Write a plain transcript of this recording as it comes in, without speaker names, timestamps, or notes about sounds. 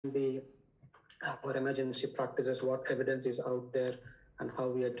the our emergency practices, what evidence is out there, and how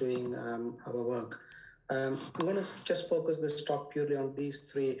we are doing our work. I'm going to just focus this talk purely on these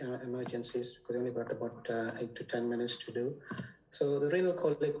three emergencies because we only got about 8 to 10 minutes to do. So the renal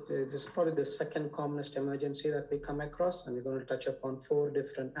colic is probably the second commonest emergency that we come across, and we're going to touch upon 4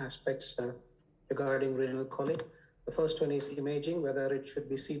 different aspects regarding renal colic. The first one is imaging, whether it should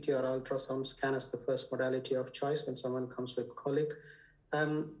be CT or ultrasound scan as the first modality of choice when someone comes with colic.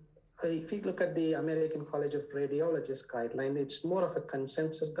 If you look at the American College of Radiologists guideline, it's more of a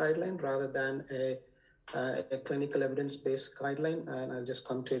consensus guideline rather than a clinical evidence-based guideline, and I'll just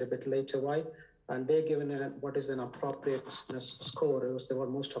come to it a bit later why. And they're given what is an appropriate score. It was the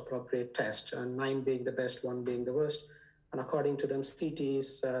most appropriate test, and 9 being the best, 1 being the worst. And according to them, CT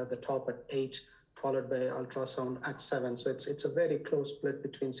is the top at 8, followed by ultrasound at 7. So it's a very close split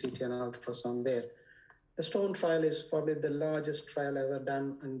between CT and ultrasound there. The STONE trial is probably the largest trial ever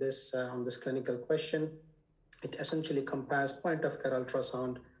done on this clinical question. It essentially compares point-of-care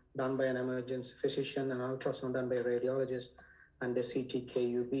ultrasound done by an emergency physician, an ultrasound done by a radiologist, and the CT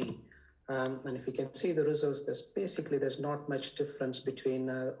KUB. And if you can see the results, there's not much difference between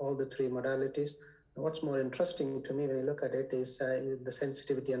all the 3 modalities. What's more interesting to me when you look at it is the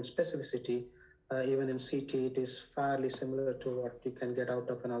sensitivity and specificity. Even in CT, it is fairly similar to what you can get out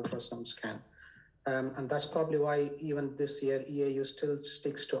of an ultrasound scan. And that's probably why even this year, EAU still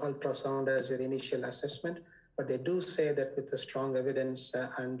sticks to ultrasound as your initial assessment. But they do say that with the strong evidence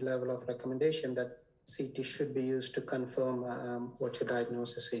and level of recommendation that CT should be used to confirm what your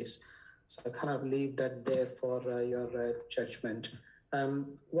diagnosis is. So I kind of leave that there for your judgment.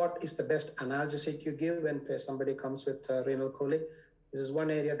 What is the best analgesic you give when somebody comes with renal colic? This is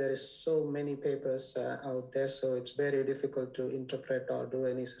one area there is so many papers out there, so it's very difficult to interpret or do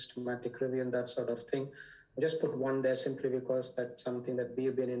any systematic review and that sort of thing. I just put one there simply because that's something that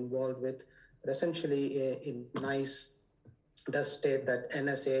we've been involved with. But essentially, in NICE does state that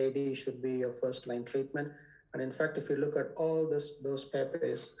NSAID should be your first line treatment. And in fact, if you look at all those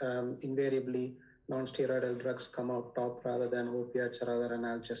papers, invariably non-steroidal drugs come out top rather than opiates or other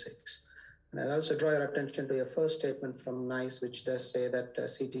analgesics. And I'll also draw your attention to your first statement from NICE, which does say that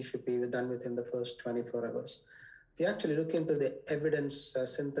CT should be done within the first 24 hours. If you actually look into the evidence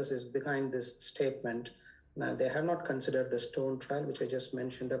synthesis behind this statement, they have not considered the STONE trial, which I just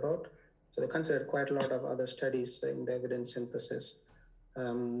mentioned about. So they considered quite a lot of other studies in the evidence synthesis.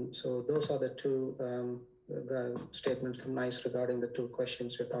 So those are the 2 statements from NICE regarding the 2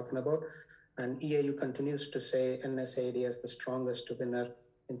 questions we're talking about. And EAU continues to say NSAID as the strongest winner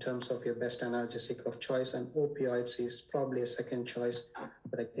in terms of your best analgesic of choice, and opioids is probably a second choice,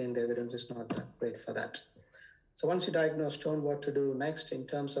 but again, the evidence is not that great for that. So once you diagnose STONE, what to do next in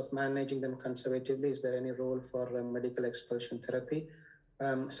terms of managing them conservatively? Is there any role for medical expulsion therapy?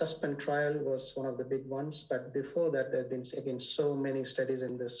 Suspend trial was one of the big ones, but before that, there have been again so many studies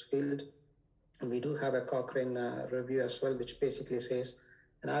in this field. And we do have a Cochrane review as well, which basically says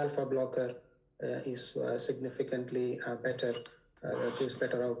an alpha blocker is significantly better, gives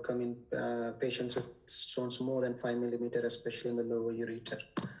better outcome in patients with stones more than 5 millimeter, especially in the lower ureter.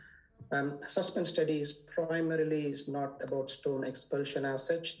 Suspend studies primarily is not about stone expulsion as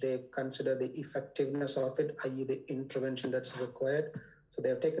such. They consider the effectiveness of it, i.e. the intervention that's required. So they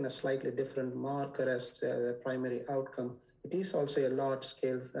have taken a slightly different marker as the primary outcome. It is also a large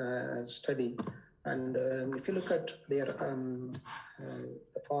scale study. And if you look at their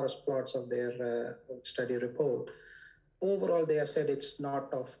the forest plots of their study report, overall they have said it's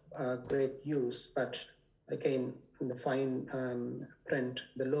not of great use, but again, in the fine print,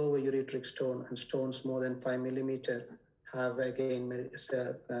 the lower ureteric stone and stones more than 5 millimeter have again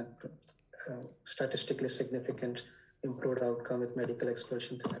statistically significant improved outcome with medical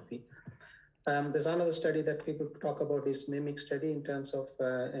expulsion therapy. There's another study that people talk about is MIMIC study in terms of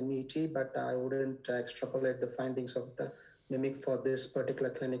MET, but I wouldn't extrapolate the findings of the MIMIC for this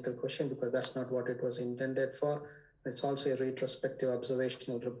particular clinical question because that's not what it was intended for. It's also a retrospective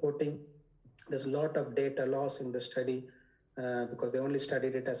observational reporting. There's a lot of data loss in the study because they only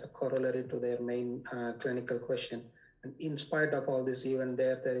studied it as a corollary to their main clinical question. And in spite of all this, even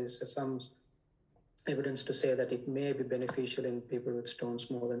there is some evidence to say that it may be beneficial in people with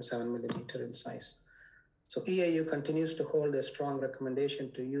stones more than 7 millimeter in size. So EAU continues to hold a strong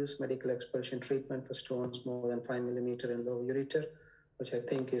recommendation to use medical expulsion treatment for stones more than 5 millimeter in low ureter, which I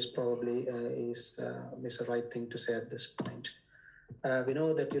think is probably is the right thing to say at this point. We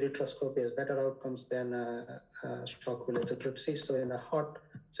know that ureteroscopy has better outcomes than shock-related lithotripsy. So in a hot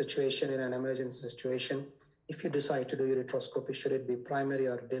situation, in an emergency situation, if you decide to do ureteroscopy, should it be primary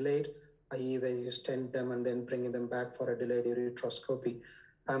or delayed, i.e. where you stent them and then bringing them back for a delayed ureteroscopy?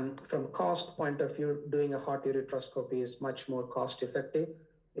 From cost point of view, doing a hot ureteroscopy is much more cost effective.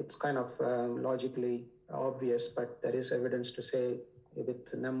 It's kind of logically obvious, but there is evidence to say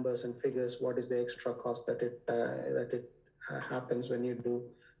with numbers and figures what is the extra cost that it happens when you do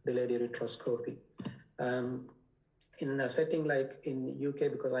delayed ureteroscopy. In a setting like in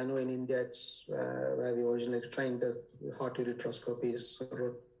UK, because I know in India it's where we originally trained, the hot ureteroscopy is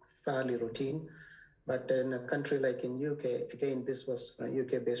fairly routine. But in a country like in UK, again, this was a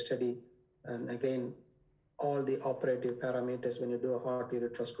UK-based study, and again, all the operative parameters when you do a hot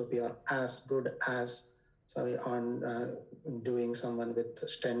ureteroscopy are as good as on doing someone with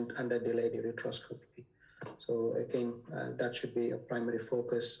stent under delayed ureteroscopy. So again, that should be a primary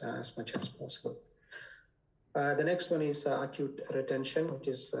focus as much as possible. The next one is acute retention, which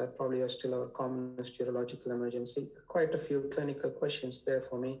is probably still our commonest urological emergency. Quite a few clinical questions there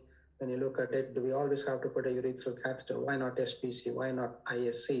for me. When you look at it, do we always have to put a urethral catheter? Why not SPC? Why not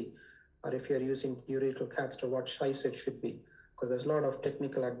ISC? Or if you're using urethral catheter, what size it should be? Because there's a lot of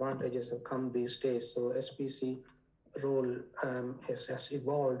technical advantages have come these days. So SPC role has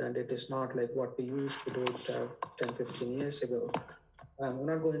evolved, and it is not like what we used to do it 10, 15 years ago.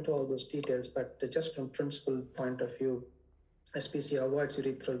 We're not going into all those details, but just from principle point of view, SPC avoids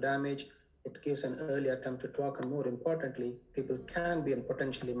urethral damage. It gives an early attempt to talk, and more importantly, people can be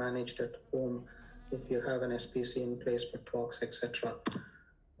potentially managed at home if you have an SPC in place for talks, etc.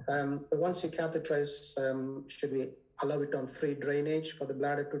 Once you catheterize, should we allow it on free drainage for the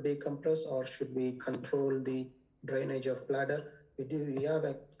bladder to decompress, or should we control the drainage of bladder? We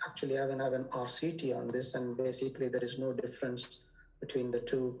actually have an RCT on this, and basically there is no difference between the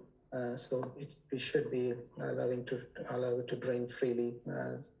two. So we should be allow it to drain freely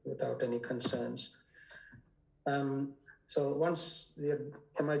without any concerns. So once the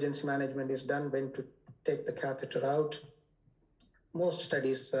emergency management is done, when to take the catheter out, most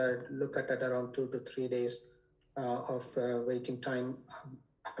studies look at around 2 to 3 days of waiting time,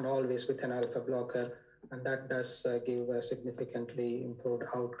 and always with an alpha blocker, and that does give significantly improved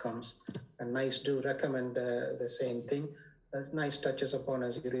outcomes. And NICE do recommend the same thing. NICE touches upon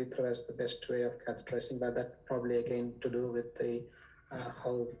as urethra as the best way of catheterizing, but that probably again to do with the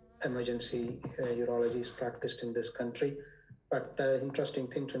how emergency urology is practiced in this country. But interesting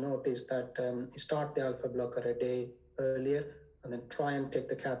thing to note is that you start the alpha blocker a day earlier, and then try and take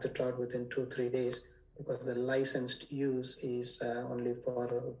the catheter out within 2-3 days, because the licensed use is only for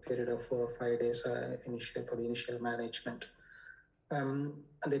a period of 4 or 5 days for the initial management.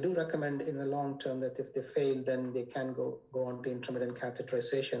 And they do recommend in the long term that if they fail, then they can go on to intermittent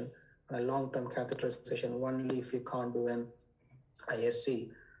catheterization, and a long-term catheterization only if you can't do an ISC.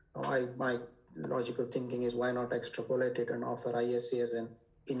 My logical thinking is, why not extrapolate it and offer ISC as an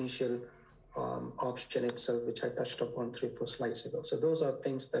initial option itself, which I touched upon 3-4 slides ago. So those are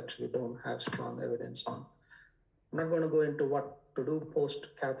things that we don't have strong evidence on. I'm not going to go into what to do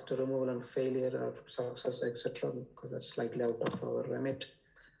post-catheter removal and failure or success, etc., because that's slightly out of our remit.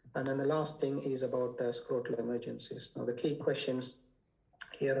 And then the last thing is about scrotal emergencies. Now, the key questions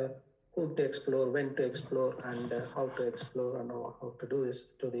here are whom to explore, when to explore, and how to explore, and how to do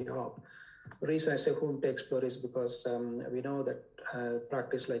this to the op. The reason I say whom to explore is because we know that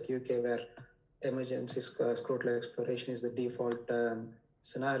practice like UK, where emergency scrotal exploration is the default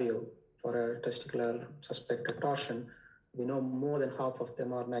scenario for a testicular suspected torsion, we know more than half of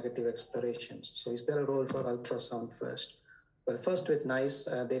them are negative explorations. So is there a role for ultrasound first? Well, first with NICE,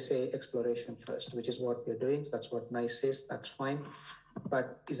 they say exploration first, which is what we're doing. So that's what NICE says, that's fine.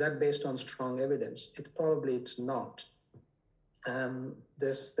 But is that based on strong evidence? It's not.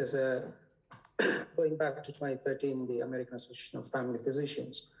 There's a, going back to 2013, the American Association of Family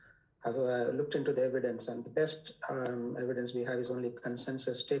Physicians have looked into the evidence, and the best evidence we have is only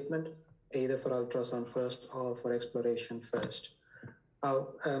consensus statement, either for ultrasound first or for exploration first.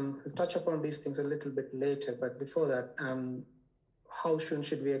 I'll touch upon these things a little bit later, but before that, how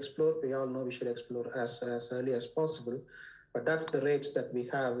should we explore? We all know we should explore as early as possible, but that's the rates that we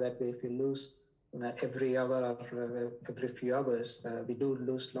have, that if you lose every hour or every few hours, we do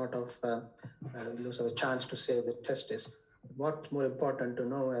lose a chance to save the testis. What's more important to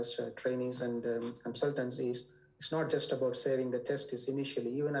know as trainees and consultants is, it's not just about saving the testis initially.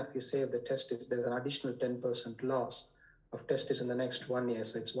 Even if you save the testis, there's an additional 10% loss of testis in the next 1 year.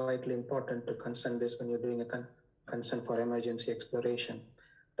 So it's vitally important to consent this when you're doing a consent for emergency exploration.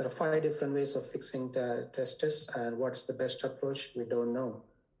 There are 5 different ways of fixing the testis, and what's the best approach? We don't know.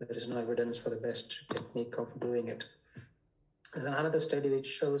 There is no evidence for the best technique of doing it. There's another study which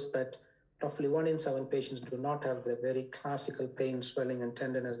shows that roughly 1 in 7 patients do not have the very classical pain, swelling, and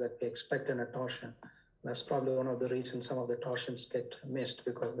tenderness that we expect in a torsion. That's probably one of the reasons some of the torsions get missed,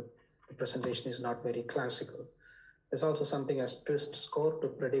 because the presentation is not very classical. There's also something as twist score to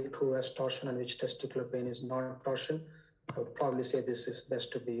predict who has torsion and which testicular pain is not torsion. I would probably say this is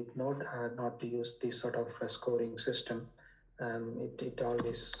best to be ignored and not to use this sort of scoring system. It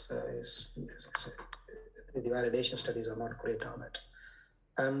always the validation studies are not great on it.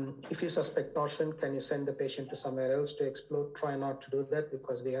 If you suspect torsion, can you send the patient to somewhere else to explore? Try not to do that,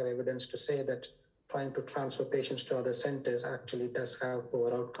 because we have evidence to say that trying to transfer patients to other centers actually does have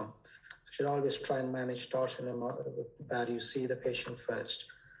poor outcome. You should always try and manage torsion where you see the patient first.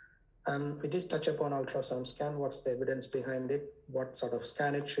 We did touch upon ultrasound scan. What's the evidence behind it? What sort of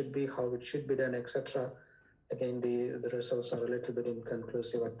scan it should be, how it should be done, etc. Again, the results are a little bit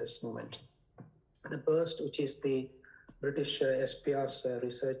inconclusive at this moment. The BURST, which is the British SPR's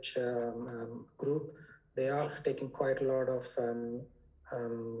research group, they are taking quite a lot of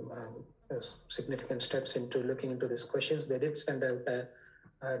significant steps into looking into these questions. They did send out a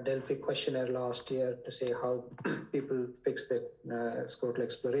Delphi questionnaire last year to say how people fix the scrotal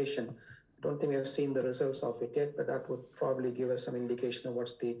exploration. I don't think we have seen the results of it yet, but that would probably give us some indication of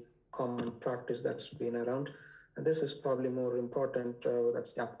what's the common practice that's been around. And this is probably more important.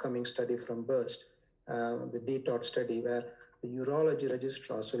 That's the upcoming study from BURST, the DTOT study, where the urology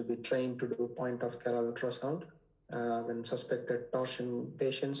registrars will be trained to do point-of-care ultrasound when suspected torsion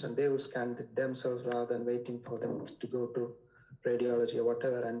patients, and they will scan it themselves rather than waiting for them to go to radiology or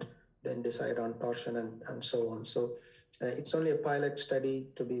whatever, and then decide on torsion and so on. So it's only a pilot study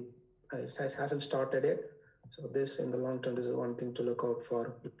to be, it hasn't started yet. So this, in the long term, this is one thing to look out for.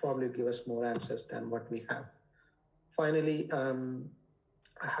 It will probably give us more answers than what we have. Finally,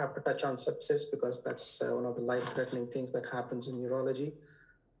 I have to touch on sepsis, because that's one of the life-threatening things that happens in urology.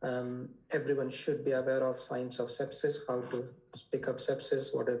 Everyone should be aware of signs of sepsis, how to pick up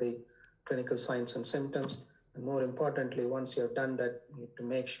sepsis, what are the clinical signs and symptoms. And more importantly, once you have done that, you need to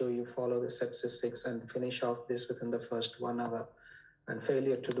make sure you follow the sepsis 6 and finish off this within the first 1 hour. And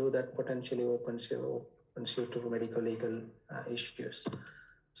failure to do that potentially opens you to medical legal issues.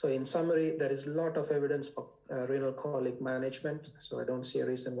 So in summary, there is a lot of evidence for renal colic management. So I don't see a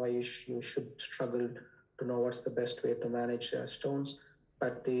reason why you should struggle to know what's the best way to manage stones.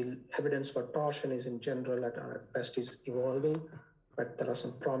 But the evidence for torsion is in general at best is evolving. But there are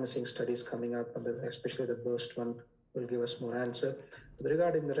some promising studies coming up, and especially the BURST one will give us more answer. But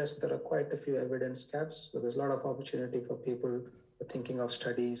regarding the rest, there are quite a few evidence gaps. So there's a lot of opportunity for people thinking of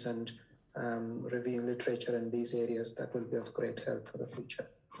studies and reviewing literature in these areas. That will be of great help for the future.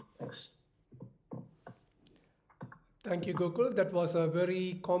 Thanks. Thank you, Gokul. That was a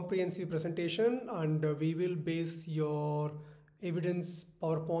very comprehensive presentation, and we will base your evidence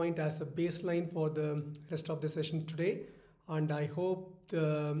PowerPoint as a baseline for the rest of the session today. And I hope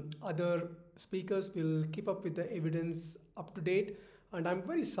the other speakers will keep up with the evidence up to date. And I'm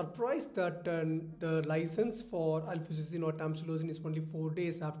very surprised that the license for alfuzosin or tamsulosin is only 4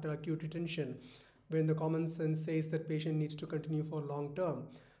 days after acute retention, when the common sense says that patient needs to continue for long term.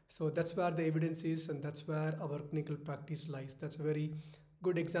 So that's where the evidence is, and that's where our clinical practice lies. That's a very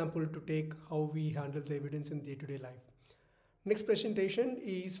good example to take how we handle the evidence in day-to-day life. Next presentation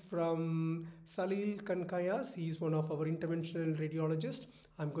is from Salil Kankayas. He is one of our interventional radiologists.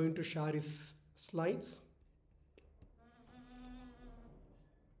 I'm going to share his slides.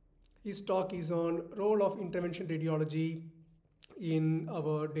 His talk is on role of intervention radiology in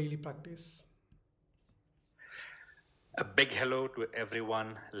our daily practice. A big hello to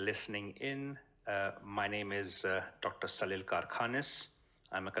everyone listening in. My name is Dr. Salil Karkhanis.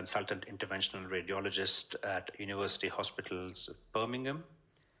 I'm a consultant interventional radiologist at University Hospitals Birmingham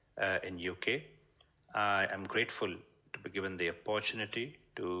in UK. I am grateful to be given the opportunity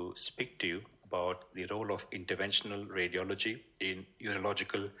to speak to you about the role of interventional radiology in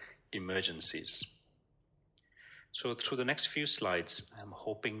urological emergencies. So through the next few slides, I'm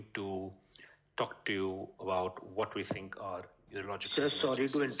hoping to talk to you about what we think are urological emergencies. Sorry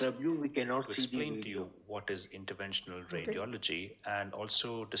to interrupt you, we cannot to see the explain video. to you what is interventional radiology and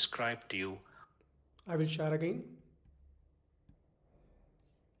also describe to you. I will share again.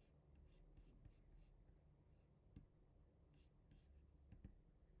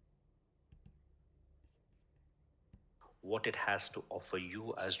 What it has to offer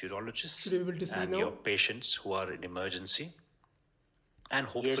you as urologists Should we be able to see and now? your patients who are in emergency, and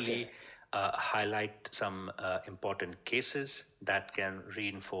hopefully highlight some important cases that can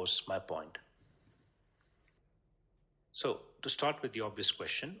reinforce my point. So to start with the obvious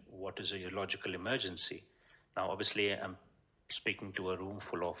question, what is a urological emergency? Now, obviously, I'm speaking to a room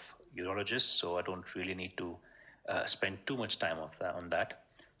full of urologists, so I don't really need to spend too much time on that.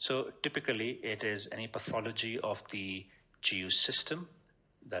 So typically it is any pathology of the GU system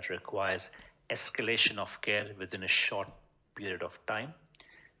that requires escalation of care within a short period of time.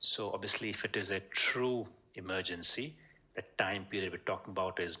 So obviously if it is a true emergency, the time period we're talking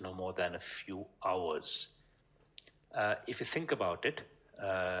about is no more than a few hours. If you think about it,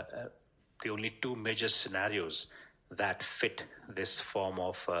 the only two major scenarios that fit this form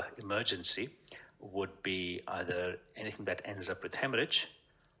of emergency would be either anything that ends up with hemorrhage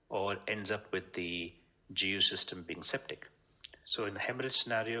or ends up with the GU system being septic. So in a hemorrhage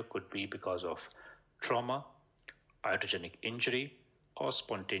scenario could be because of trauma, iatrogenic injury, or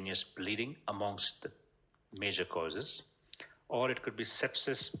spontaneous bleeding amongst the major causes. Or it could be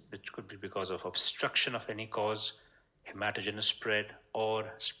sepsis, which could be because of obstruction of any cause, hematogenous spread, or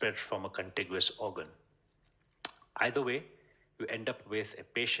spread from a contiguous organ. Either way, you end up with a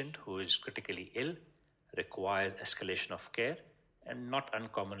patient who is critically ill, requires escalation of care, and not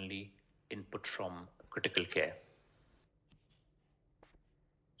uncommonly input from critical care.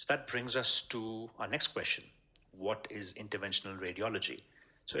 So that brings us to our next question. What is interventional radiology?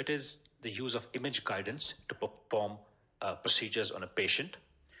 So it is the use of image guidance to perform procedures on a patient.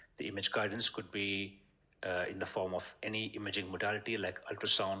 The image guidance could be in the form of any imaging modality like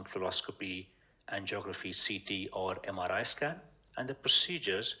ultrasound, fluoroscopy, angiography, CT, or MRI scan. And the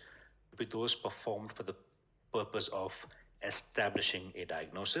procedures would be those performed for the purpose of establishing a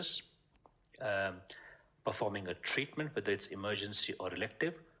diagnosis, performing a treatment, whether it's emergency or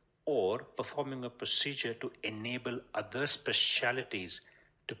elective, or performing a procedure to enable other specialties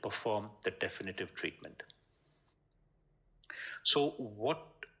to perform the definitive treatment. So what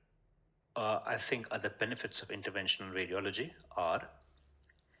I think are the benefits of interventional radiology are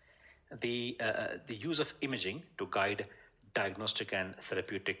the use of imaging to guide diagnostic and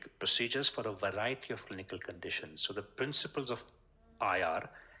therapeutic procedures for a variety of clinical conditions. So the principles of IR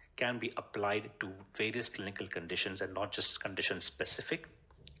can be applied to various clinical conditions and not just condition specific.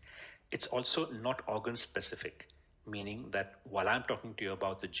 It's also not organ specific, meaning that while I'm talking to you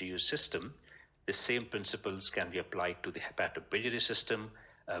about the GU system, the same principles can be applied to the hepatobiliary system,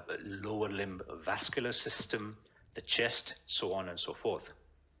 lower limb vascular system, the chest, so on and so forth.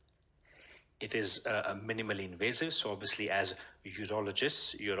 It is minimally invasive, so obviously as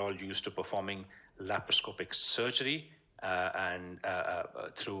urologists, you're all used to performing laparoscopic surgery and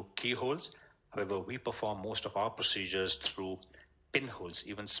through keyholes. However, we perform most of our procedures through pinholes,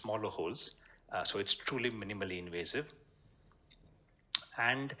 even smaller holes, so it's truly minimally invasive.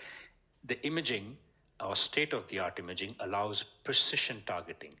 And the imaging or state-of-the-art imaging allows precision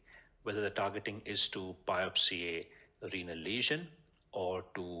targeting, whether the targeting is to biopsy a renal lesion or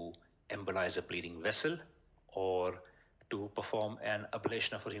to embolize a bleeding vessel or to perform an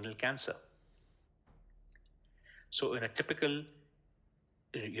ablation of a renal cancer. So in a typical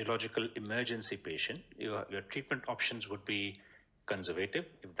urological emergency patient, your treatment options would be conservative,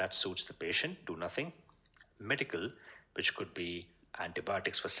 if that suits the patient, do nothing. Medical, which could be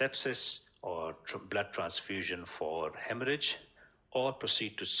antibiotics for sepsis or blood transfusion for hemorrhage, or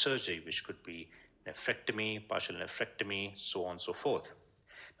proceed to surgery, which could be nephrectomy, partial nephrectomy, so on and so forth.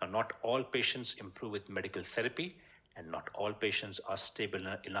 Now, not all patients improve with medical therapy, and not all patients are stable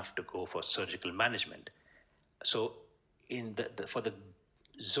enough to go for surgical management. So in for the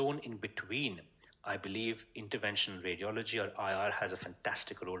zone in between, I believe interventional radiology or IR has a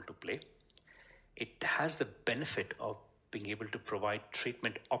fantastic role to play. It has the benefit of being able to provide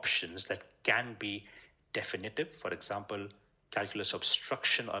treatment options that can be definitive. For example, calculus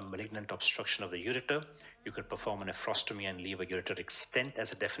obstruction or malignant obstruction of the ureter. You could perform a nephrostomy and leave a ureteric stent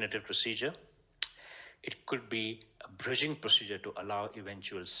as a definitive procedure. It could be a bridging procedure to allow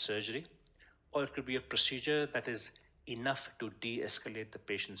eventual surgery, or it could be a procedure that is enough to de-escalate the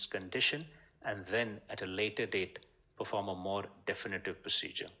patient's condition and then at a later date perform a more definitive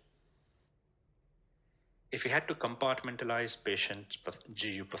procedure. If you had to compartmentalize patient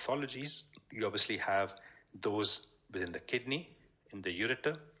GU pathologies, you obviously have those within the kidney, in the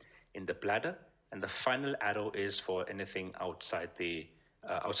ureter, in the bladder, and the final arrow is for anything outside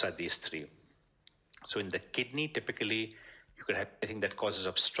these three. So in the kidney, typically you could have anything that causes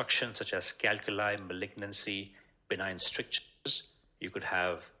obstruction, such as calculi, malignancy, benign strictures. You could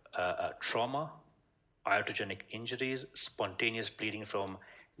have trauma, iatrogenic injuries, spontaneous bleeding from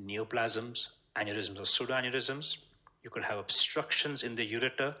neoplasms, aneurysms or pseudoaneurysms. You could have obstructions in the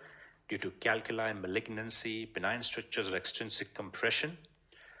ureter due to calculi, malignancy, benign strictures or extrinsic compression,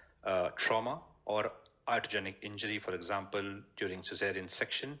 trauma or iatrogenic injury, for example, during cesarean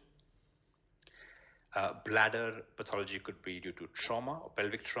section. Bladder pathology could be due to trauma or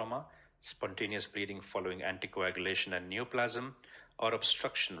pelvic trauma, spontaneous bleeding following anticoagulation and neoplasm, or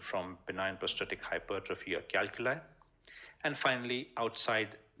obstruction from benign prostatic hypertrophy or calculi. And finally,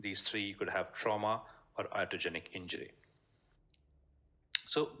 outside these three, you could have trauma or iatrogenic injury.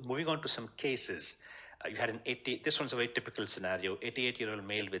 So moving on to some cases, you had this one's a very typical scenario. 88-year-old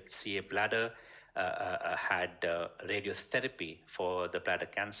male with CA bladder had radiotherapy for the bladder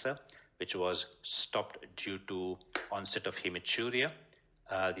cancer, which was stopped due to onset of hematuria.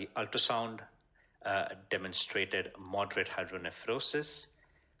 The ultrasound demonstrated moderate hydronephrosis.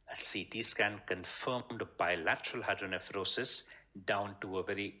 A CT scan confirmed bilateral hydronephrosis down to a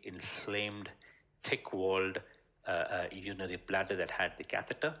very inflamed, thick-walled urinary bladder that had the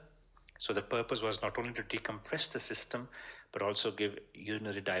catheter. So the purpose was not only to decompress the system, but also give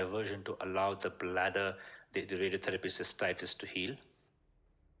urinary diversion to allow the bladder, the radiotherapy cystitis to heal.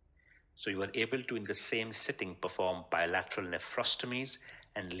 So you were able to, in the same sitting, perform bilateral nephrostomies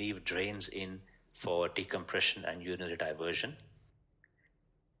and leave drains in for decompression and urinary diversion.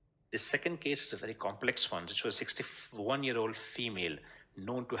 The second case is a very complex one, which was a 61-year-old female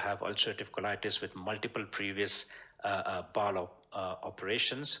known to have ulcerative colitis with multiple previous bowel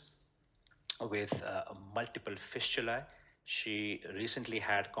operations with multiple fistulae. She recently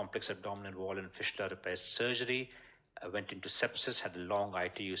had complex abdominal wall and fistula repair surgery, went into sepsis, had a long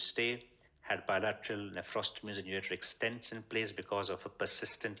ITU stay, had bilateral nephrostomies and ureteric stents in place because of a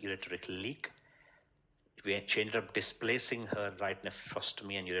persistent ureteric leak. She ended up displacing her right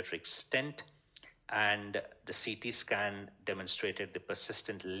nephrostomy and ureteric stent, and the CT scan demonstrated the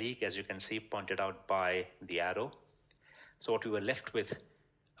persistent leak, as you can see, pointed out by the arrow. So what we were left with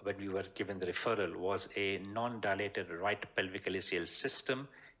when we were given the referral was a non-dilated right pelvic ileal system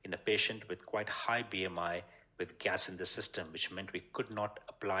in a patient with quite high BMI with gas in the system, which meant we could not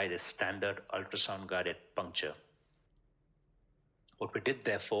apply the standard ultrasound-guided puncture. What we did,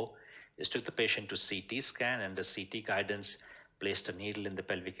 therefore, is took the patient to CT scan, and the CT guidance placed a needle in the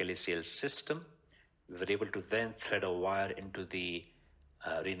pelvic ileal system. We were able to then thread a wire into the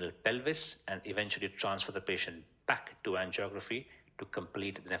renal pelvis and eventually transfer the patient back to angiography to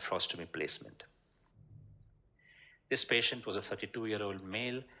complete the nephrostomy placement. This patient was a 32-year-old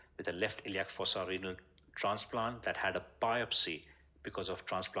male with a left iliac fossa renal transplant that had a biopsy because of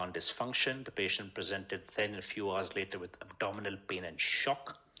transplant dysfunction. The patient presented then a few hours later with abdominal pain and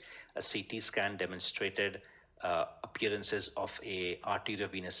shock. A CT scan demonstrated appearances of a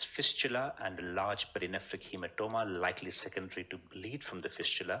arteriovenous fistula and a large perinephric hematoma, likely secondary to bleed from the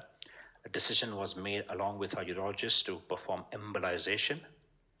fistula. A decision was made along with our urologist to perform embolization.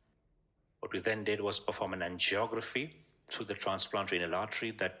 What we then did was perform an angiography through the transplant renal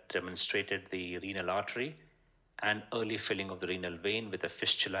artery that demonstrated the renal artery and early filling of the renal vein with a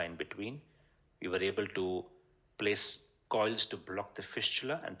fistula in between. We were able to place coils to block the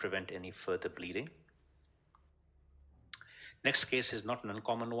fistula and prevent any further bleeding. Next case is not an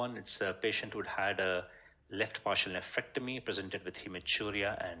uncommon one. It's a patient who had a left partial nephrectomy, presented with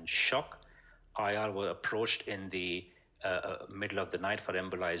hematuria and shock. IR were approached in the middle of the night for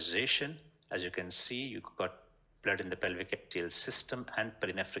embolization. As you can see, you got blood in the pelvic epithelial system and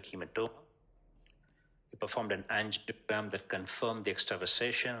perinephric hematoma. We performed an angiogram that confirmed the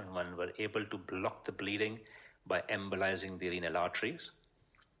extravasation and were able to block the bleeding by embolizing the renal arteries.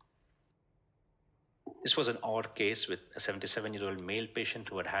 This was an odd case with a 77-year-old male patient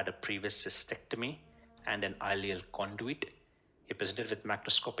who had had a previous cystectomy and an ileal conduit. He presented with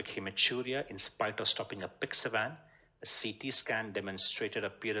macroscopic hematuria in spite of stopping a Pixavan. A CT scan demonstrated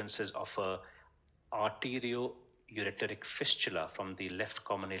appearances of a arterio-ureteric fistula from the left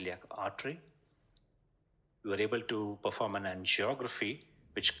common iliac artery. We were able to perform an angiography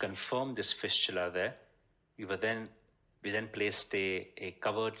which confirmed this fistula there. We then placed a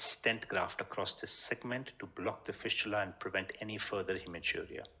covered stent graft across this segment to block the fistula and prevent any further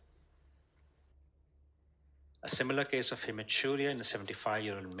hematuria. A similar case of hematuria in a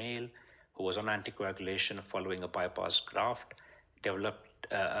 75-year-old male who was on anticoagulation following a bypass graft,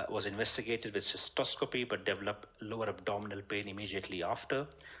 was investigated with cystoscopy but developed lower abdominal pain immediately after.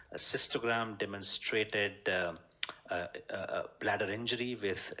 A cystogram demonstrated bladder injury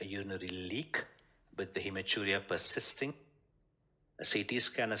with a urinary leak with the hematuria persisting. A CT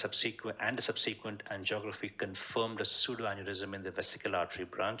scan and a subsequent angiography confirmed a pseudoaneurysm in the vesical artery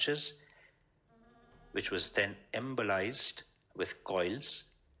branches, which was then embolized with coils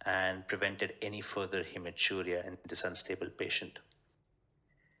and prevented any further hematuria in this unstable patient.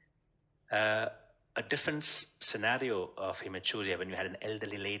 A different scenario of hematuria when you had an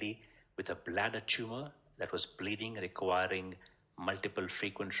elderly lady with a bladder tumor that was bleeding, requiring multiple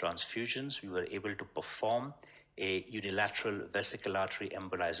frequent transfusions. We were able to perform a unilateral vesical artery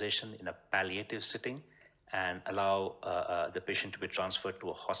embolization in a palliative setting and allow the patient to be transferred to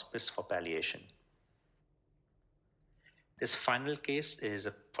a hospice for palliation. This final case is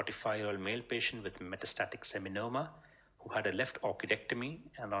a 45-year-old male patient with metastatic seminoma who had a left orchidectomy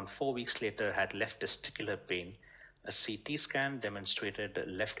and around 4 weeks later had left testicular pain. A CT scan demonstrated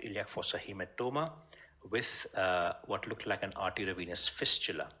left iliac fossa hematoma with what looked like an arteriovenous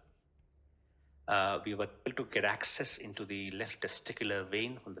fistula. We were able to get access into the left testicular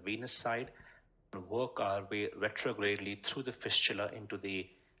vein from the venous side and work our way retrogradely through the fistula into the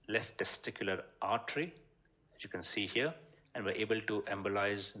left testicular artery, as you can see here, and we're able to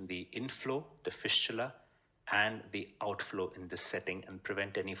embolize the inflow, the fistula, and the outflow in this setting and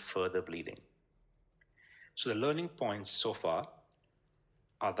prevent any further bleeding. So the learning points so far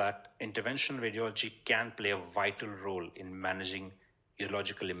are that interventional radiology can play a vital role in managing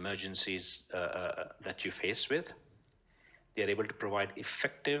urological emergencies that you face with. They are able to provide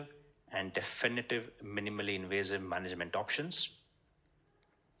effective and definitive minimally invasive management options.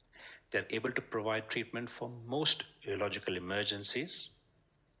 They are able to provide treatment for most urological emergencies.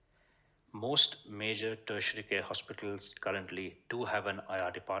 Most major tertiary care hospitals currently do have an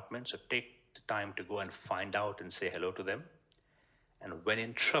IR department, so take the time to go and find out and say hello to them. And when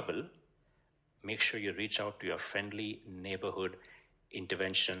in trouble, make sure you reach out to your friendly neighborhood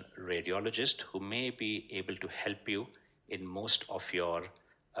intervention radiologist who may be able to help you in most of your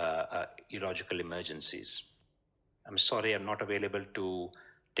urological emergencies. I'm sorry I'm not available to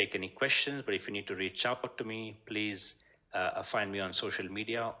take any questions, but if you need to reach out to me, please find me on social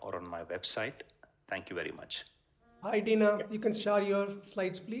media or on my website. Thank you very much. Hi, Dina. You can share your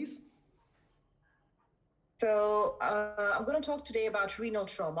slides, please. So I'm going to talk today about renal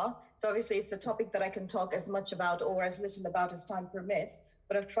trauma. So obviously it's a topic that I can talk as much about or as little about as time permits,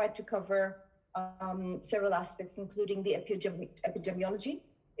 but I've tried to cover several aspects, including the epidemiology,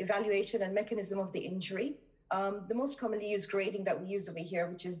 evaluation and mechanism of the injury, the most commonly used grading that we use over here,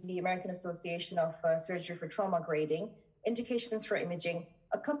 which is the American Association of Surgery for Trauma grading, indications for imaging,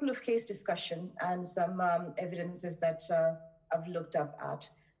 a couple of case discussions, and some evidences that I've looked up at.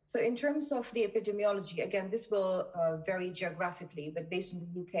 So in terms of the epidemiology, again, this will vary geographically, but based in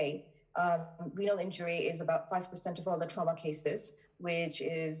the UK, renal injury is about 5% of all the trauma cases, which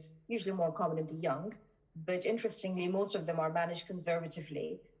is usually more common in the young. But interestingly, most of them are managed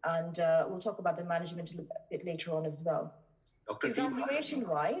conservatively. And we'll talk about the management a bit later on as well.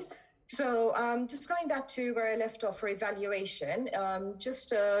 Evaluation-wise, so just going back to where I left off for evaluation,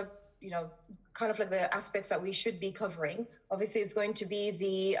 kind of like the aspects that we should be covering. Obviously, it's going to be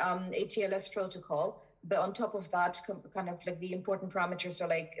the ATLS protocol, but on top of that, kind of like the important parameters are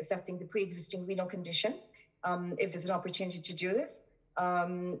like assessing the pre-existing renal conditions, if there's an opportunity to do this,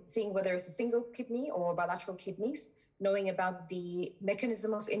 seeing whether it's a single kidney or bilateral kidneys, knowing about the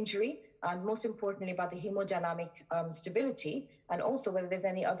mechanism of injury, and most importantly about the hemodynamic stability, and also whether there's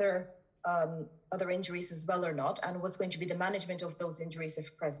any other injuries as well or not, and what's going to be the management of those injuries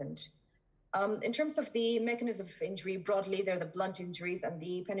if present. In terms of the mechanism of injury, broadly, they're the blunt injuries and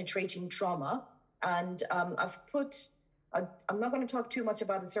the penetrating trauma. And I'm not going to talk too much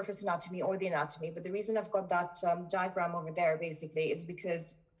about the surface anatomy or the anatomy, but the reason I've got that diagram over there basically is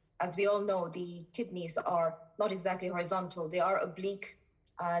because, as we all know, the kidneys are not exactly horizontal. They are oblique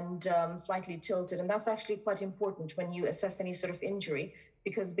and slightly tilted. And that's actually quite important when you assess any sort of injury,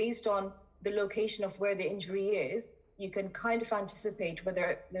 because based on the location of where the injury is, you can kind of anticipate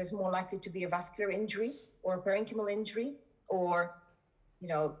whether there's more likely to be a vascular injury or a parenchymal injury or,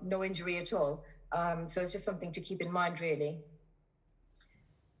 no injury at all. So it's just something to keep in mind, really.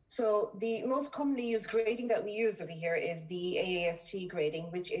 So the most commonly used grading that we use over here is the AAST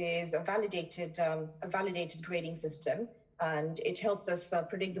grading, which is a validated grading system, and it helps us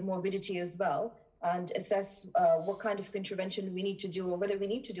predict the morbidity as well and assess what kind of intervention we need to do or whether we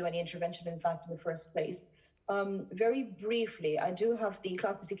need to do any intervention, in fact, in the first place. Very briefly, I do have the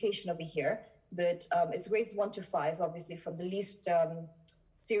classification over here, but it's grades 1 to 5, obviously, from the least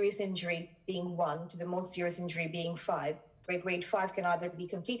serious injury being 1 to the most serious injury being 5. Where grade 5 can either be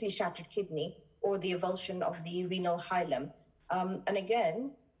completely shattered kidney or the avulsion of the renal hilum. And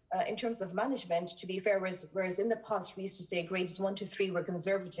again, in terms of management, to be fair, whereas in the past we used to say grades 1 to 3 were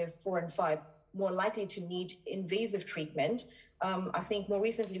conservative, 4 and 5 more likely to need invasive treatment. I think more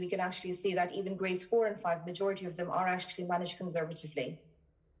recently we can actually see that even grades 4 and 5, majority of them are actually managed conservatively.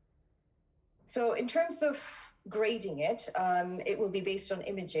 So in terms of grading it, it will be based on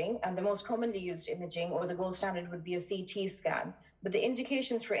imaging, and the most commonly used imaging or the gold standard would be a CT scan. But the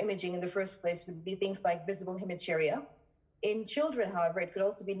indications for imaging in the first place would be things like visible hematuria. In children, however, it could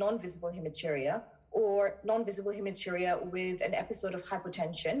also be non-visible hematuria or non-visible hematuria with an episode of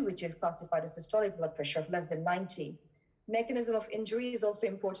hypotension, which is classified as systolic blood pressure of less than 90. Mechanism of injury is also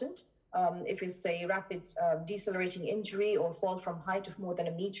important. If it's a rapid decelerating injury or fall from height of more than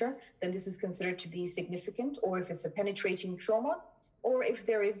a meter, then this is considered to be significant, or if it's a penetrating trauma, or if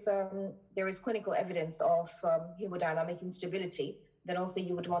there is clinical evidence of hemodynamic instability, then also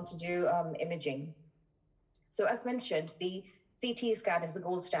you would want to do imaging. So as mentioned, the CT scan is the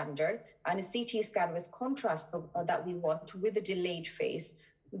gold standard, and a CT scan with contrast that we want with a delayed phase.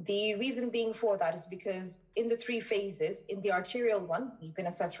 The reason being for that is because in the 3 phases, in the arterial one, you can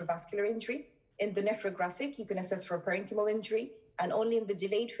assess for vascular injury. In the nephrographic, you can assess for parenchymal injury. And only in the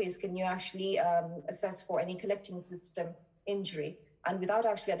delayed phase can you actually assess for any collecting system injury. And without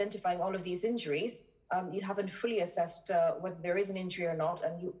actually identifying all of these injuries, you haven't fully assessed whether there is an injury or not,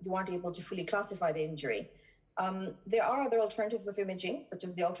 and you aren't able to fully classify the injury. There are other alternatives of imaging, such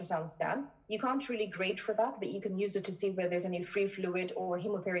as the ultrasound scan. You can't really grade for that, but you can use it to see whether there's any free fluid or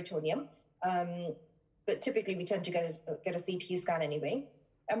hemoperitoneum. But typically, we tend to get a CT scan anyway.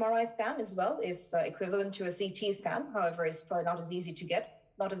 MRI scan as well is equivalent to a CT scan. However, it's probably not as easy to get,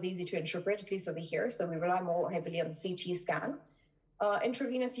 not as easy to interpret, at least over here. So we rely more heavily on the CT scan.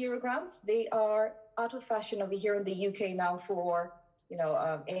 Intravenous urograms, they are out of fashion over here in the UK now for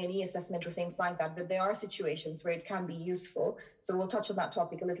A&E assessment or things like that, but there are situations where it can be useful. So we'll touch on that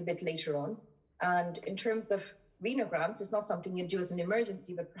topic a little bit later on. And in terms of renograms, it's not something you do as an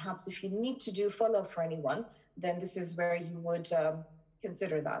emergency, but perhaps if you need to do follow-up for anyone, then this is where you would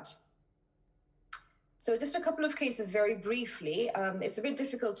consider that. So just a couple of cases very briefly. It's a bit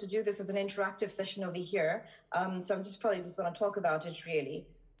difficult to do this as an interactive session over here. So I'm probably just going to talk about it really.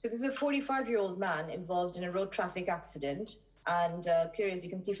 So this is a 45-year-old man involved in a road traffic accident. And clearly, as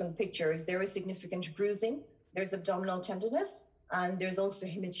you can see from the pictures, there is significant bruising, there's abdominal tenderness, and there's also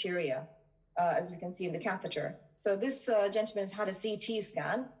hematuria, as we can see in the catheter. So this gentleman has had a CT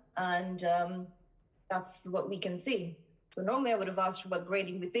scan, and that's what we can see. So normally I would have asked what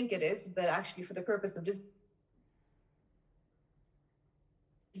grading we think it is, but actually for the purpose of this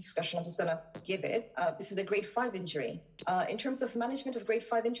discussion, I'm just going to give it. This is a grade 5 injury. In terms of management of grade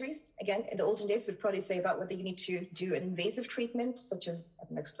 5 injuries, again, in the olden days, we'd probably say about whether you need to do an invasive treatment, such as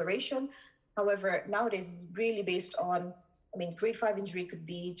an exploration. However, nowadays it's really based on, grade 5 injury could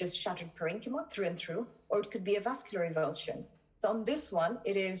be just shattered parenchyma through and through, or it could be a vascular avulsion. So on this one,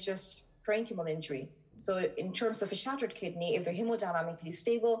 it is just parenchymal injury. So in terms of a shattered kidney, if they're hemodynamically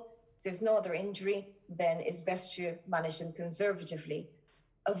stable, if there's no other injury, then it's best to manage them conservatively.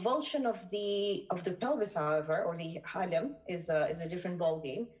 Avulsion of the pelvis, however, or the hilum is a different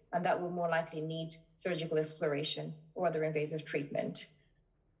ballgame, and that will more likely need surgical exploration or other invasive treatment.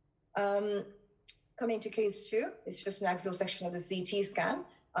 Coming to case 2, it's just an axial section of the CT scan,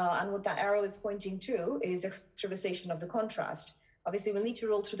 and what that arrow is pointing to is extravasation of the contrast. Obviously, we'll need to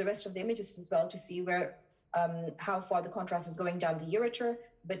roll through the rest of the images as well to see where how far the contrast is going down the ureter,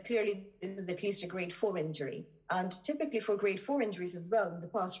 but clearly this is at least a grade 4 injury. And typically for grade 4 injuries as well, in the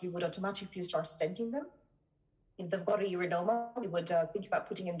past, we would automatically start stenting them. If they've got a urinoma, we would think about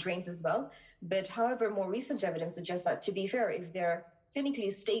putting in drains as well. But however, more recent evidence suggests that, to be fair, if they're clinically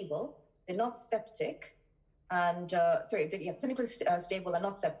stable, they're not septic, and clinically stable and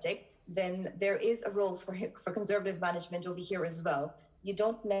not septic, then there is a role for conservative management over here as well. You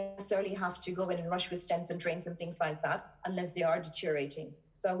don't necessarily have to go in and rush with stents and drains and things like that unless they are deteriorating.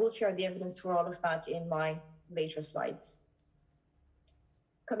 So I will share the evidence for all of that in my later slides.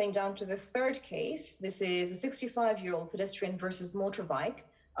 Coming down to the third case, this is a 65-year-old pedestrian versus motorbike,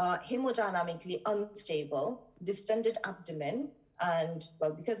 hemodynamically unstable, distended abdomen, and,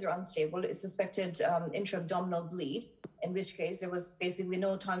 well, because they're unstable, it's suspected intra-abdominal bleed, in which case there was basically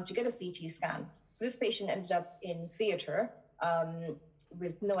no time to get a CT scan. So this patient ended up in theater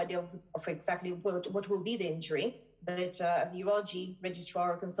with no idea of exactly what will be the injury. But as a urology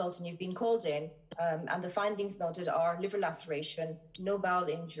registrar or consultant, you've been called in, and the findings noted are liver laceration, no bowel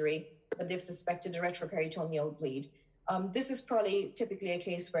injury, but they've suspected a retroperitoneal bleed. This is probably typically a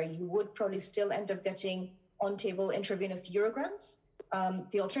case where you would probably still end up getting on-table intravenous urograms.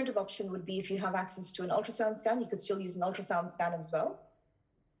 The alternative option would be if you have access to an ultrasound scan, you could still use an ultrasound scan as well.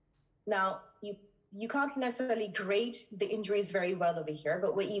 Now, you can't necessarily grade the injuries very well over here,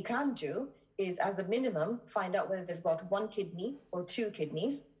 but what you can do is, as a minimum, find out whether they've got 1 kidney or 2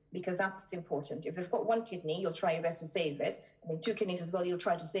 kidneys, because that's important. If they've got 1 kidney, you'll try your best to save it. 2 kidneys as well, you'll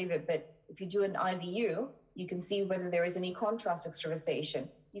try to save it. But if you do an IVU, you can see whether there is any contrast extravasation.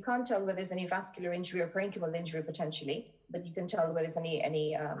 You can't tell whether there's any vascular injury or parenchymal injury potentially, but you can tell whether there's any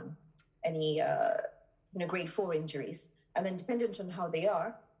grade 4 injuries. And then dependent on how they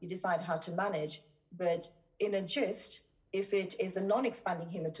are, you decide how to manage. But in a gist, if it is a non-expanding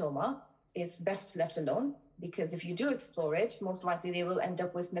hematoma, it's best left alone, because if you do explore it, most likely they will end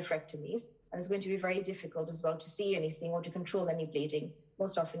up with nephrectomies, and it's going to be very difficult as well to see anything or to control any bleeding.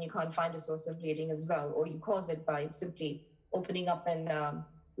 Most often you can't find a source of bleeding as well, or you cause it by simply opening up and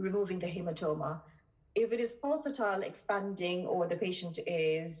removing the hematoma. If it is pulsatile, expanding, or the patient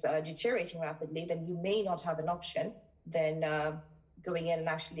is deteriorating rapidly, then you may not have an option than going in and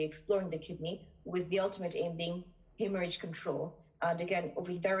actually exploring the kidney, with the ultimate aim being hemorrhage control. And again,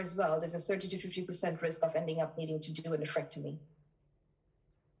 over there as well, there's a 30 to 50% risk of ending up needing to do a nephrectomy.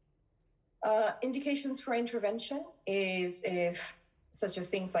 Indications for intervention is if, such as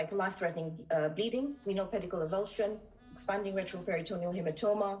things like life-threatening bleeding, renal pedicle avulsion, expanding retroperitoneal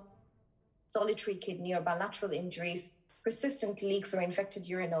hematoma, solitary kidney or bilateral injuries, persistent leaks or infected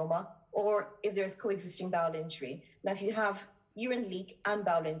urinoma, or if there's coexisting bowel injury. Now, if you have urine leak and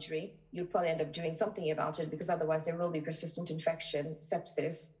bowel injury, you'll probably end up doing something about it, because otherwise there will be persistent infection,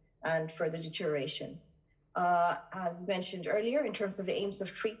 sepsis, and further deterioration. As mentioned earlier, in terms of the aims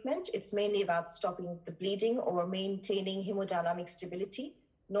of treatment, it's mainly about stopping the bleeding or maintaining hemodynamic stability,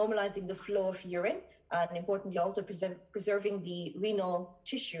 normalizing the flow of urine, and importantly also preserving the renal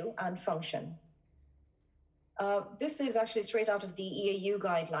tissue and function. This is actually straight out of the EAU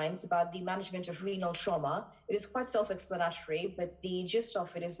guidelines about the management of renal trauma. It is quite self-explanatory, but the gist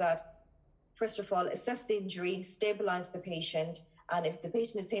of it is that, first of all, assess the injury, stabilize the patient, and if the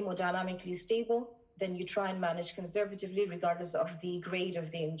patient is hemodynamically stable, then you try and manage conservatively regardless of the grade of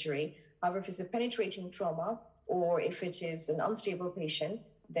the injury. However, if it's a penetrating trauma or if it is an unstable patient,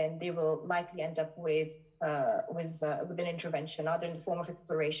 then they will likely end up with an intervention, either in the form of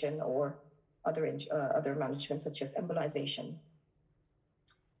exploration or other management, such as embolization.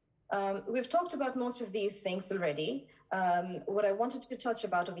 We've talked about most of these things already. What I wanted to touch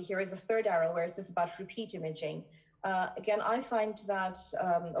about over here is a third arrow, where it says about repeat imaging. Again, I find that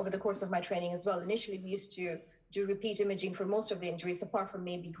over the course of my training as well, initially we used to do repeat imaging for most of the injuries, apart from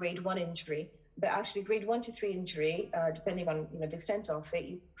maybe grade 1 injury. But actually grade 1 to 3 injury, depending on the extent of it,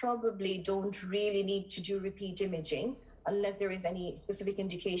 you probably don't really need to do repeat imaging unless there is any specific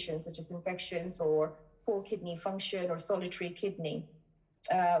indications, such as infections or poor kidney function or solitary kidney.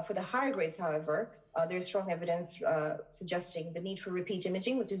 For the higher grades, however, there's strong evidence suggesting the need for repeat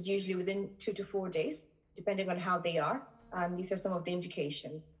imaging, which is usually within 2 to 4 days, depending on how they are. And these are some of the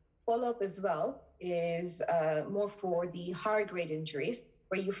indications. Follow-up as well is more for the higher grade injuries,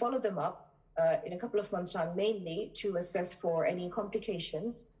 where you follow them up in a couple of months' time, mainly to assess for any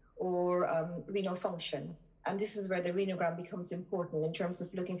complications or renal function. And this is where the renogram becomes important in terms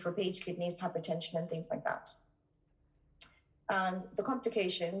of looking for page kidneys, hypertension, and things like that. And the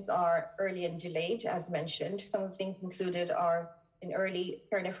complications are early and delayed, as mentioned. Some of the things included are in early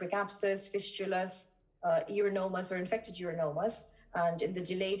perinephric abscess, fistulas, urinomas or infected urinomas. And in the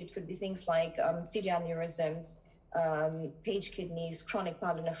delayed, it could be things like CD aneurysms, page kidneys, chronic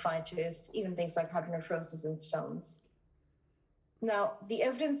pyelonephritis, even things like hydronephrosis and stones. Now, the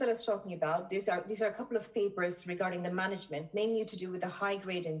evidence that I was talking about, these are a couple of papers regarding the management, mainly to do with the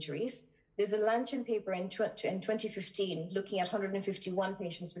high-grade injuries. There's a Lanchin paper in 2015 looking at 151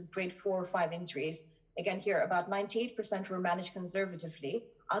 patients with grade 4 or 5 injuries. Again, here, about 98% were managed conservatively,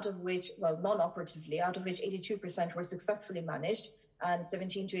 out of which, well, non-operatively, out of which 82% were successfully managed, and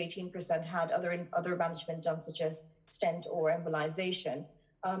 17 to 18% had other management done, such as stent or embolization.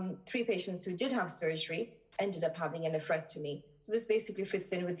 3 patients who did have surgery ended up having a nephrectomy. So this basically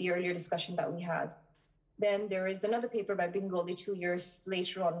fits in with the earlier discussion that we had. Then there is another paper by Bingoli 2 years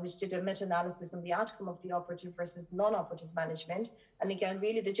later on, which did a meta-analysis on the outcome of the operative versus non-operative management. And again,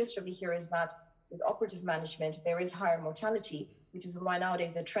 really the gist over here is that with operative management, there is higher mortality, which is why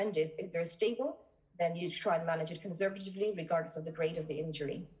nowadays the trend is if they're stable, then you try and manage it conservatively, regardless of the grade of the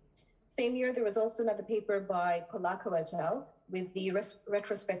injury. Same year, there was also another paper by Kolako et al. With the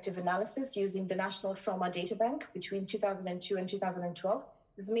retrospective analysis using the National Trauma Data Bank between 2002 and 2012.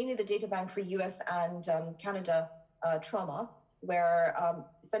 This is mainly the data bank for US and Canada trauma, where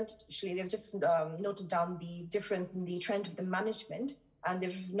essentially they've just noted down the difference in the trend of the management, and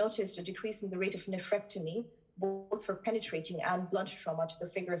they've noticed a decrease in the rate of nephrectomy, both for penetrating and blunt trauma to the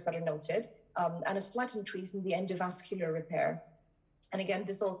figures that are noted, and a slight increase in the endovascular repair. And again,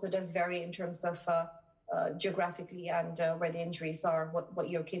 this also does vary in terms of geographically and where the injuries are, what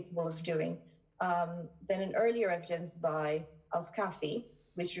you're capable of doing. Then an earlier evidence by Al-Kafi,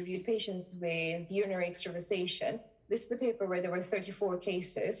 which reviewed patients with urinary extravasation. This is the paper where there were 34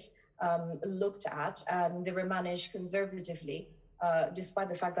 cases looked at, and they were managed conservatively, despite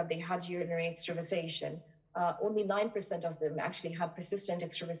the fact that they had urinary extravasation. only 9% of them actually had persistent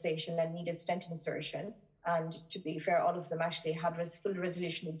extravasation and needed stent insertion. And to be fair, all of them actually had full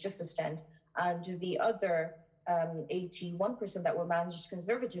resolution with just a stent. And the other 81% that were managed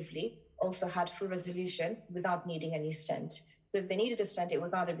conservatively also had full resolution without needing any stent. So if they needed a stent, it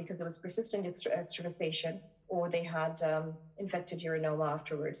was either because it was persistent extravasation or they had infected urinoma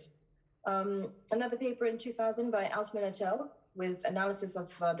afterwards. Another paper in 2000 by Altman et al. With analysis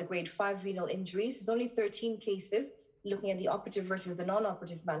of the grade 5 renal injuries. There's only 13 cases looking at the operative versus the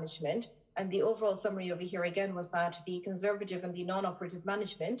non-operative management. And the overall summary over here again was that the conservative and the non-operative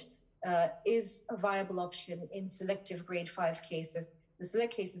management is a viable option in selective grade 5 cases. The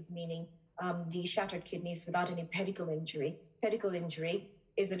select cases meaning the shattered kidneys without any pedicle injury. Pedicle injury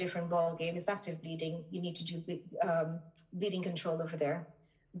is a different ballgame. It's active bleeding. You need to do bleeding control over there.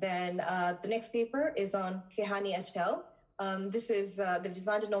 Then the next paper is on Kehani et al. They've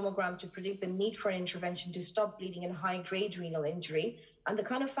designed a nomogram to predict the need for an intervention to stop bleeding in high-grade renal injury. And the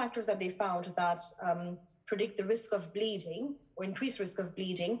kind of factors that they found that predict the risk of bleeding or increased risk of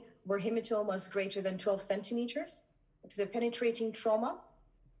bleeding were hematomas greater than 12 centimeters, if it's a penetrating trauma,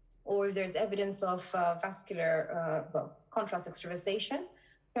 or if there's evidence of vascular, contrast extravasation,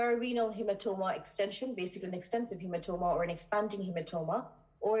 pararenal hematoma extension, basically an extensive hematoma or an expanding hematoma,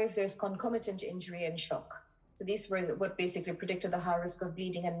 or if there's concomitant injury and shock. So these were what basically predicted the high risk of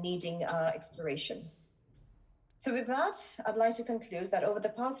bleeding and needing exploration. So with that, I'd like to conclude that over the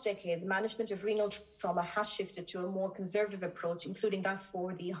past decade, the management of renal trauma has shifted to a more conservative approach, including that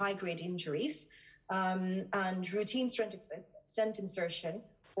for the high-grade injuries, and routine stent insertion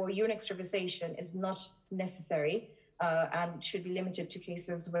for urine extravasation is not necessary and should be limited to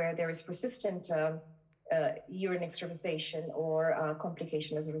cases where there is persistent urine extravasation or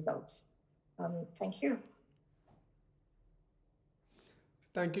complication as a result. Thank you.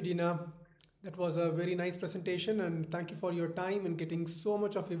 Thank you, Dina. That was a very nice presentation, and thank you for your time and getting so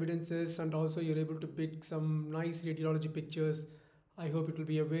much of evidences, and also you're able to pick some nice radiology pictures. I hope it will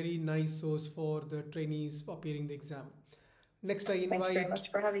be a very nice source for the trainees appearing the exam. Next, I invite... Thank you very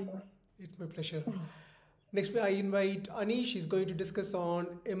much for having me. It's my pleasure. Next, I invite Anish. He's going to discuss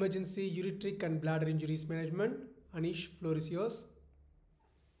on emergency ureteric and bladder injuries management. Anish, floor is yours.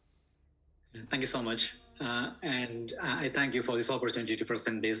 Thank you so much. And I thank you for this opportunity to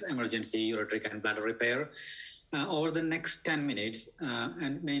present this emergency ureteric and bladder repair. Over the next 10 minutes,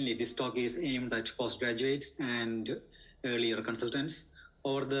 and mainly this talk is aimed at postgraduates and earlier consultants.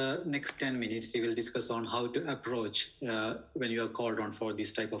 Over the next 10 minutes, we will discuss on how to approach when you are called on for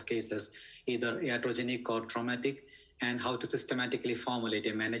this type of cases, either iatrogenic or traumatic, and how to systematically formulate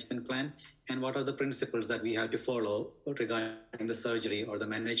a management plan, and what are the principles that we have to follow regarding the surgery or the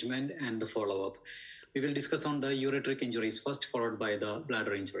management and the follow-up. We will discuss on the ureteric injuries first, followed by the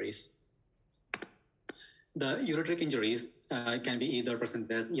bladder injuries. The ureteric injuries can be either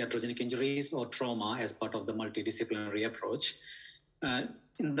presented as iatrogenic injuries or trauma as part of the multidisciplinary approach.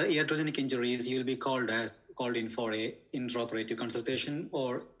 In the iatrogenic injuries, you will be called in for a intraoperative consultation,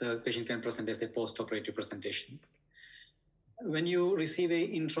 or the patient can present as a post-operative presentation. When you receive a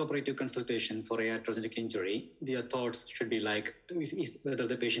intraoperative consultation for a iatrogenic injury, your thoughts should be like whether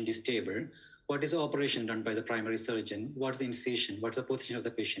the patient is stable, what is the operation done by the primary surgeon, what's the incision, what's the position of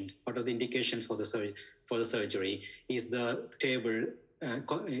the patient, what are the indications for the surgery, is the table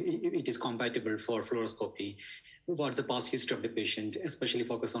it is compatible for fluoroscopy, what's the past history of the patient, especially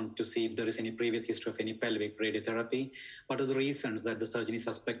focus on to see if there is any previous history of any pelvic radiotherapy, what are the reasons that the surgeon is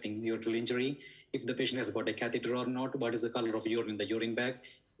suspecting ureteral injury, if the patient has got a catheter or not, what is the color of urine in the urine bag,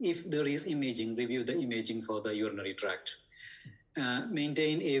 if there is imaging, review the imaging for the urinary tract.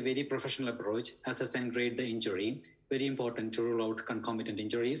 Maintain a very professional approach, assess and grade the injury, very important to rule out concomitant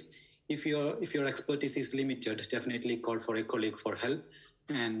injuries. If your expertise is limited, definitely call for a colleague for help.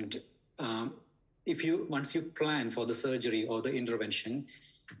 And once you plan for the surgery or the intervention,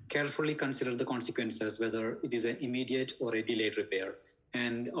 carefully consider the consequences, whether it is an immediate or a delayed repair,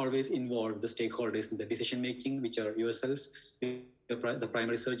 and always involve the stakeholders in the decision making, which are yourself, the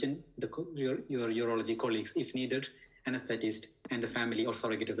primary surgeon, your urology colleagues if needed, anesthetist, and the family or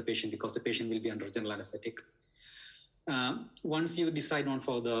surrogate of the patient, because the patient will be under general anesthetic. Once you decide on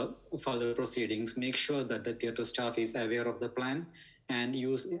for the further proceedings, make sure that the theatre staff is aware of the plan, and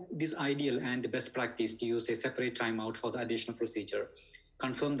use this ideal and best practice to use a separate timeout for the additional procedure.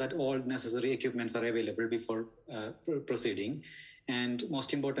 Confirm that all necessary equipments are available before proceeding. And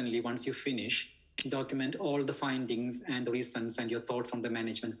most importantly, once you finish, document all the findings and the reasons and your thoughts on the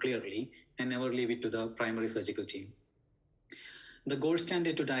management clearly, and never leave it to the primary surgical team. The gold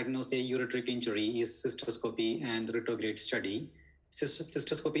standard to diagnose a ureteric injury is cystoscopy and retrograde study.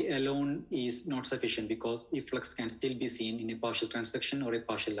 Cystoscopy alone is not sufficient because efflux can still be seen in a partial transection or a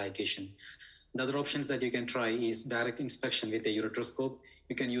partial ligation. The other options that you can try is direct inspection with a ureteroscope.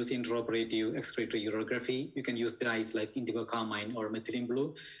 You can use intraoperative excretory urography. You can use dyes like indigo carmine or methylene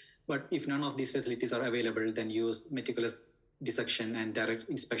blue. But if none of these facilities are available, then use meticulous dissection and direct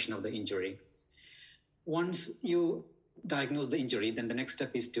inspection of the injury. Once you diagnose the injury, then the next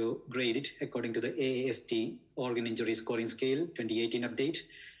step is to grade it according to the AAST Organ Injury Scoring Scale 2018 update.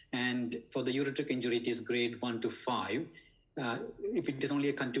 And for the ureteric injury, it is grade 1 to 5. If it is only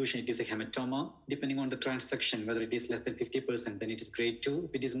a contusion, it is a hematoma. Depending on the transection, whether it is less than 50%, then it is grade 2.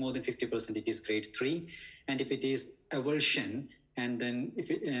 If it is more than 50%, it is grade 3. And if it is avulsion, and then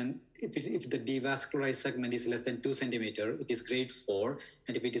if the devascularized segment is less than 2 centimeter, it is grade 4.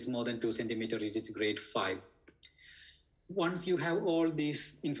 And if it is more than 2 centimeter, it is grade 5. Once you have all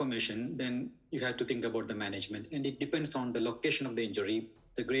this information, then you have to think about the management. And it depends on the location of the injury,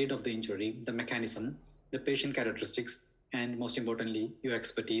 the grade of the injury, the mechanism, the patient characteristics, and most importantly, your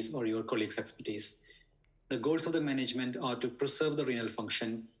expertise or your colleagues' expertise. The goals of the management are to preserve the renal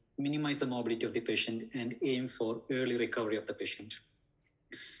function, minimize the morbidity of the patient, and aim for early recovery of the patient.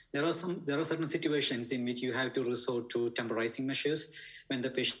 There are certain situations in which you have to resort to temporizing measures when the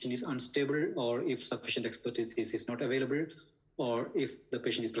patient is unstable, or if sufficient expertise is not available, or if the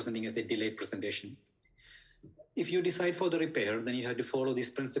patient is presenting as a delayed presentation. If you decide for the repair, then you have to follow these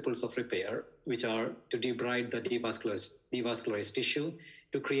principles of repair, which are to debride the devascularized tissue,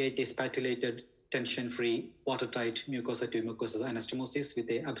 to create a spatulated, tension-free, watertight mucosa-to-mucosa anastomosis with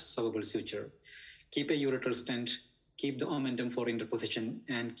a absorbable suture, keep a ureteral stent, keep the omentum for interposition,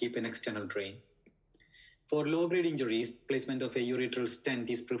 and keep an external drain. For low-grade injuries, placement of a ureteral stent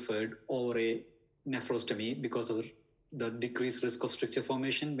is preferred over a nephrostomy because of the decreased risk of stricture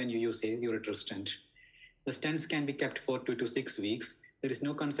formation when you use a ureteral stent. The stents can be kept for 2 to 6 weeks. There is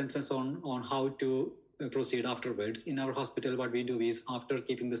no consensus on how to proceed afterwards. In our hospital, what we do is after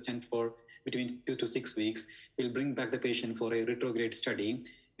keeping the stent for between 2 to 6 weeks, we'll bring back the patient for a retrograde study.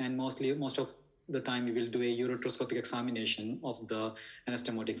 And most of the time, we will do a ureteroscopic examination of the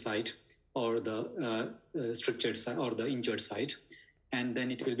anastomotic site or the strictured site or the injured site. And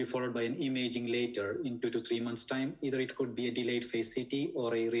then it will be followed by an imaging later in 2 to 3 months' time. Either it could be a delayed phase CT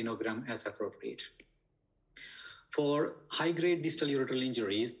or a renogram as appropriate. For high-grade distal ureteral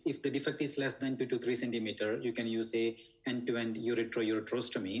injuries, if the defect is less than 2 to 3 centimeter, you can use a end-to-end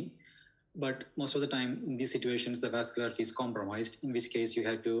ureterostomy. But most of the time in these situations, the vascularity is compromised, in which case you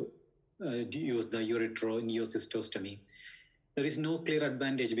have to use the ureteroneocystostomy. There is no clear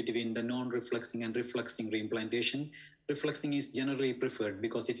advantage between the non-refluxing and refluxing reimplantation. Refluxing is generally preferred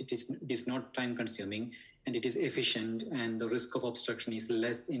because if it is not time-consuming and it is efficient, and the risk of obstruction is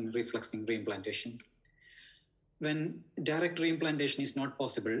less in refluxing reimplantation. When direct reimplantation is not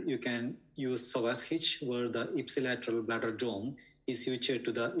possible, you can use psoas hitch, where the ipsilateral bladder dome is sutured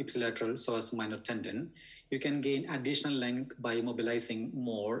to the ipsilateral psoas minor tendon. You can gain additional length by mobilizing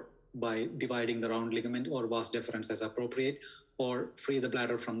more, by dividing the round ligament or vas deferens as appropriate, or free the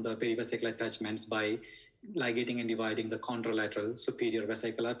bladder from the perivesical attachments by ligating and dividing the contralateral superior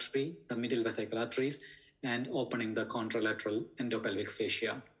vesical artery, the middle vesical arteries, and opening the contralateral endopelvic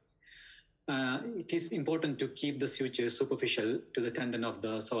fascia. It is important to keep the suture superficial to the tendon of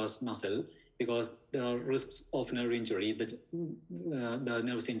the psoas muscle because there are risks of nerve injury. The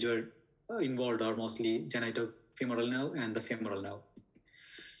nerves involved are mostly genitofemoral nerve and the femoral nerve.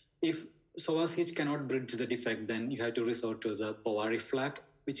 If psoas hitch cannot bridge the defect, then you have to resort to the Bovary flap,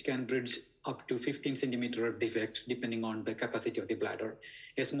 which can bridge up to 15 centimeter defect depending on the capacity of the bladder.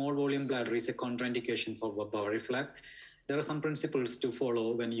 A small volume bladder is a contraindication for Bovary flap. There are some principles to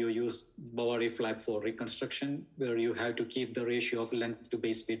follow when you use Bovary flap for reconstruction, where you have to keep the ratio of length to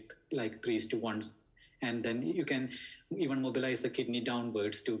base width like 3:1. And then you can even mobilize the kidney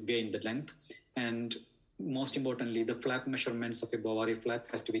downwards to gain the length. And most importantly, the flap measurements of a Bovary flap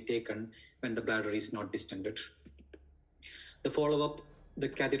has to be taken when the bladder is not distended. The follow-up, the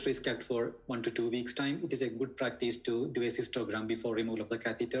catheter is kept for 1 to 2 weeks' time. It is a good practice to do a cystogram before removal of the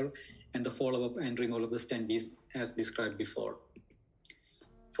catheter, and the follow-up and removal of the stent is as described before.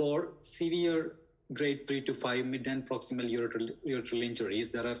 For severe grade 3 to 5 mid and proximal ureteral injuries,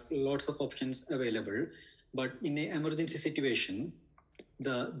 there are lots of options available, but in an emergency situation,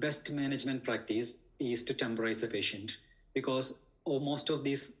 the best management practice is to temporize the patient because most of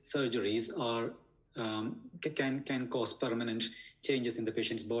these surgeries are can cause permanent changes in the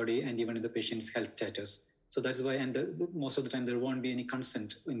patient's body and even in the patient's health status. So that's why, and most of the time there won't be any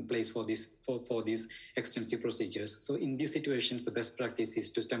consent in place for these extensive procedures. So in these situations, the best practice is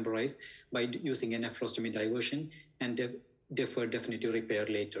to temporize by using a nephrostomy diversion and defer definitive repair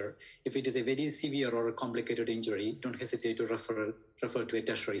later. If it is a very severe or a complicated injury, don't hesitate to refer to a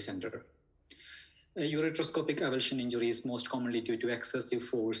tertiary center. A ureteroscopic avulsion injury is most commonly due to excessive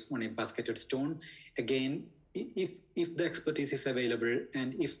force on a basketed stone. Again, if the expertise is available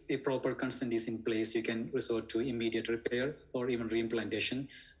and if a proper consent is in place, you can resort to immediate repair or even reimplantation.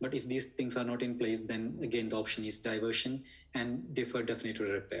 But if these things are not in place, then again, the option is diversion and defer definitive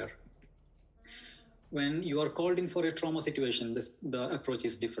repair. When you are called in for a trauma situation, the approach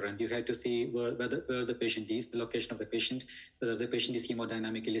is different. You have to see where the patient is, the location of the patient, whether the patient is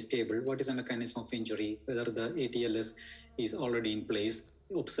hemodynamically stable, what is the mechanism of injury, whether the ATLS is already in place,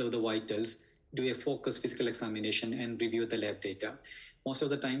 observe the vitals, do a focused physical examination, and review the lab data. Most of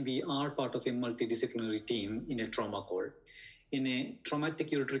the time, we are part of a multidisciplinary team in a trauma call. In a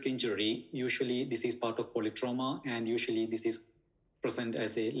traumatic ureteric injury, usually this is part of polytrauma, and usually this is present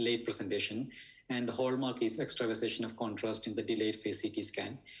as a late presentation. And the hallmark is extravasation of contrast in the delayed phase CT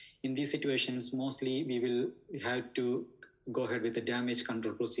scan. In these situations, mostly we will have to go ahead with the damage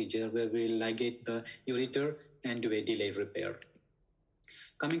control procedure where we will ligate the ureter and do a delayed repair.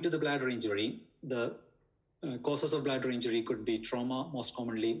 Coming to the bladder injury, the causes of bladder injury could be trauma, most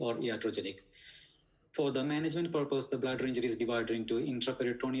commonly, or iatrogenic. For the management purpose, the bladder injury is divided into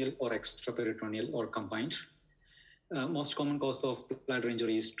intraperitoneal or extraperitoneal or combined. Most common cause of bladder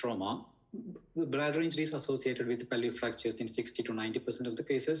injury is trauma. Bladder injury is associated with pelvic fractures in 60 to 90% of the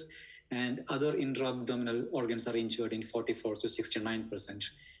cases, and other intra-abdominal organs are injured in 44 to 69%.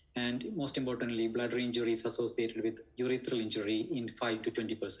 And most importantly, bladder injury is associated with urethral injury in 5 to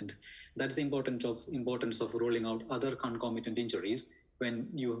 20%. That's the importance of ruling out other concomitant injuries when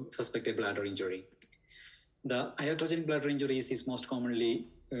you suspect a bladder injury. The iatrogenic bladder injuries is most commonly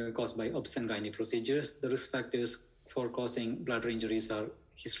caused by obs and gynae procedures. The risk factors for causing bladder injuries are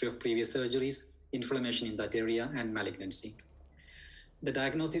history of previous surgeries, inflammation in that area, and malignancy. The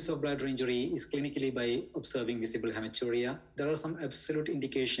diagnosis of bladder injury is clinically by observing visible hematuria. There are some absolute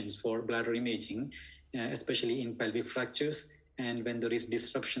indications for bladder imaging, especially in pelvic fractures, and when there is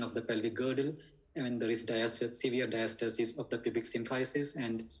disruption of the pelvic girdle, and when there is severe diastasis of the pubic symphysis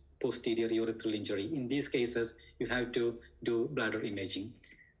and posterior urethral injury. In these cases, you have to do bladder imaging.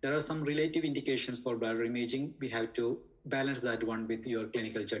 There are some relative indications for bladder imaging. We have to balance that one with your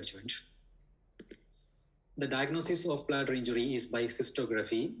clinical judgment. The diagnosis of bladder injury is by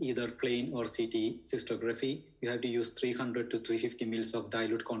cystography, either plain or CT cystography. You have to use 300 to 350 mils of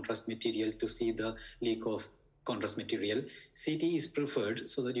dilute contrast material to see the leak of contrast material. CT is preferred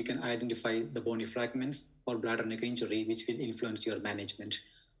so that you can identify the bony fragments or bladder neck injury, which will influence your management.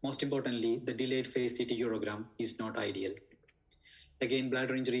 Most importantly, the delayed phase CT urogram is not ideal. Again,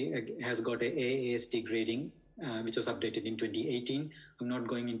 bladder injury has got a AAST grading, which was updated in 2018. I'm not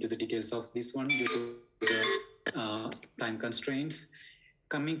going into the details of this one due to the time constraints.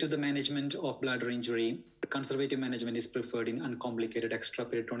 Coming to the management of bladder injury, conservative management is preferred in uncomplicated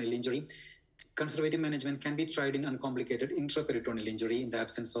extraperitoneal injury. Conservative management can be tried in uncomplicated intraperitoneal injury in the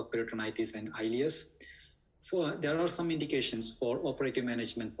absence of peritonitis and ileus. There are some indications for operative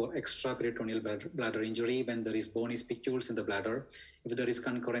management for extraperitoneal bladder injury when there is bony spicules in the bladder, if there is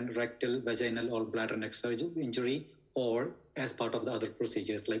concurrent rectal, vaginal, or bladder neck injury, or as part of the other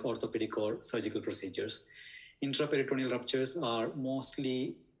procedures like orthopedic or surgical procedures. Intraperitoneal ruptures are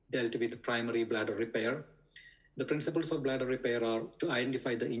mostly dealt with primary bladder repair. The principles of bladder repair are to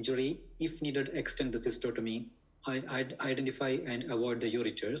identify the injury, if needed, extend the cystotomy, identify and avoid the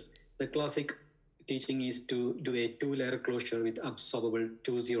ureters. The classic teaching is to do a 2-layer closure with absorbable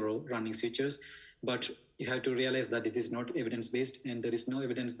 2-0 running sutures, but you have to realize that it is not evidence-based, and there is no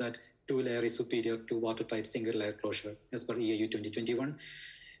evidence that 2-layer is superior to watertight single-layer closure as per EAU 2021.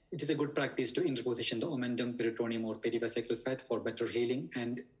 It is a good practice to interposition the omentum, peritoneum, or perivesical fat for better healing,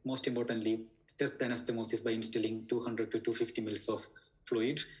 and most importantly, test the anastomosis by instilling 200 to 250 mils of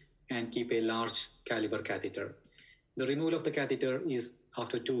fluid and keep a large caliber catheter. The removal of the catheter is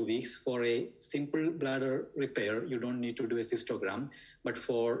after 2 weeks. For a simple bladder repair, you don't need to do a cystogram, but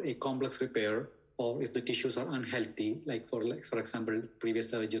for a complex repair, or if the tissues are unhealthy, like for example, previous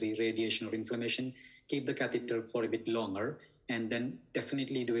surgery, radiation, or inflammation, keep the catheter for a bit longer, and then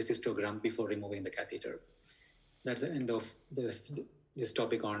definitely do a cystogram before removing the catheter. That's the end of this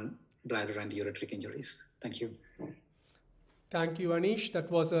topic on bladder and ureteric injuries. Thank you. Thank you, Anish. That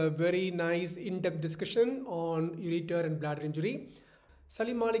was a very nice in-depth discussion on ureter and bladder injury.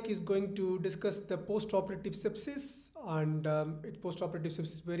 Salim Malik is going to discuss the post-operative sepsis, and post-operative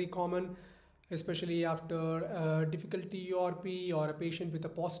sepsis is very common, especially after difficulty URP or a patient with a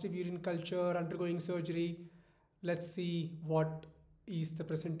positive urine culture undergoing surgery. Let's see what is the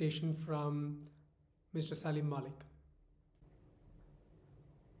presentation from Mr. Salim Malik.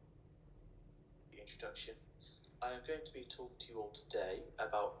 introduction. I am going to be talking to you all today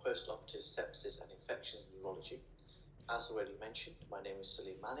about post-operative sepsis and infections in urology. As already mentioned, my name is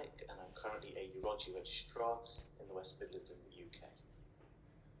Salim Manik and I'm currently a urology registrar in the West Midlands in the UK.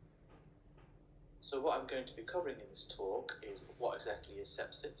 So what I'm going to be covering in this talk is what exactly is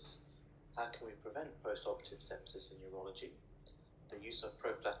sepsis, how can we prevent post-operative sepsis in urology, the use of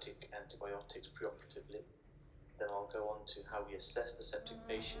prophylactic antibiotics preoperatively, then I'll go on to how we assess the septic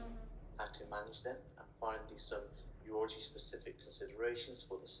patient, how to manage them, and finally some urology-specific considerations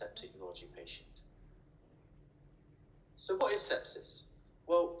for the septic urology patient. So what is sepsis?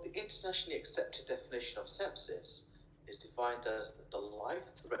 Well, the internationally accepted definition of sepsis is defined as the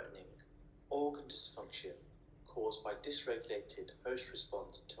life-threatening organ dysfunction caused by dysregulated host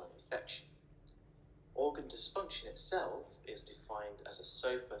response to an infection. Organ dysfunction itself is defined as a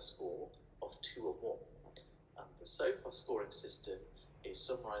SOFA score of 2 or more. The SOFA scoring system is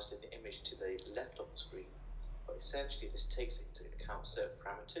summarized in the image to the left of the screen, but essentially this takes into account certain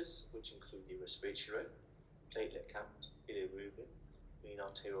parameters which include the respiratory rate, platelet count, bilirubin, mean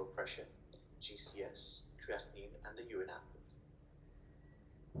arterial pressure, GCS, creatinine, and the urine output.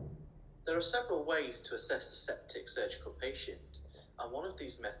 There are several ways to assess the septic surgical patient, and one of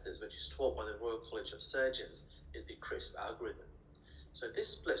these methods, which is taught by the Royal College of Surgeons, is the CRISP algorithm. So this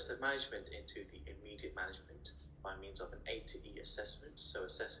splits the management into the immediate management by means of an A to E assessment, so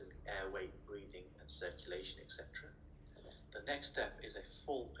assessing the airway, breathing, and circulation, etc. The next step is a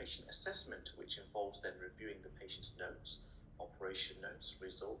full patient assessment, which involves then reviewing the patient's notes, operation notes,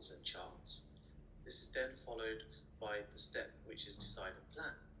 results, and charts. This is then followed by the step which is decide and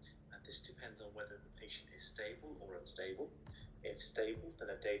plan, and this depends on whether the patient is stable or unstable. If stable, then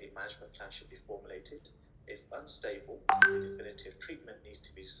a daily management plan should be formulated. If unstable, the definitive treatment needs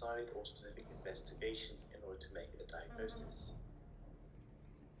to be decided or specific investigations in order to make a diagnosis.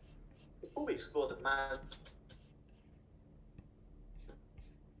 Before we explore the management,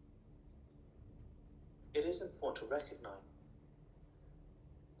 it is important to recognize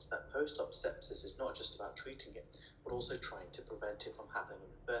that post-op sepsis is not just about treating it, but also trying to prevent it from happening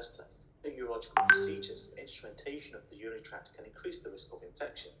in the first place. In urological procedures, instrumentation of the urinary tract can increase the risk of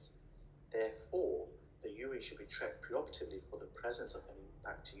infections. Therefore, the urine should be checked preoperatively for the presence of any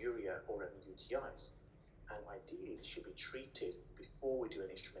bacteria or any UTIs, and ideally they should be treated before we do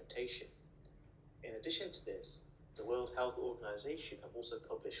any instrumentation. In addition to this, the World Health Organization have also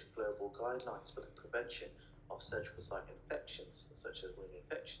published global guidelines for the prevention of surgical site infections, such as wound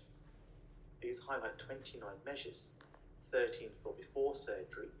infections. These highlight 29 measures, 13 for before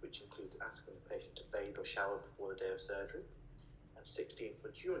surgery, which includes asking the patient to bathe or shower before the day of surgery, and 16 for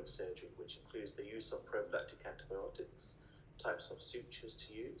during surgery, which includes the use of prophylactic antibiotics, types of sutures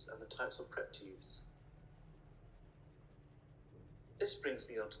to use, and the types of prep to use. This brings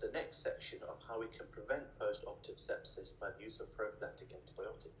me on to the next section of how we can prevent post-operative sepsis by the use of prophylactic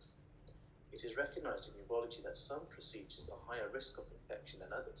antibiotics. It is recognized in urology that some procedures are higher risk of infection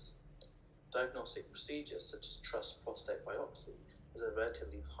than others. Diagnostic procedures such as truss prostate biopsy is a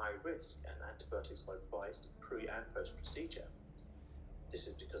relatively high risk, and antibiotics are advised pre and post-procedure. This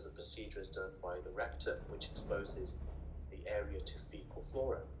is because the procedure is done by the rectum, which exposes the area to fecal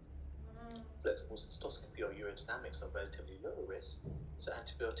flora. Flexible cystoscopy or urodynamics are relatively low risk, so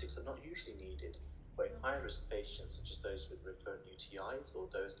antibiotics are not usually needed, but in high risk patients, such as those with recurrent UTIs or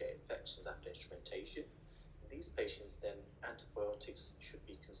those get infections after instrumentation, in these patients then antibiotics should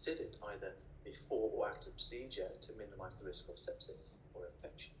be considered either before or after the procedure to minimize the risk of sepsis or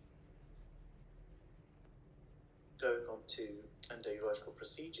infection. Going on to endourological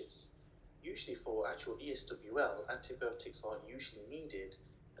procedures. Usually for actual ESWL, antibiotics aren't usually needed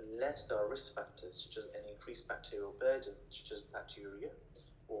unless there are risk factors such as an increased bacterial burden, such as bacteria,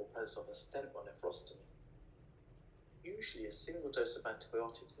 or presence of a stent or nephrostomy. Usually a single dose of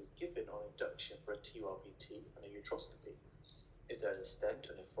antibiotics is given on induction for a TURBT and a uteroscopy. If there is a stent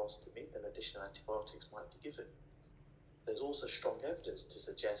or nephrostomy, then additional antibiotics might be given. There's also strong evidence to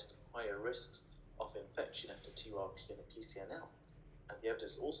suggest higher risks of infection after TURP and a PCNL, and the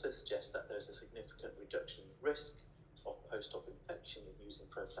evidence also suggests that there's a significant reduction in risk of post-op infection in using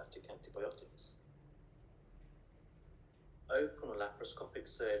prophylactic antibiotics. Open or laparoscopic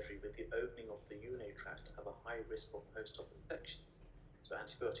surgery with the opening of the urinary tract have a high risk of post-op infections, so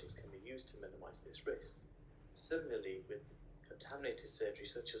antibiotics can be used to minimize this risk. Similarly, with contaminated surgery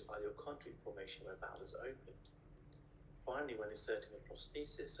such as ileochondrine formation where bowel is opened. Finally, when inserting a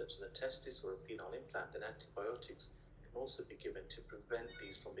prosthesis such as a testis or a penile implant, then antibiotics can also be given to prevent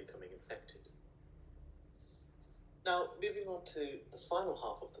these from becoming infected. Now, moving on to the final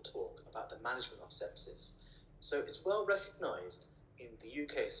half of the talk about the management of sepsis. So it's well recognized in the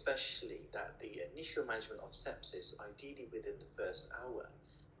UK especially, that the initial management of sepsis, ideally within the first hour,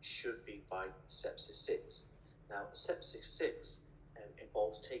 should be by sepsis 6. Now, sepsis 6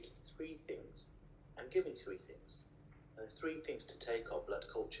 involves taking 3 things and giving 3 things. And the 3 things to take are blood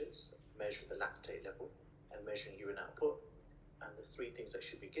cultures, measuring the lactate level, and measuring urine output. And the 3 things that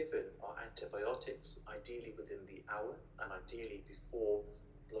should be given are antibiotics, ideally within the hour and ideally before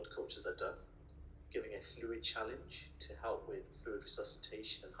blood cultures are done, giving a fluid challenge to help with fluid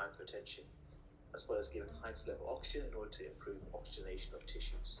resuscitation and hypertension, as well as giving high level oxygen in order to improve oxygenation of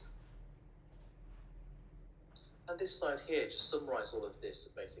tissues. And this slide here just summarizes all of this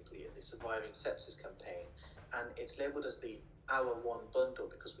basically in the Surviving Sepsis campaign, and it's labeled as the Hour 1 bundle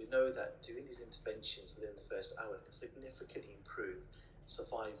because we know that doing these interventions within the first hour can significantly improve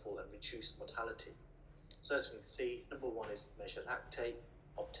survival and reduce mortality. So as we can see, number 1 is measure lactate,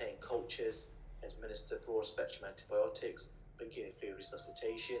 obtain cultures, administer broad spectrum antibiotics, beginning fluid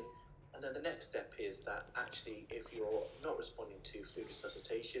resuscitation. And then the next step is that actually if you're not responding to fluid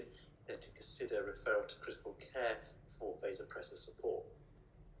resuscitation, then to consider referral to critical care for vasopressor support.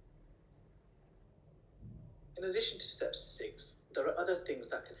 In addition to sepsis 6, there are other things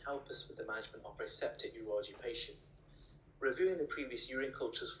that can help us with the management of a septic urology patient. Reviewing the previous urine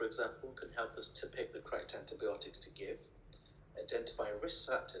cultures, for example, can help us to pick the correct antibiotics to give. Identifying risk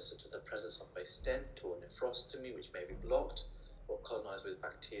factors such as the presence of a stent or nephrostomy which may be blocked or colonized with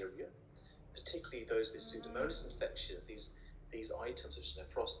bacteria, particularly those with Pseudomonas infection. These items such as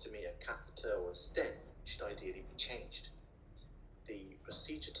nephrostomy, a catheter or a stent should ideally be changed. The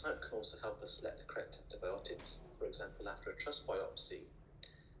procedure type can also help us select the correct antibiotics. For example, after a trus biopsy,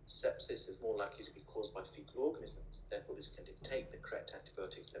 sepsis is more likely to be caused by fecal organisms. Therefore, this can dictate the correct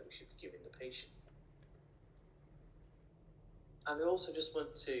antibiotics that we should be giving the patient. And we also just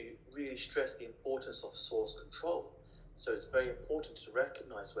want to really stress the importance of source control. So it's very important to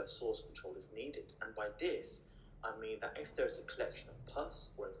recognize where source control is needed. And by this, I mean that if there is a collection of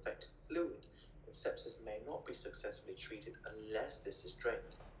pus or infected fluid, then sepsis may not be successfully treated unless this is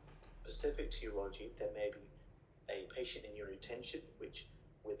drained. Specific to urology, there may be a patient in urine retention, which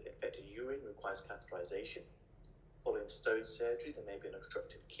with infected urine requires catheterization. Following stone surgery, there may be an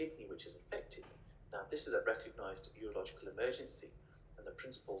obstructed kidney which is infected. Now, this is a recognized urological emergency, and the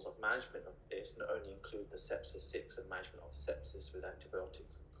principles of management of this not only include the sepsis 6 and management of sepsis with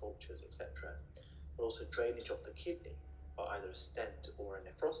antibiotics and cultures, etc., but also drainage of the kidney by either a stent or a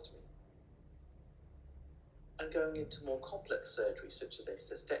nephrostomy. And going into more complex surgery, such as a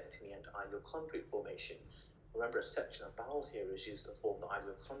cystectomy and ileal conduit formation, remember a section of bowel here is used to form the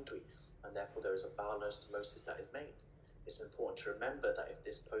ileal conduit, and therefore there is a bowel anastomosis that is made. It's important to remember that if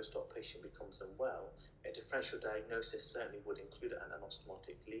this post-op patient becomes unwell, a differential diagnosis certainly would include an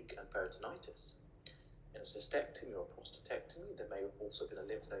anastomotic leak and peritonitis. In a cystectomy or prostatectomy, there may have also been a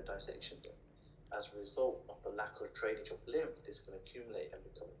lymph node dissection done. As a result of the lack of drainage of lymph, this can accumulate and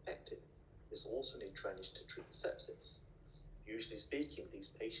become infected. This also needs drainage to treat the sepsis. Usually speaking, these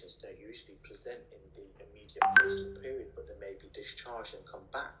patients don't usually present in the immediate post-op period, but they may be discharged and come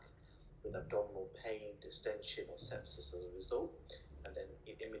back with abdominal pain, distension, or sepsis as a result, and then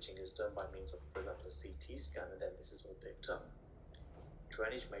imaging is done by means of, for example, a CT scan, and then this is all picked up.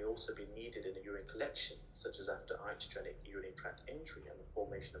 Drainage may also be needed in a urine collection, such as after iatrogenic urinary tract injury and the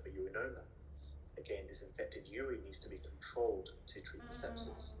formation of a urinoma. Again, this infected urine needs to be controlled to treat the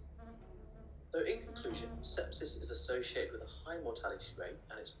sepsis. So in conclusion, sepsis is associated with a high mortality rate,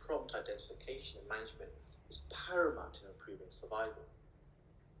 and its prompt identification and management is paramount in improving survival.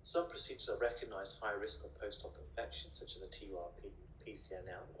 Some procedures are recognized high risk of post-op infections, such as a TURP,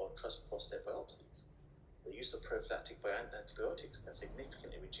 PCNL, or trus prostate biopsies. The use of prophylactic antibiotics can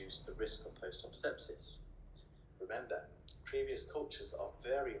significantly reduce the risk of post-op sepsis. Remember, previous cultures are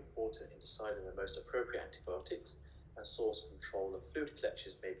very important in deciding the most appropriate antibiotics, and source control of fluid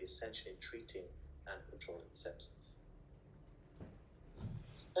collections may be essential in treating and controlling sepsis.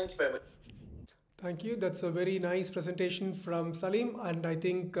 So thank you very much. Thank you. That's a very nice presentation from Salim, and I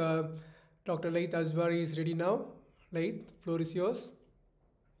think Dr. Laith Azwari is ready now. Laith, floor is yours.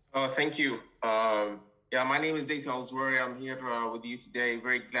 Thank you. Yeah, my name is Laith Azwari. I'm here with you today.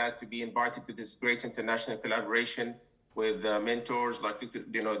 Very glad to be invited to this great international collaboration with mentors like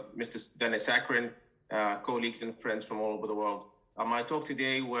Mr. Dennis Akron, colleagues and friends from all over the world. My talk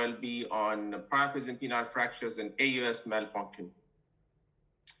today will be on priapism, penile fractures, and AUS malfunction.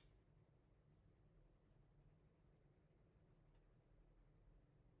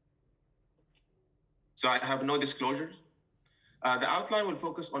 So I have no disclosures. The outline will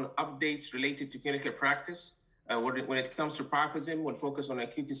focus on updates related to clinical practice. When it comes to priapism, we'll focus on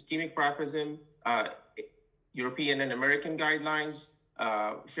acute ischemic priapism, European and American guidelines,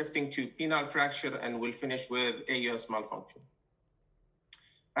 shifting to penile fracture, and we'll finish with AUS malfunction.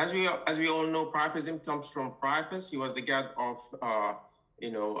 As we all know, priapism comes from Priapus. He was the god of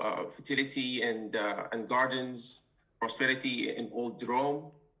fertility and gardens, prosperity in old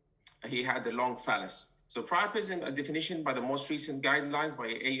Rome. He had a long phallus. So priapism, a definition by the most recent guidelines by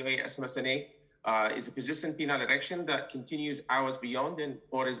AUA SMSNA, is a persistent penile erection that continues hours beyond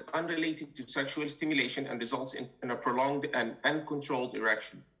or is unrelated to sexual stimulation and results in a prolonged and uncontrolled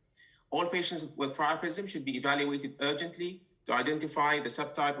erection. All patients with priapism should be evaluated urgently to identify the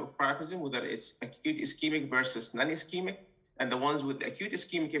subtype of priapism, whether it's acute ischemic versus non-ischemic, and the ones with acute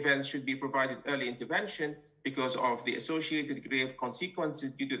ischemic events should be provided early intervention because of the associated grave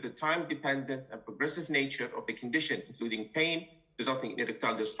consequences due to the time-dependent and progressive nature of the condition, including pain resulting in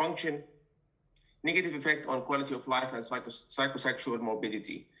erectile dysfunction, negative effect on quality of life, and psychosexual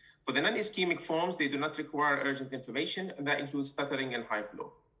morbidity. For the non-ischemic forms, they do not require urgent information, and that includes stuttering and high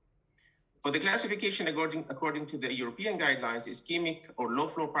flow. For the classification according to the European guidelines, ischemic or low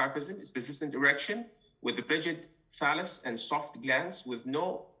flow priapism is persistent erection with a rigid phallus and soft glands with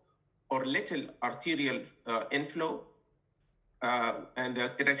no or little arterial inflow, and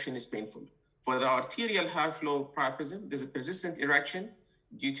the erection is painful. For the arterial high flow priapism, there's a persistent erection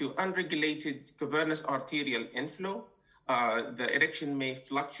due to unregulated cavernous arterial inflow. The erection may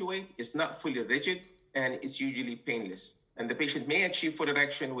fluctuate, it's not fully rigid, and it's usually painless. And the patient may achieve full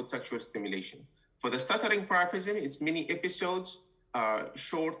erection with sexual stimulation. For the stuttering priapism, it's many episodes,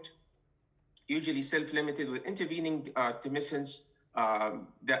 short, usually self-limited with intervening tumescence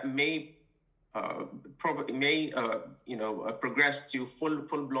that may progress to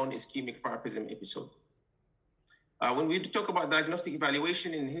full-blown ischemic priapism episode. When we talk about diagnostic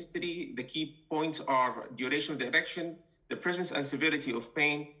evaluation in history, the key points are duration of the erection, the presence and severity of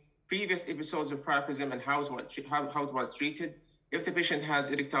pain, previous episodes of priapism and how it was treated, if the patient has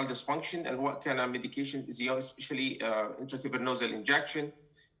erectile dysfunction and what kind of medication is used, especially intracavernosal injection,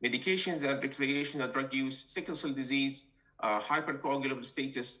 medications and recreational drug use, sickle cell disease, hypercoagulable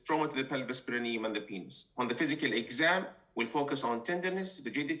status, trauma to the pelvis, perineum, and the penis. On the physical exam, we'll focus on tenderness,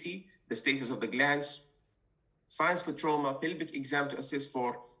 rigidity, the status of the glands, signs for trauma, pelvic exam to assess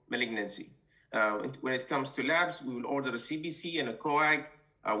for malignancy. When it comes to labs, we will order a CBC and a coag.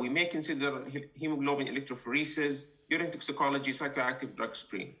 We may consider hemoglobin electrophoresis, urine toxicology, psychoactive drug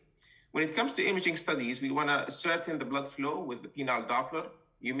screen. When it comes to imaging studies, we want to ascertain the blood flow with the penile Doppler.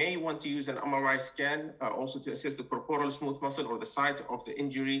 You may want to use an MRI scan also to assess the corporal smooth muscle or the site of the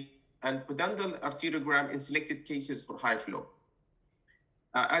injury, and pudendal arteriogram in selected cases for high flow.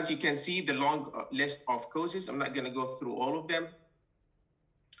 As you can see, the long list of causes, I'm not going to go through all of them.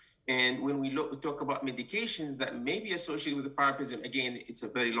 And when we talk about medications that may be associated with the priapism, again, it's a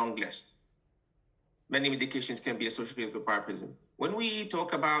very long list. Many medications can be associated with priapism. When we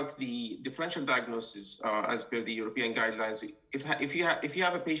talk about the differential diagnosis, as per the European guidelines, if you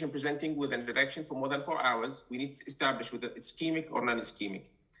have a patient presenting with an erection for more than 4 hours, we need to establish whether it's ischemic or non-ischemic.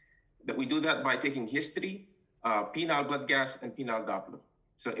 That we do that by taking history, penile blood gas, and penile Doppler.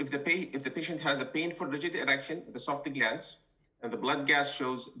 So if the patient has a painful rigid erection at the soft glands, and the blood gas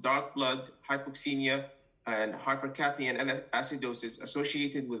shows dark blood, hypoxemia, and hypercapnia and acidosis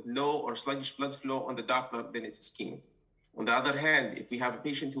associated with low or sluggish blood flow on the Doppler, then it's ischemic. On the other hand, if we have a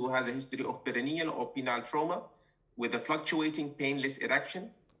patient who has a history of perineal or penile trauma with a fluctuating painless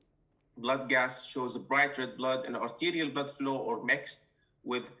erection, blood gas shows a bright red blood and arterial blood flow or mixed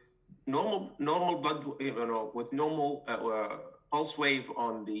with normal blood, with normal pulse wave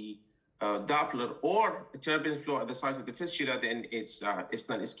on the Doppler or a turbulent flow at the site of the fistula, then it's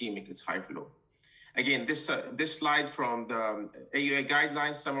non-ischemic, it's high flow. Again, this slide from the AUA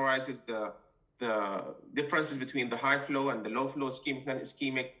guidelines summarizes the differences between the high flow and the low flow ischemic,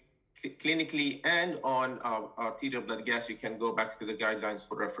 non-ischemic, clinically and on arterial blood gas. You can go back to the guidelines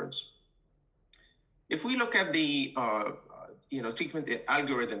for reference. If we look at the treatment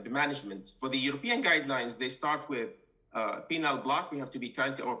algorithm, the management, for the European guidelines, they start with penile block. We have to be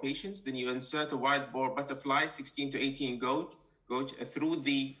kind to our patients. Then you insert a wide bore butterfly, 16 to 18 gauge through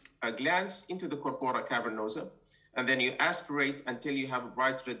the glands into the corpora cavernosa, and then you aspirate until you have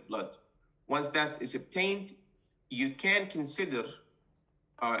bright red blood. Once that is obtained, you can consider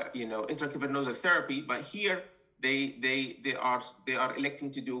intracavernosal therapy, but here they are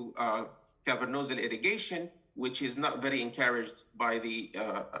electing to do cavernosal irrigation, which is not very encouraged by the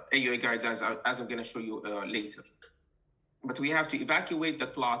AUA guidelines, as I'm going to show you later. But we have to evacuate the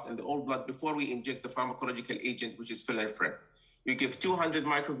clot and the old blood before we inject the pharmacological agent, which is filanfrin. You give 200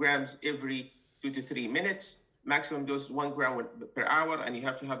 micrograms every 2 to 3 minutes. maximum dose 1 gram per hour, and you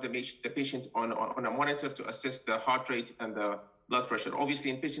have to have the patient on a monitor to assess the heart rate and the blood pressure. Obviously,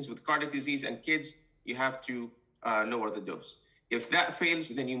 in patients with cardiac disease and kids, you have to lower the dose. If that fails,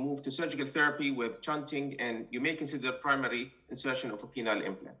 then you move to surgical therapy with shunting, and you may consider primary insertion of a penile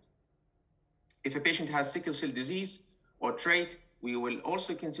implant. If a patient has sickle cell disease or trait, we will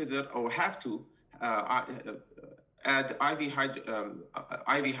also consider or have to add IV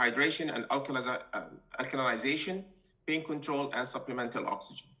hydration and alkalization, pain control, and supplemental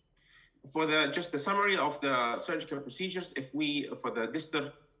oxygen. For just a summary of the surgical procedures, for the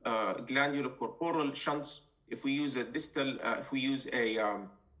distal glandular corporal shunts, if we use a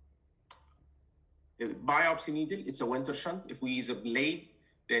biopsy needle, it's a Winter shunt. If we use a blade,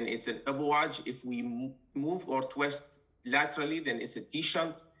 then it's an Abouage. If we move or twist laterally, then it's a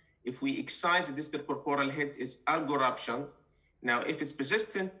T-shunt. If we excise the distal corporal heads, it's Algorab shunt. Now, if it's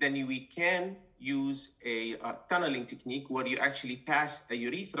persistent, then we can use a tunneling technique where you actually pass a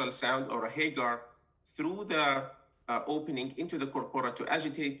urethral sound or a Hagar through the opening into the corpora to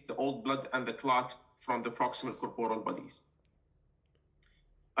agitate the old blood and the clot from the proximal corporal bodies.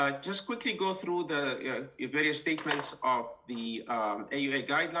 Just quickly go through the various statements of the AUA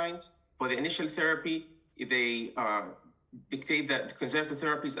guidelines. For the initial therapy, they dictate that conservative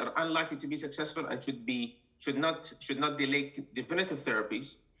therapies are unlikely to be successful and should not delay definitive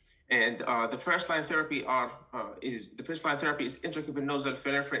therapies. And the first line therapy is intracavernosal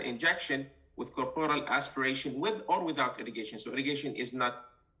phenylephrine injection with corporal aspiration with or without irrigation. So irrigation is not,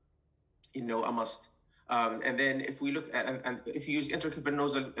 a must. And then if we look at, and if you use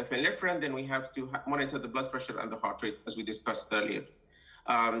intracavernosal phenylephrine, then we have to monitor the blood pressure and the heart rate, as we discussed earlier.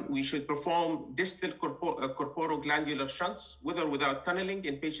 We should perform distal corporoglandular shunts with or without tunneling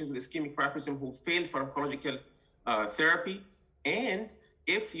in patients with ischemic priapism who failed pharmacological therapy. And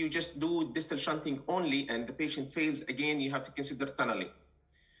if you just do distal shunting only and the patient fails, again, you have to consider tunneling.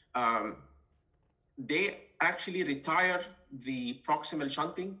 They actually retire the proximal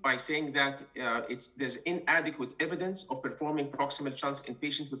shunting by saying that there's inadequate evidence of performing proximal shunts in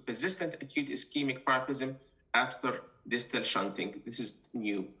patients with persistent acute ischemic priapism after distal shunting. This is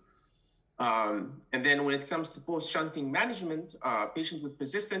new. And then when it comes to post-shunting management, patients with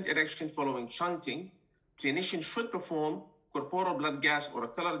persistent erection following shunting, clinicians should perform corporal blood gas or a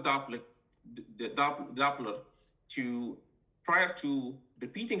color Doppler prior to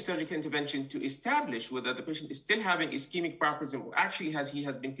repeating surgical intervention to establish whether the patient is still having ischemic priapism or actually he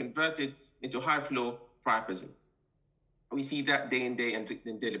has been converted into high flow priapism. We see that day in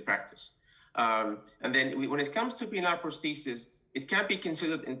daily practice. And then when it comes to penile prosthesis, it can be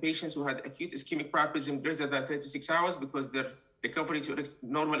considered in patients who had acute ischemic priapism greater than 36 hours because their recovery to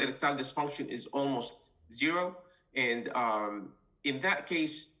normal erectile dysfunction is almost zero. And in that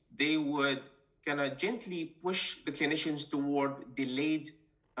case, they would kind of gently push the clinicians toward delayed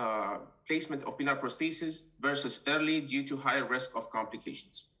placement of penile prosthesis versus early due to higher risk of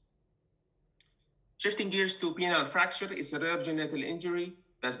complications. Shifting gears to penile fracture is a rare genital injury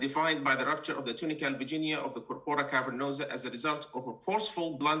that's defined by the rupture of the tunica albuginea of the corpora cavernosa as a result of a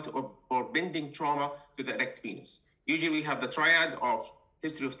forceful, blunt, or bending trauma to the erect penis. Usually we have the triad of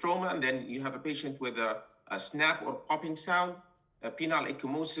history of trauma, and then you have a patient with a snap or popping sound, penile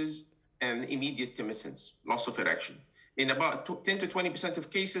ecchymosis, and immediate tumescence, loss of erection. In about 10 to 20% of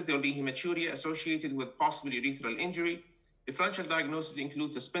cases, there will be hematuria associated with possible urethral injury. Differential diagnosis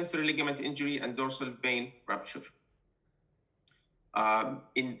includes a Spencer ligament injury and dorsal vein rupture. For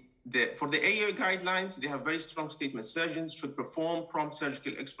the AUA guidelines, they have very strong statements. Surgeons should perform prompt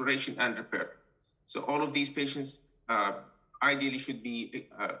surgical exploration and repair. So all of these patients ideally should be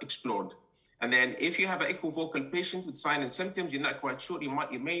explored. And then if you have an equivocal patient with signs and symptoms, you're not quite sure,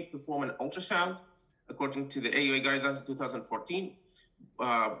 you may perform an ultrasound according to the AUA guidelines in 2014.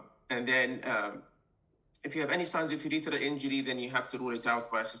 And then if you have any signs of urethral injury, then you have to rule it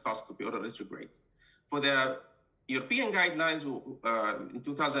out by cystoscopy or a retrograde. For the European guidelines in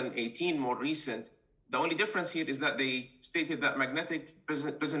 2018, more recent, the only difference here is that they stated that magnetic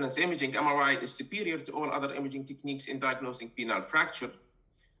resonance imaging, MRI, is superior to all other imaging techniques in diagnosing penile fracture.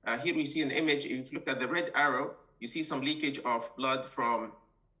 Here we see an image. If you look at the red arrow, you see some leakage of blood from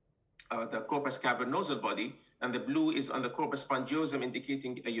the corpus cavernosal body, and the blue is on the corpus spongiosum,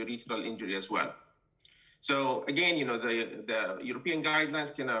 indicating a urethral injury as well. So again, the European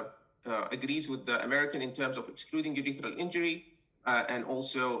guidelines agrees with the American in terms of excluding urethral injury and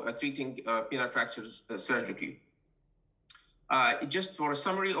also treating penile fractures surgically. Just for a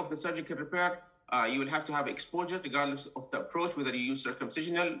summary of the surgical repair, you will have to have exposure regardless of the approach, whether you use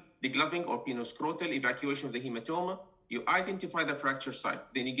circumcisional, degloving, or penoscrotal evacuation of the hematoma. You identify the fracture site,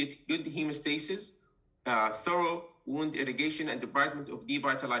 then you get good hemostasis thorough wound irrigation and debridement of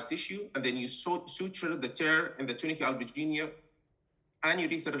devitalized tissue, and then you suture the tear in the tunica albuginea and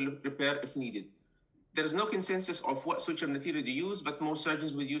urethral repair if needed. There is no consensus of what suture material to use, but most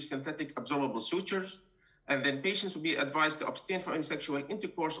surgeons will use synthetic absorbable sutures. And then patients will be advised to abstain from any sexual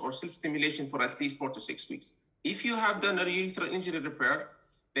intercourse or self-stimulation for at least 4 to 6 weeks. If you have done a urethral injury repair,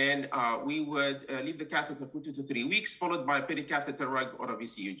 then we would leave the catheter for 2 to 3 weeks, followed by a pericatheter rug or a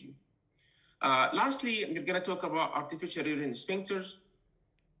VCUG. Lastly, we're going to talk about artificial urinary sphincters.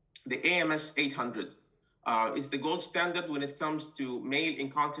 The AMS 800 is the gold standard when it comes to male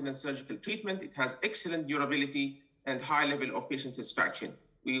incontinence surgical treatment. It has excellent durability and high level of patient satisfaction.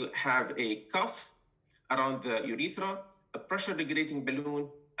 We have a cuff around the urethra, a pressure regulating balloon,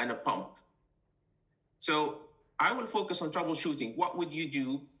 and a pump. So I will focus on troubleshooting. What would you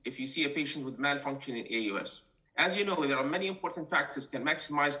do if you see a patient with malfunctioning AUS? As you know, there are many important factors that can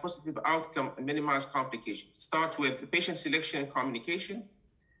maximize positive outcome and minimize complications. Start with the patient selection and communication,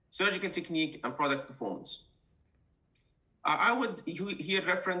 surgical technique, and product performance. I would here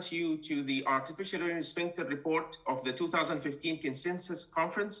reference you to the artificial urinary sphincter report of the 2015 consensus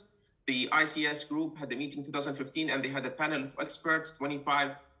conference. The ICS group had a meeting in 2015, and they had a panel of experts,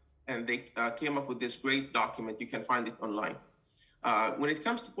 25, and they came up with this great document. You can find it online. When it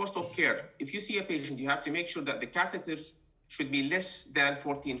comes to post-op care, if you see a patient, you have to make sure that the catheters should be less than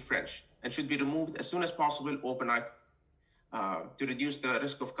 14 French and should be removed as soon as possible overnight to reduce the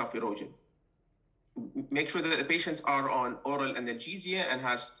risk of cuff erosion. Make sure that the patients are on oral analgesia and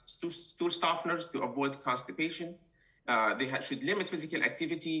has stool softeners to avoid constipation. They should limit physical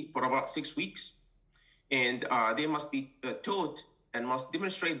activity for about 6 weeks, and they must be taught and must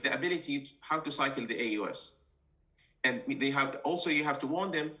demonstrate the ability to how to cycle the AUS. And they have also, you have to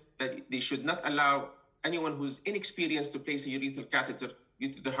warn them that they should not allow anyone who's inexperienced to place a urethral catheter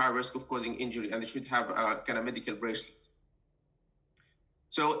due to the high risk of causing injury, and they should have a kind of medical bracelet.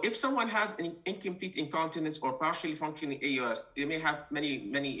 So if someone has an incomplete incontinence or partially functioning AUS, they may have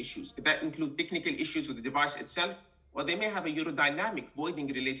many issues. That include technical issues with the device itself, or they may have a urodynamic voiding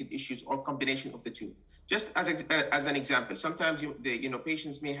related issues or combination of the two. Just as an example, sometimes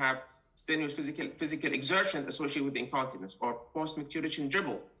patients may have strenuous physical exertion associated with incontinence, or post-micturition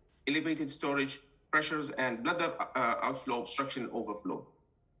dribble, elevated storage pressures, and bladder outflow, obstruction, and overflow.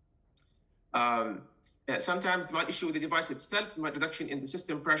 Sometimes the issue with the device itself, reduction in the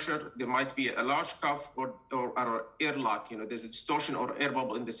system pressure, there might be a large cuff or airlock, there's a distortion or air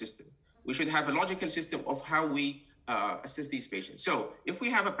bubble in the system. We should have a logical system of how we assess these patients. So if we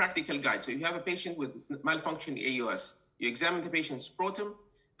have a practical guide, so you have a patient with malfunctioning AUS, you examine the patient's scrotum.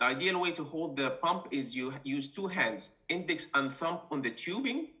 The ideal way to hold the pump is you use 2 hands, index and thumb on the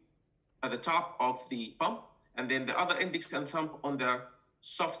tubing at the top of the pump, and then the other index and thumb on the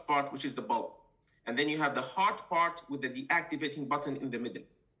soft part, which is the bulb. And then you have the hard part with the deactivating button in the middle.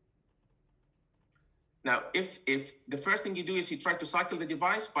 Now, if the first thing you do is you try to cycle the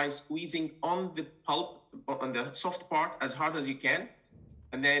device by squeezing on the pulp, on the soft part as hard as you can,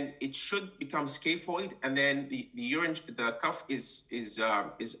 and then it should become scaphoid, and then the urine, the cuff is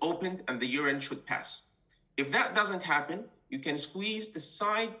opened, and the urine should pass. If that doesn't happen, you can squeeze the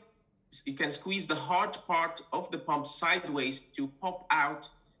side, you can squeeze the hard part of the pump sideways to pop out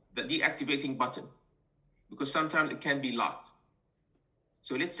the deactivating button, because sometimes it can be locked.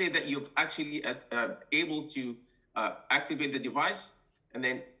 So let's say that you're actually able to activate the device, and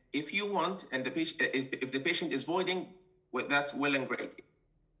then if you want, and the patient, if the patient is voiding, well, that's well and great.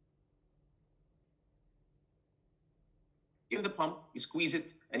 In the pump, you squeeze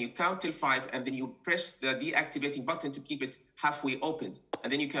it and you count till 5, and then you press the deactivating button to keep it halfway opened.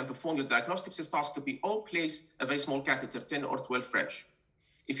 And then you can perform your diagnostic cystoscopy or place a very small catheter, 10 or 12 French.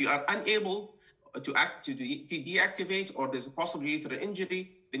 If you are unable to deactivate, or there's a possible urethral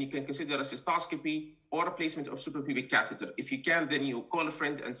injury, then you can consider a cystoscopy or a placement of suprapubic catheter. If you can, then you call a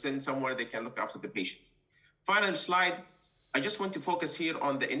friend and send somewhere they can look after the patient. Final slide. I just want to focus here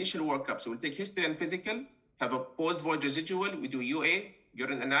on the initial workup. So we'll take history and physical, have a post-void residual, we do UA,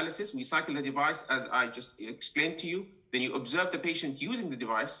 urine analysis, we cycle the device as I just explained to you, then you observe the patient using the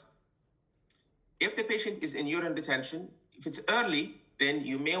device. If the patient is in urine retention, if it's early, then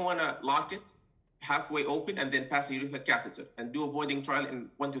you may want to lock it halfway open and then pass a urethral catheter and do a voiding trial in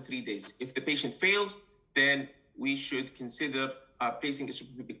 1 to 3 days. If the patient fails, then we should consider placing a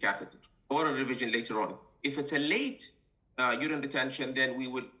suprapubic catheter or a revision later on. If it's a late urine retention, then we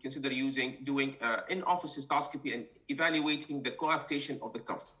would consider doing in-office cystoscopy and evaluating the coaptation of the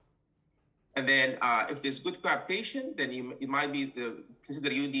cuff. And then if there's good coaptation, then you might be consider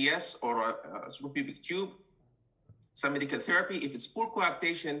UDS or a suprapubic tube, some medical therapy. If it's poor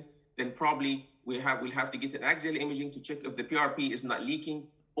coaptation, then probably we'll have to get an axial imaging to check if the PRP is not leaking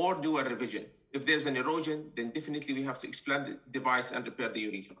or do a revision. If there's an erosion, then definitely we have to explant the device and repair the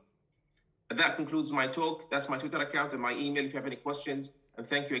urethra. And that concludes my talk. That's my Twitter account and my email if you have any questions. And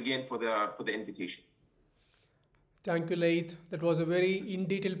thank you again for the invitation. Thank you, Laith. That was a very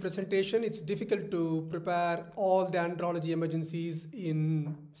in-detail presentation. It's difficult to prepare all the andrology emergencies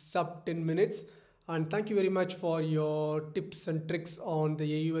in sub 10 minutes. And thank you very much for your tips and tricks on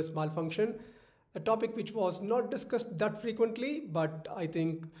the AUS malfunction, a topic which was not discussed that frequently, but I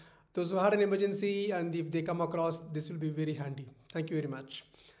think those who had an emergency and if they come across, this will be very handy. Thank you very much.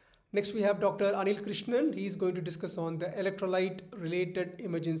 Next, we have Dr. Anil Krishnan. He is going to discuss on the electrolyte-related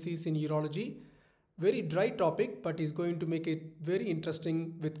emergencies in urology. Very dry topic, but he's going to make it very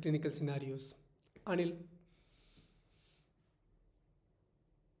interesting with clinical scenarios. Anil.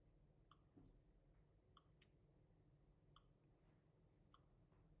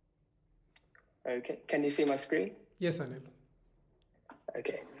 Okay, can you see my screen? Yes, Anil.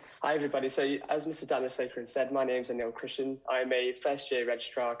 Okay. Hi, everybody. So as Mr. Dhanasekaran said, my name is Anil Krishnan. I'm a first-year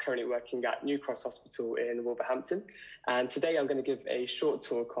registrar currently working at New Cross Hospital in Wolverhampton. And today I'm going to give a short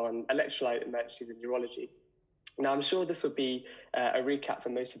talk on electrolyte emergencies in urology. Now, I'm sure this will be a recap for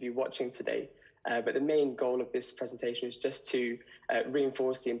most of you watching today, but the main goal of this presentation is just to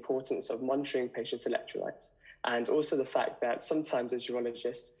reinforce the importance of monitoring patients' electrolytes, and also the fact that sometimes as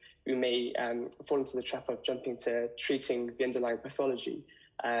urologists, we may fall into the trap of jumping to treating the underlying pathology,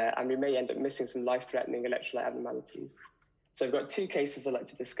 and we may end up missing some life-threatening electrolyte abnormalities. So I've got two cases I'd like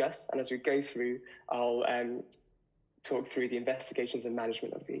to discuss, and as we go through, I'll talk through the investigations and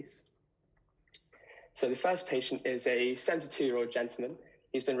management of these. So the first patient is a 72-year-old gentleman.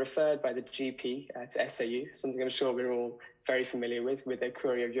 He's been referred by the GP to SAU, something I'm sure we're all very familiar with a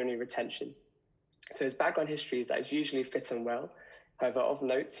query of urinary retention. So his background history is that he's usually fit and well. However, of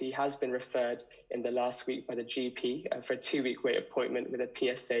note, he has been referred in the last week by the GP for a 2-week wait appointment with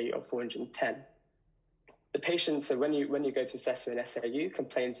a PSA of 410. The patient, so when you go to assess him in SAU,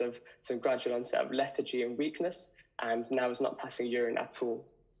 complains of some gradual onset of lethargy and weakness, and now is not passing urine at all.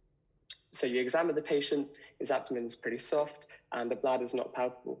 So you examine the patient, his abdomen is pretty soft, and the bladder is not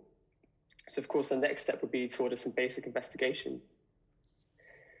palpable. So of course, the next step would be to order some basic investigations.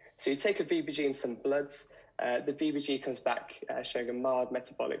 So you take a VBG and some bloods. The VBG comes back showing a mild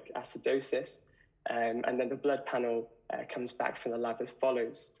metabolic acidosis, and then the blood panel comes back from the lab as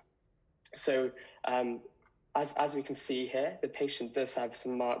follows. So as we can see here, the patient does have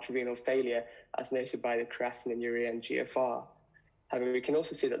some marked renal failure, as noted by the creatinine, urea, and GFR. However, we can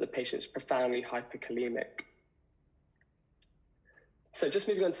also see that the patient is profoundly hyperkalemic. So just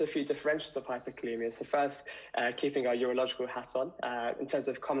moving on to a few differentials of hyperkalemia. So first, keeping our urological hat on, in terms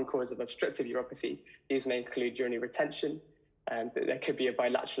of common cause of obstructive uropathy, these may include urinary retention, and there could be a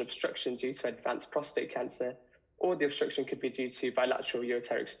bilateral obstruction due to advanced prostate cancer, or the obstruction could be due to bilateral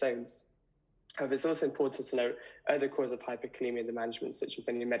ureteric stones. However, it's also important to note other causes of hyperkalemia in the management, such as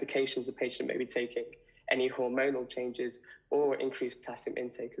any medications the patient may be taking, any hormonal changes, or increased potassium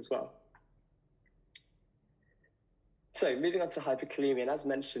intake as well. So moving on to hyperkalemia, and as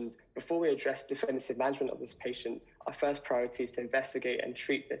mentioned, before we address definitive management of this patient, our first priority is to investigate and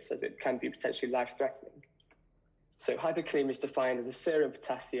treat this, as it can be potentially life-threatening. So hyperkalemia is defined as a serum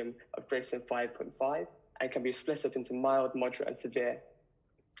potassium of greater than 5.5 and can be split up into mild, moderate, and severe.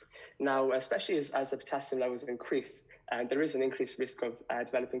 Now, especially as the potassium levels increase, there is an increased risk of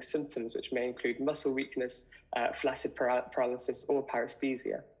developing symptoms, which may include muscle weakness, flaccid paralysis, or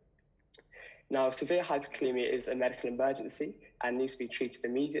paresthesia. Now, severe hyperkalemia is a medical emergency and needs to be treated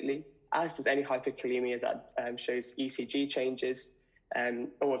immediately, as does any hyperkalemia that shows ECG changes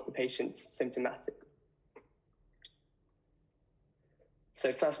or if the patient's symptomatic.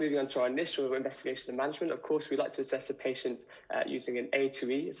 So first, moving on to our initial investigation and management, of course, we like to assess a patient using an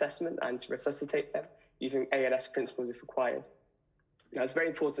A2E assessment and to resuscitate them using ALS principles if required. Now, it's very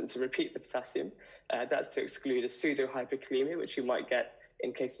important to repeat the potassium. That's to exclude a pseudo-hyperkalemia, which you might get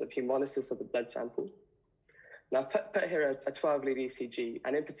in cases of hemolysis of the blood sample. Now, put here a 12-lead ECG,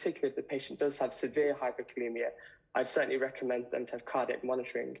 and in particular, if the patient does have severe hyperkalemia, I'd certainly recommend them to have cardiac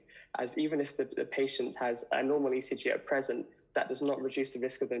monitoring, as even if the patient has a normal ECG at present, that does not reduce the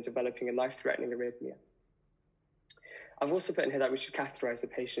risk of them developing a life-threatening arrhythmia. I've also put in here that we should catheterize the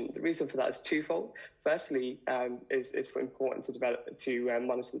patient. The reason for that is twofold. Firstly, is for important to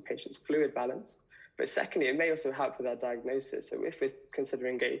monitor the patient's fluid balance. But secondly, it may also help with our diagnosis. So if we're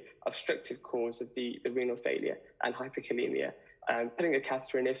considering a obstructive cause of the renal failure and hyperkalemia, putting a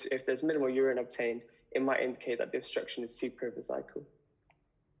catheter in, if there's minimal urine obtained, it might indicate that the obstruction is supravesical.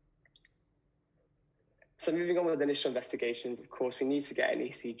 So moving on with initial investigations, of course, we need to get an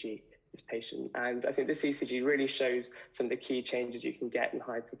ECG. this patient. And I think this ECG really shows some of the key changes you can get in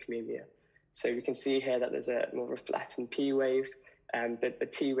hyperkalemia. So we can see here that there's a more of a flattened P wave, and that the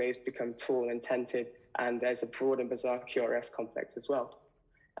T waves become tall and tented, and there's a broad and bizarre QRS complex as well.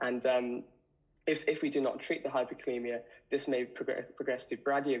 And if we do not treat the hyperkalemia, this may progress to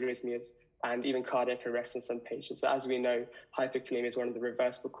bradyarrhythmias and even cardiac arrest in some patients. So as we know, hyperkalemia is one of the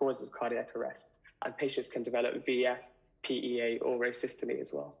reversible causes of cardiac arrest, and patients can develop VF, PEA, or racystole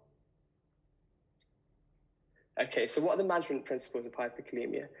as well. Okay, so what are the management principles of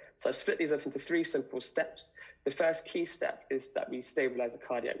hyperkalemia? So I've split these up into 3 simple steps. The first key step is that we stabilize the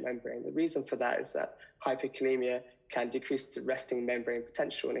cardiac membrane. The reason for that is that hyperkalemia can decrease the resting membrane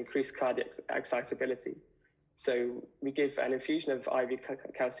potential and increase cardiac excitability. So we give an infusion of IV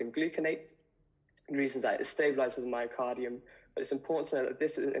calcium gluconate. The reason that it stabilizes the myocardium, but it's important to know that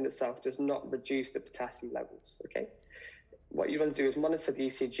this in itself does not reduce the potassium levels, okay? What you want to do is monitor the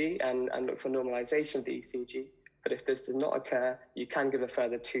ECG and look for normalization of the ECG. But if this does not occur, you can give a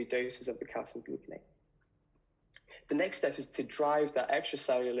further 2 doses of the calcium gluconate. The next step is to drive that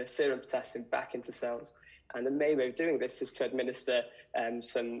extracellular serum potassium back into cells. And the main way of doing this is to administer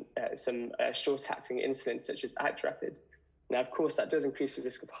some short-acting insulin, such as iTRUE. Now, of course, that does increase the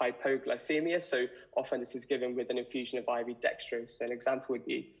risk of hypoglycemia. So often this is given with an infusion of IV dextrose. So an example would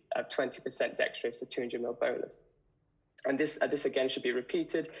be 20% dextrose, so 200 ml bolus. And this again should be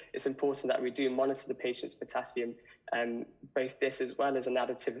repeated. It's important that we do monitor the patient's potassium, and both this as well as an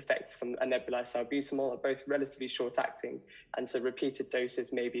additive effect from a nebulized salbutamol are both relatively short-acting, and so repeated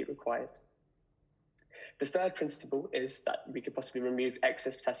doses may be required. The third principle is that we could possibly remove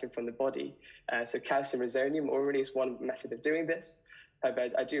excess potassium from the body. So calcium resonium already is one method of doing this. However,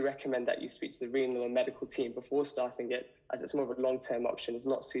 I do recommend that you speak to the renal or medical team before starting it, as it's more of a long-term option. It's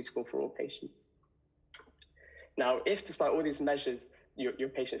not suitable for all patients. Now, if despite all these measures, your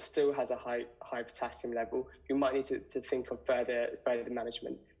patient still has a high potassium level, you might need to think of further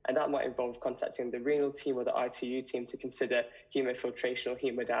management. And that might involve contacting the renal team or the iTRUE team to consider hemofiltration or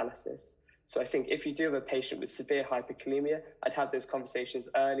hemodialysis. So I think if you do have a patient with severe hyperkalemia, I'd have those conversations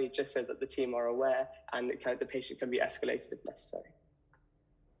early just so that the team are aware and the patient can be escalated if necessary.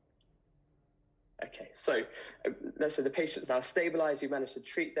 Okay, so let's say the patient's now stabilized, you managed to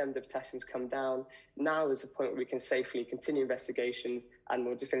treat them, the potassium's come down. Now is the point where we can safely continue investigations and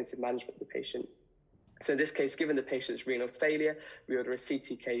more definitive management of the patient. So in this case, given the patient's renal failure, we order a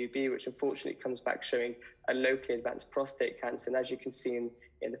CT-KUB, which unfortunately comes back showing a locally advanced prostate cancer. And as you can see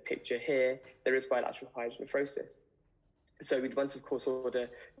in the picture here, there is bilateral hydronephrosis. So we'd want to, of course, order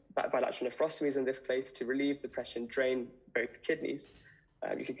bilateral nephrostomies in this case to relieve the pressure and drain both the kidneys.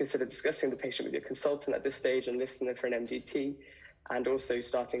 You can consider discussing the patient with your consultant at this stage and listening for an MDT, and also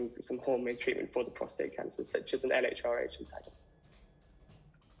starting some hormone treatment for the prostate cancer, such as an LHRH antagonist.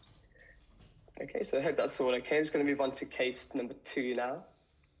 Okay, so I hope that's all okay. I'm just going to move on to case number 2 now.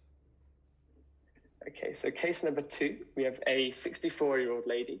 Okay, so case number 2, we have a 64-year-old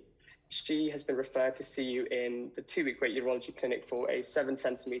lady. She has been referred to see you in the 2-week wait urology clinic for a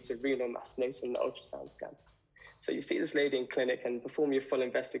 7-centimeter renal mass noted on an ultrasound scan. So you see this lady in clinic and perform your full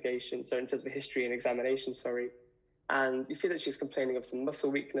investigation, so in terms of history and examination, and you see that she's complaining of some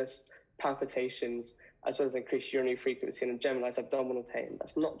muscle weakness, palpitations, as well as increased urinary frequency and generalized abdominal pain.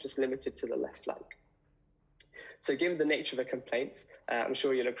 That's not just limited to the left flank. So given the nature of the complaints, I'm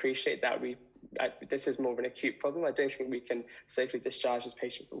sure you'll appreciate that this is more of an acute problem. I don't think we can safely discharge this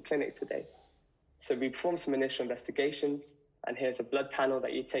patient from clinic today. So we perform some initial investigations, and here's a blood panel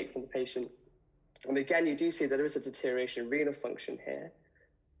that you take from the patient. And again, you do see that there is a deterioration in renal function here.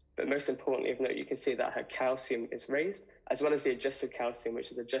 But most importantly of note, you can see that her calcium is raised, as well as the adjusted calcium,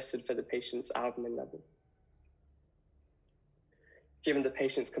 which is adjusted for the patient's albumin level. Given the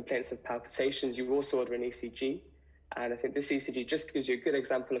patient's complaints of palpitations, you also order an ECG. And I think this ECG just gives you a good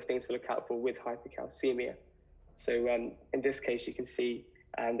example of things to look out for with hypercalcemia. So in this case, you can see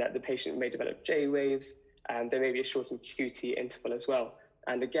that the patient may develop J waves, and there may be a shortened QT interval as well.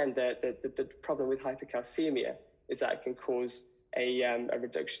 And again, the problem with hypercalcemia is that it can cause a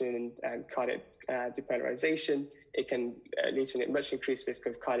reduction in cardiac depolarization. It can lead to a much increased risk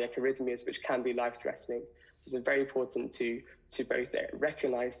of cardiac arrhythmias, which can be life-threatening. So it's very important to both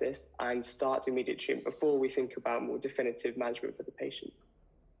recognize this and start immediate treatment before we think about more definitive management for the patient.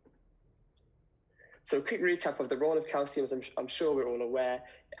 So a quick recap of the role of calcium, as I'm sure we're all aware.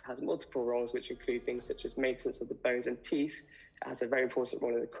 It has multiple roles, which include things such as maintenance of the bones and teeth. It has a very important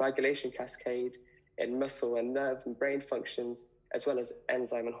role in the coagulation cascade, in muscle and nerve and brain functions, as well as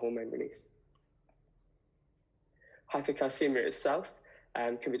enzyme and hormone release. Hypercalcemia itself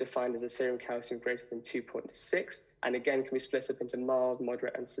can be defined as a serum calcium greater than 2.6. and again can be split up into mild,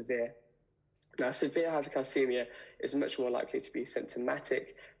 moderate, and severe. Now, severe hypercalcemia is much more likely to be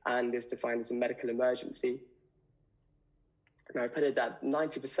symptomatic and is defined as a medical emergency. Now, I put it that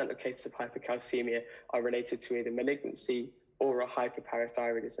 90% of cases of hypercalcemia are related to either malignancy or a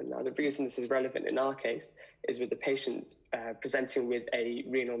hyperparathyroidism. Now, the reason this is relevant in our case is with the patient presenting with a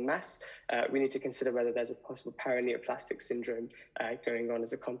renal mass, we need to consider whether there's a possible paraneoplastic syndrome going on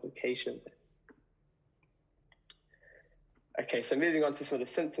as a complication of this. Okay, so moving on to some of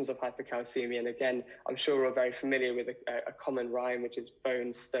the symptoms of hypercalcemia, and again, I'm sure we're all very familiar with a common rhyme, which is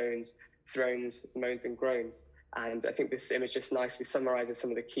bones, stones, thrones, moans, and groans. And I think this image just nicely summarizes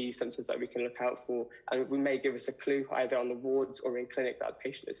some of the key symptoms that we can look out for, and we may give us a clue either on the wards or in clinic that a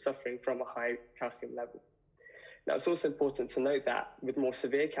patient is suffering from a high calcium level. Now, it's also important to note that with more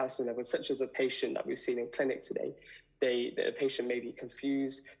severe calcium levels, such as a patient that we've seen in clinic today, the patient may be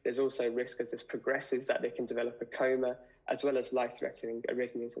confused. There's also a risk as this progresses that they can develop a coma, as well as life-threatening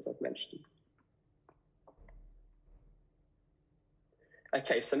arrhythmias, as I've mentioned.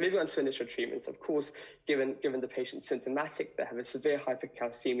 Okay, so moving on to initial treatments. Of course, given the patient's symptomatic, they have a severe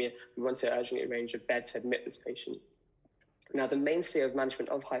hypercalcemia, we want to urgently arrange a bed to admit this patient. Now, the mainstay of management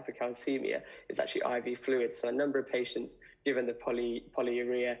of hypercalcemia is actually IV fluid. So a number of patients, given the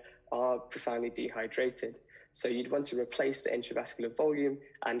polyuria, are profoundly dehydrated. So you'd want to replace the intravascular volume,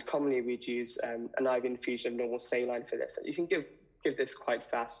 and commonly we'd use an IV infusion of normal saline for this. And you can give this quite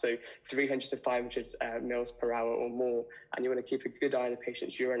fast, so 300 to 500 mils per hour or more, and you want to keep a good eye on the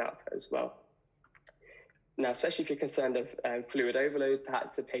patient's urine output as well. Now, especially if you're concerned of fluid overload,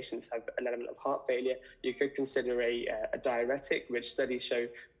 perhaps the patients have an element of heart failure, you could consider a diuretic, which studies show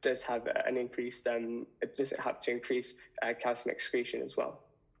does have an increased, does have to increase calcium excretion as well.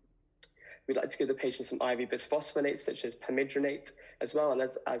 We'd like to give the patient some IV bisphosphonates, such as pamidronate as well, and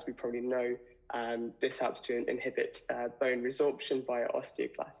as we probably know, this helps to inhibit bone resorption via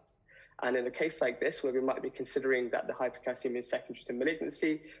osteoclasts. And in a case like this, where we might be considering that the hypercalcemia is secondary to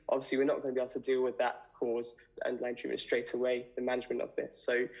malignancy, obviously we're not going to be able to deal with that cause, the underlying treatment straight away, the management of this.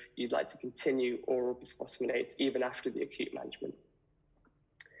 So you'd like to continue oral bisphosphonates even after the acute management.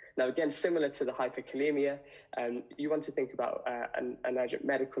 Now, again, similar to the hyperkalemia, you want to think about an urgent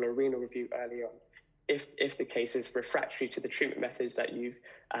medical or renal review early on. If the case is refractory to the treatment methods that you've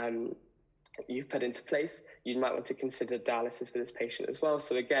put into place, you might want to consider dialysis for this patient as well.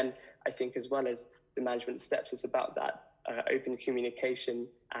 So again, I think as well as the management steps, it's about that open communication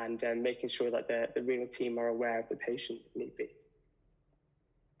and making sure that the renal team are aware of the patient if need be.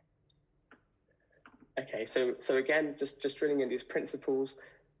 Okay, so again, just drilling in these principles.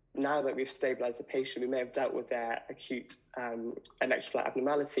 Now that we've stabilized the patient, we may have dealt with their acute electrolyte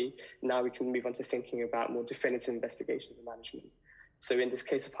abnormality. Now we can move on to thinking about more definitive investigations and management. So in this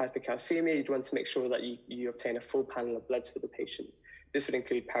case of hypercalcemia, you'd want to make sure that you obtain a full panel of bloods for the patient. This would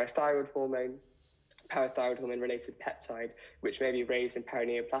include parathyroid hormone-related peptide, which may be raised in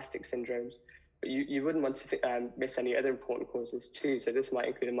paraneoplastic syndromes. But you wouldn't want to miss any other important causes too. So this might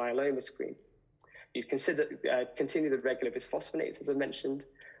include a myeloma screen. You'd continue the regular bisphosphonates, as I mentioned,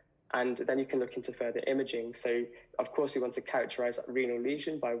 and then you can look into further imaging. So, of course, we want to characterize that renal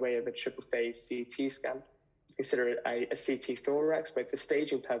lesion by way of a triple phase CT scan. Consider a CT thorax, both for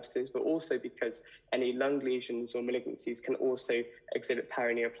staging purposes, but also because any lung lesions or malignancies can also exhibit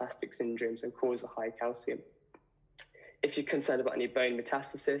paraneoplastic syndromes and cause a high calcium. If you're concerned about any bone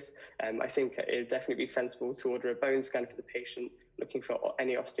metastasis, I think it would definitely be sensible to order a bone scan for the patient, looking for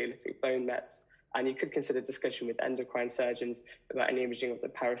any osteolytic bone mets. And you could consider discussion with endocrine surgeons about any imaging of the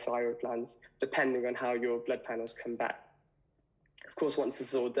parathyroid glands, depending on how your blood panels come back. Of course, once this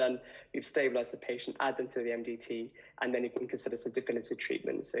is all done, you'd stabilize the patient, add them to the MDT, and then you can consider some definitive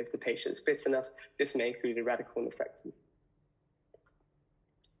treatment. So if the patient's fit enough, this may include a radical nephrectomy.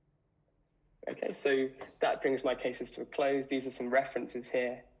 Okay, so that brings my cases to a close. These are some references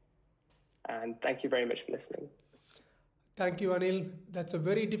here. And thank you very much for listening. Thank you, Anil. That's a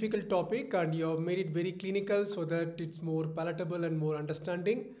very difficult topic, and you have made it very clinical so that it's more palatable and more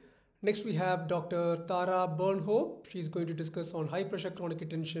understanding. Next, we have Dr. Tara Burnhope. She's going to discuss on high pressure chronic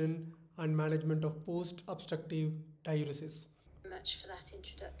retention and management of post-obstructive diuresis. Thank you very much for that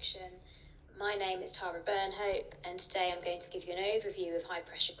introduction. My name is Tara Burnhope, and today I'm going to give you an overview of high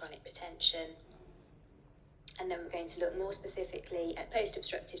pressure chronic retention. And then we're going to look more specifically at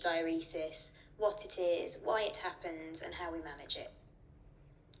post-obstructive diuresis, what it is, why it happens, and how we manage it.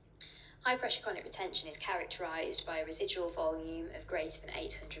 High pressure chronic retention is characterised by a residual volume of greater than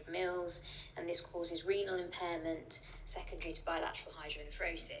 800 mils, and this causes renal impairment secondary to bilateral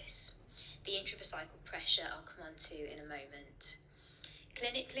hydronephrosis. The intravesical pressure I'll come on to in a moment.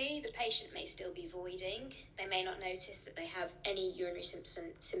 Clinically, the patient may still be voiding. They may not notice that they have any urinary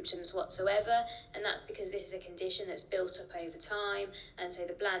symptoms whatsoever, and that's because this is a condition that's built up over time, and so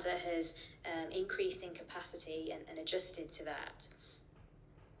the bladder has increased in capacity and adjusted to that.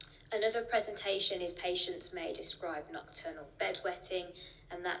 Another presentation is patients may describe nocturnal bedwetting,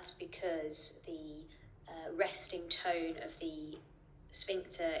 and that's because the resting tone of the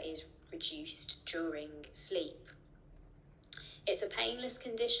sphincter is reduced during sleep. It's a painless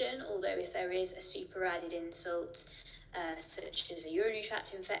condition, although if there is a superadded insult, such as a urinary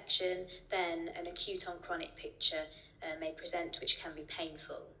tract infection, then an acute on chronic picture may present, which can be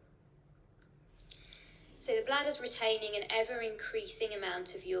painful. So the bladder's retaining an ever-increasing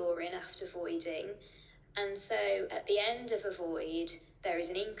amount of urine after voiding, and so at the end of a void, there is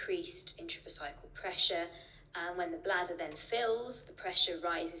an increased intravesical pressure, and when the bladder then fills, the pressure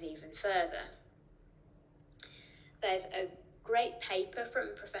rises even further. There's a great paper from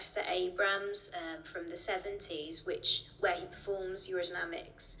Professor Abrams from the 70s, where he performs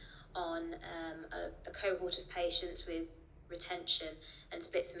urodynamics on a cohort of patients with retention and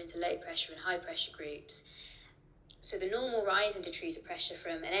splits them into low pressure and high pressure groups. So the normal rise in detrusor pressure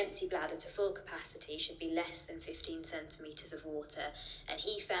from an empty bladder to full capacity should be less than 15 centimetres of water, and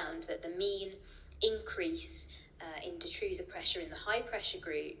he found that the mean increase in detrusor pressure in the high pressure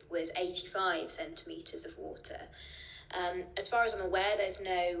group was 85 centimetres of water. As far as I'm aware, there's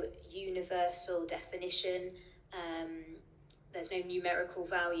no universal definition. There's no numerical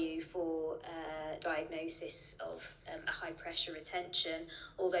value for diagnosis of a high pressure retention,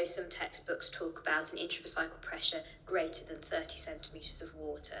 although some textbooks talk about an intravesical pressure greater than 30 centimetres of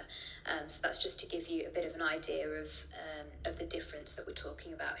water. So that's just to give you a bit of an idea of the difference that we're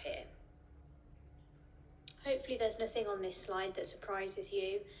talking about here. Hopefully there's nothing on this slide that surprises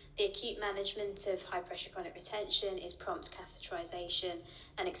you. The acute management of high pressure chronic retention is prompt catheterization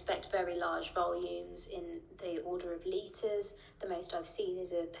and expect very large volumes in the order of litres. The most I've seen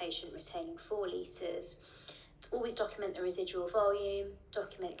is a patient retaining 4 litres. Always document the residual volume,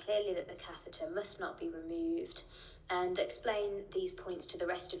 document clearly that the catheter must not be removed, and explain these points to the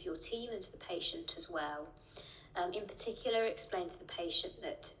rest of your team and to the patient as well. In particular, explain to the patient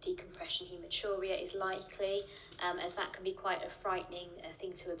that decompression hematuria is likely, as that can be quite a frightening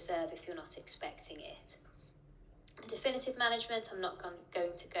thing to observe if you're not expecting it. The definitive management I'm not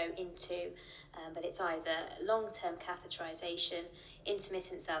going to go into, but it's either long-term catheterization,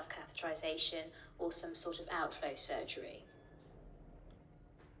 intermittent self-catheterization, or some sort of outflow surgery.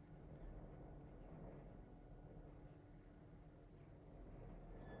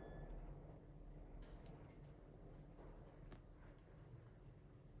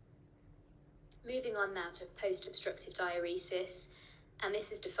 Moving on now to post-obstructive diuresis, and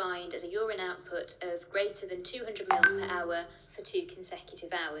this is defined as a urine output of greater than 200 mL per hour for 2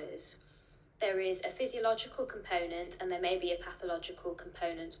 consecutive hours. There is a physiological component and there may be a pathological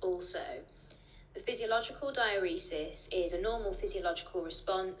component also. The physiological diuresis is a normal physiological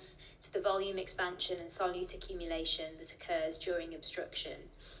response to the volume expansion and solute accumulation that occurs during obstruction.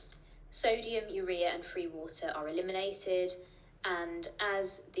 Sodium, urea and free water are eliminated, and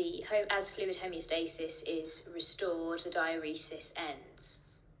as fluid homeostasis is restored, the diuresis ends.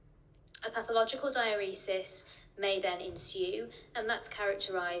 A pathological diuresis may then ensue, and that's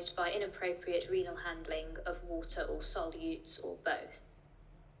characterised by inappropriate renal handling of water or solutes or both.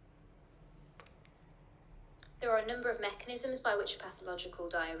 There are a number of mechanisms by which pathological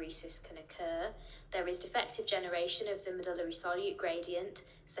diuresis can occur. There is defective generation of the medullary solute gradient,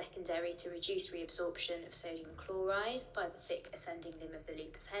 secondary to reduced reabsorption of sodium chloride by the thick ascending limb of the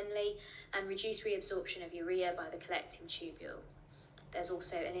loop of Henle, and reduced reabsorption of urea by the collecting tubule. There's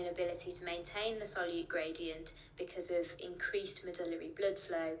also an inability to maintain the solute gradient because of increased medullary blood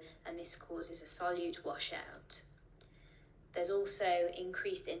flow, and this causes a solute washout. There's also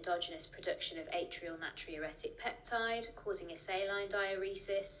increased endogenous production of atrial natriuretic peptide, causing a saline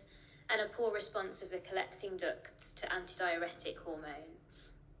diuresis, and a poor response of the collecting ducts to antidiuretic hormone.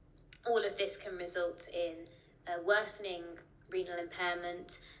 All of this can result in a worsening renal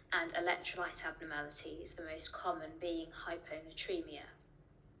impairment and electrolyte abnormalities, the most common being hyponatremia.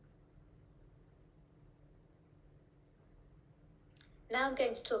 Now I'm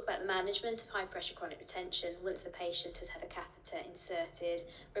going to talk about the management of high pressure chronic retention once the patient has had a catheter inserted,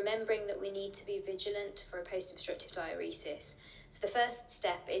 remembering that we need to be vigilant for a post-obstructive diuresis. So the first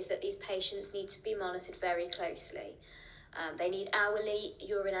step is that these patients need to be monitored very closely. They need hourly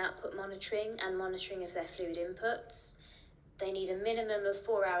urine output monitoring and monitoring of their fluid inputs. They need a minimum of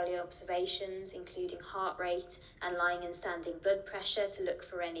 4 hourly observations, including heart rate and lying and standing blood pressure, to look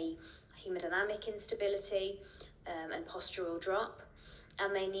for any hemodynamic instability and postural drop.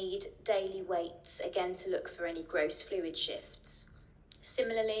 and they need daily weights, again to look for any gross fluid shifts.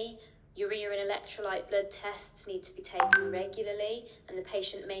 Similarly, urea and electrolyte blood tests need to be taken regularly, and the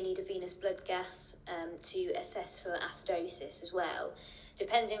patient may need a venous blood gas to assess for acidosis as well.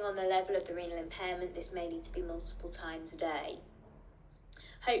 Depending on the level of the renal impairment, this may need to be multiple times a day.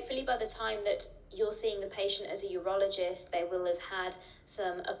 Hopefully by the time that you're seeing the patient as a urologist, they will have had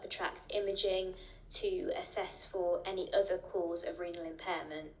some upper tract imaging to assess for any other cause of renal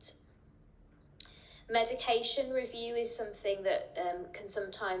impairment. Medication review is something that can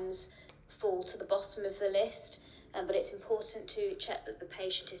sometimes fall to the bottom of the list, but it's important to check that the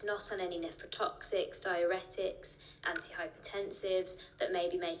patient is not on any nephrotoxics, diuretics, antihypertensives that may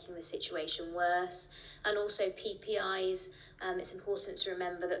be making the situation worse, and also PPIs. It's important to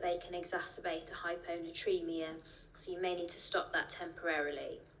remember that they can exacerbate a hyponatremia, so you may need to stop that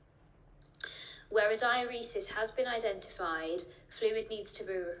temporarily. Where a diuresis has been identified, fluid needs to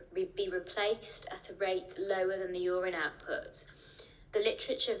be replaced at a rate lower than the urine output. The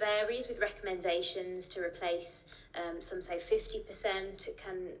literature varies with recommendations to replace, some say 50%,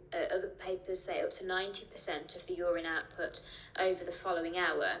 other papers say up to 90% of the urine output over the following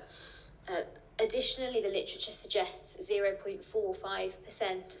hour. Additionally, the literature suggests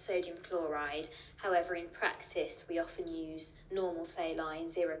 0.45% sodium chloride. However, in practice, we often use normal saline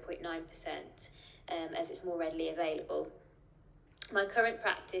 0.9%, as it's more readily available. My current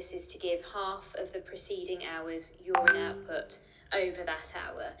practice is to give half of the preceding hour's urine output over that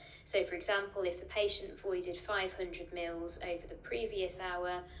hour. So, for example, if the patient voided 500 mils over the previous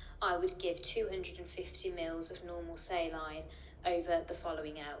hour, I would give 250 mils of normal saline over the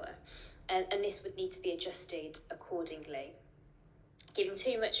following hour. And this would need to be adjusted accordingly. Giving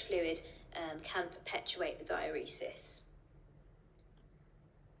too much fluid can perpetuate the diuresis.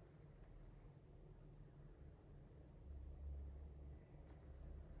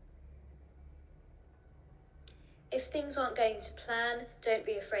 If things aren't going to plan, don't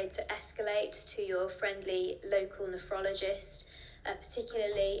be afraid to escalate to your friendly local nephrologist,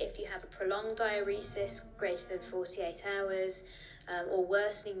 particularly if you have a prolonged diuresis greater than 48 hours, or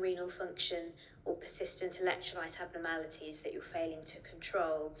worsening renal function or persistent electrolyte abnormalities that you're failing to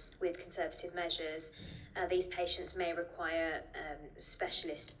control with conservative measures. These patients may require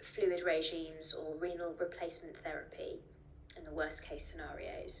specialist fluid regimes or renal replacement therapy in the worst case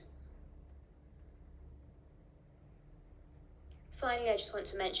scenarios. Finally, I just want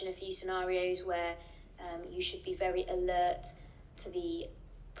to mention a few scenarios where you should be very alert to the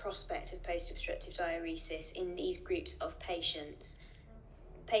prospect of post-obstructive diuresis in these groups of patients.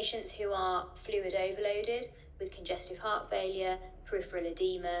 Patients who are fluid overloaded with congestive heart failure, peripheral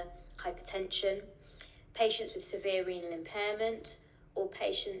edema, hypertension, patients with severe renal impairment, or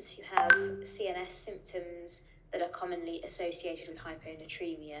patients who have CNS symptoms that are commonly associated with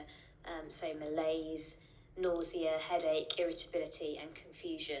hyponatremia, so malaise, nausea, headache, irritability, and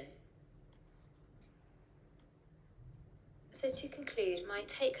confusion. So to conclude, my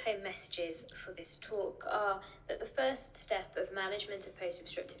take-home messages for this talk are that the first step of management of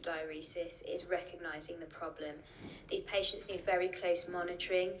post-obstructive diuresis is recognising the problem. These patients need very close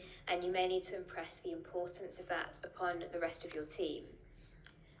monitoring, and you may need to impress the importance of that upon the rest of your team.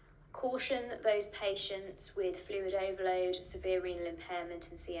 Caution those patients with fluid overload, severe renal impairment,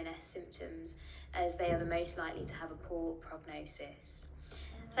 and CNS symptoms, as they are the most likely to have a poor prognosis.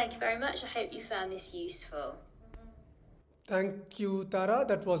 Thank you very much. I hope you found this useful. Thank you, Tara.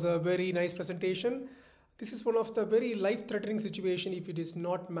 That was a very nice presentation. This is one of the very life-threatening situation if it is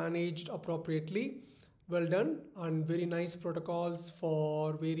not managed appropriately. Well done, and very nice protocols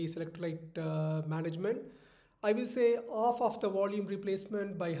for various electrolyte management. I will say half of the volume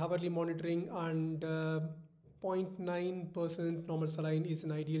replacement by hourly monitoring and 0.9% normal saline is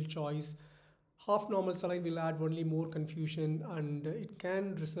an ideal choice. Half normal saline will add only more confusion, and it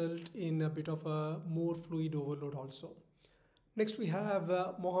can result in a bit of a more fluid overload also. Next we have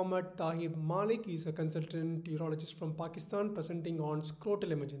Mohammad Tahir Malik. He is a consultant urologist from Pakistan presenting on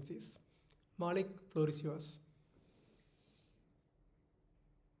scrotal emergencies. Malik, floor is yours.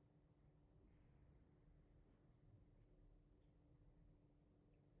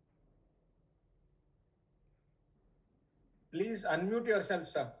 Please unmute yourself,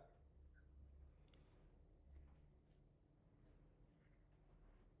 sir.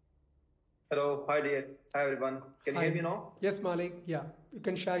 Hello, hi dear. Hi everyone. Can you hear me now? Yes, Malik. Yeah, you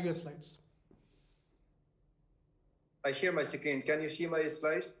can share your slides. I share my screen. Can you see my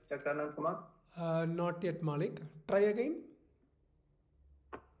slides, Dr. Anand Kumar? Not yet, Malik. Try again.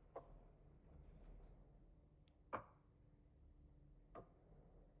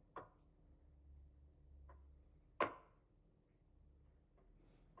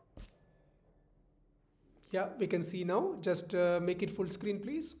 Yeah, we can see now. Just make it full screen,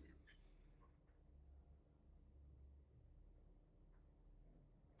 please.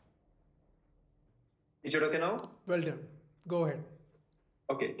 Is it okay now? Well done. Go ahead.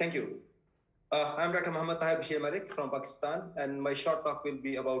 Okay, thank you. I'm Dr. Muhammad Tahir Bashir Malik from Pakistan, and my short talk will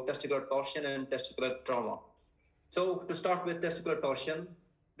be about testicular torsion and testicular trauma. So to start with testicular torsion,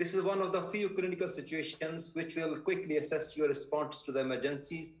 this is one of the few clinical situations which will quickly assess your response to the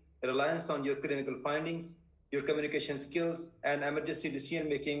emergencies, reliance on your clinical findings, your communication skills, and emergency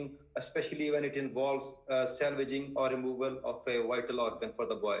decision-making, especially when it involves salvaging or removal of a vital organ for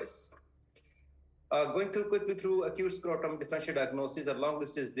the boys. Going quickly through acute scrotum differential diagnosis, a long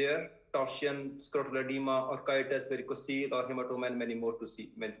list is there: torsion, scrotal edema, orchitis, varicocele, or hematoma, and many more to see.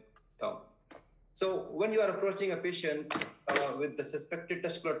 So when you are approaching a patient with the suspected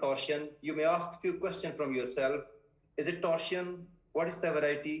testicular torsion, you may ask a few questions from yourself. Is it torsion? What is the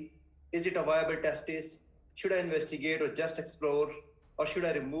variety? Is it a viable testis? Should I investigate or just explore? Or should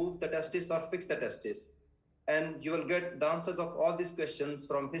I remove the testis or fix the testis? And you will get the answers of all these questions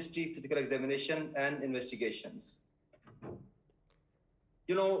from history, physical examination, and investigations.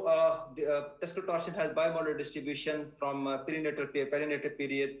 You know, the testicular torsion has bimodal distribution from perinatal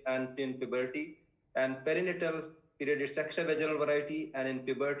period and in puberty. And perinatal period is extravaginal variety, and in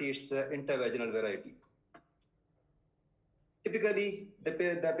puberty it's intravaginal variety. Typically,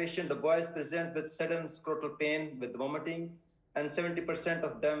 the boys present with sudden scrotal pain with vomiting, and 70%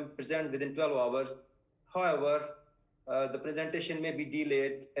 of them present within 12 hours. However, the presentation may be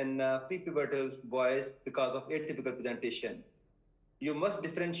delayed in prepubertal boys because of atypical presentation. You must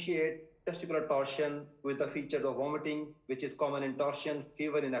differentiate testicular torsion with the features of vomiting, which is common in torsion,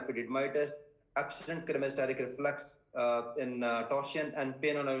 fever in epididymitis, absent chromatostatic reflex in torsion, and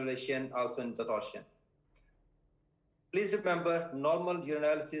pain on ovulation also in the torsion. Please remember, normal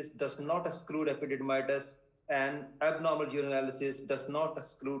urinalysis does not exclude epididymitis, and abnormal urinalysis does not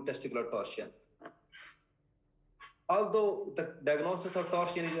exclude testicular torsion. Although the diagnosis of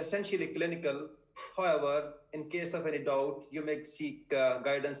torsion is essentially clinical, however, in case of any doubt, you may seek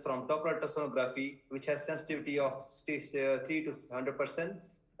guidance from Doppler ultrasonography, which has sensitivity of 3 to 100%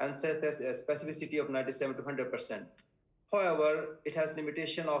 and specificity of 97 to 100%. However, it has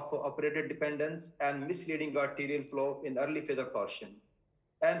limitation of operator dependence and misleading arterial flow in early phase of torsion.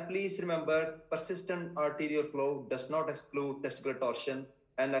 And please remember, persistent arterial flow does not exclude testicular torsion,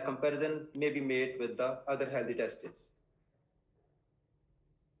 and a comparison may be made with the other healthy testes.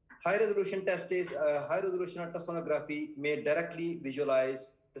 High-resolution testes, high-resolution ultrasonography may directly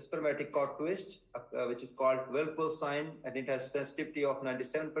visualize the spermatic cord twist, which is called Whirlpool sign, and it has sensitivity of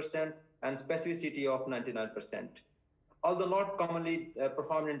 97% and specificity of 99%. Although not commonly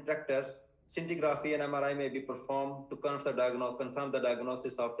performed in practice, scintigraphy and MRI may be performed to confirm the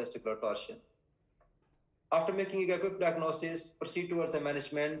diagnosis of testicular torsion. After making a quick diagnosis, proceed towards the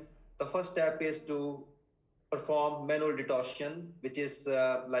management. The first step is to perform manual detorsion, which is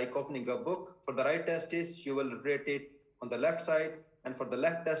like opening a book. For the right testis, you will rotate it on the left side, and for the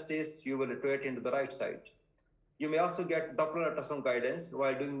left testis, you will rotate into the right side. You may also get Doppler ultrasound guidance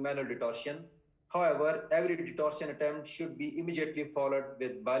while doing manual detorsion. However, every detorsion attempt should be immediately followed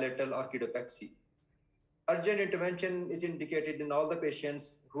with bilateral orchidopexy. Urgent intervention is indicated in all the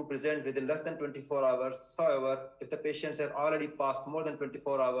patients who present within less than 24 hours. However, if the patients have already passed more than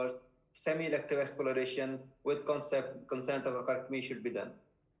 24 hours, semi-elective exploration with consent of orectomy should be done.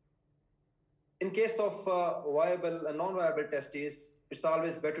 In case of viable and non-viable testes, it's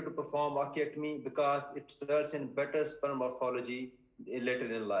always better to perform orchiectomy because it results in better sperm morphology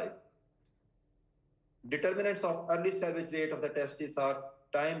later in life. Determinants of early salvage rate of the testes are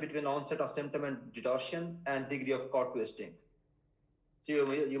time between onset of symptom and detorsion and degree of cord twisting. So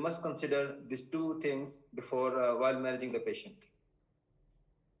you must consider these two things before while managing the patient.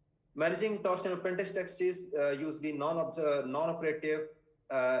 Managing torsion of appendix testes usually non-operative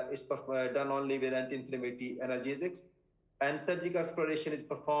is done only with anti-inflammatory analgesics, and surgical exploration is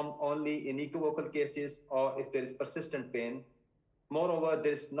performed only in equivocal cases or if there is persistent pain. Moreover,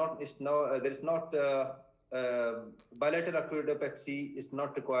 bilateral orchidopexy is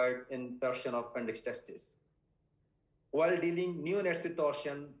not required in torsion of appendix testis. While dealing neonates with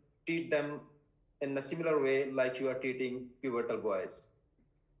torsion, treat them in a similar way like you are treating pubertal boys.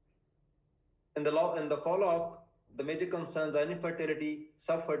 In the follow-up, the major concerns are infertility,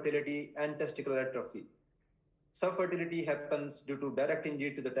 subfertility, and testicular atrophy. Subfertility happens due to direct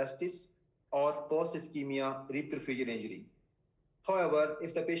injury to the testis or post-ischemia reperfusion injury. However,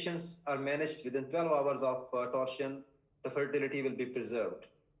 if the patients are managed within 12 hours of torsion, the fertility will be preserved.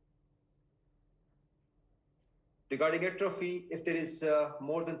 Regarding atrophy, if there is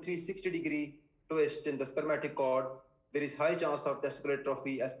more than 360-degree twist in the spermatic cord, there is high chance of testicular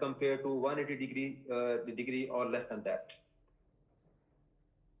atrophy as compared to 180 degree or less than that.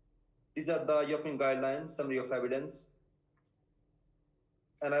 These are the European guidelines, summary of evidence.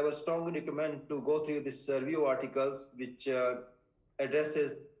 And I would strongly recommend to go through this review articles, which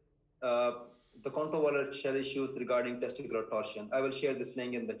addresses the controversial issues regarding testicular torsion. I will share this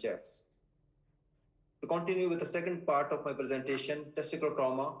link in the chats. To continue with the second part of my presentation, testicular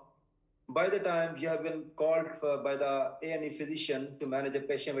trauma. By the time you have been called by the A&E physician to manage a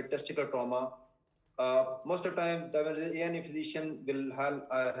patient with testicular trauma, most of the time the A&E physician will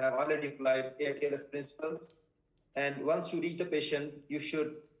have already applied ATLS principles. And once you reach the patient, you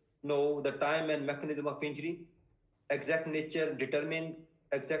should know the time and mechanism of injury, exact nature, determine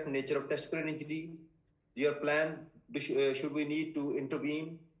exact nature of testicular injury, your plan, should we need to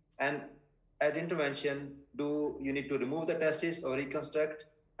intervene, and at intervention, do you need to remove the testis or reconstruct,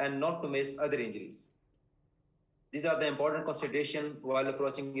 and not to miss other injuries. These are the important considerations while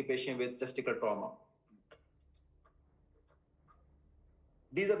approaching a patient with testicular trauma.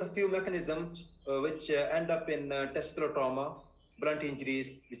 These are the few mechanisms which end up in testicular trauma, blunt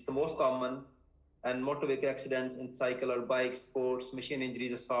injuries, which is the most common, and motor vehicle accidents in cycle or bike, sports, machine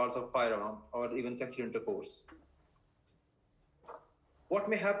injuries, assaults of firearm, or even sexual intercourse. What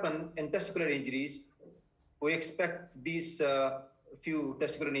may happen in testicular injuries? We expect these few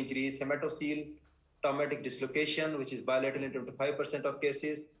testicular injuries: hematocele, traumatic dislocation, which is bilateral in 25% of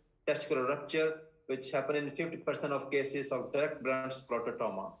cases, testicular rupture, which happen in 50% of cases of direct blunt sclerotic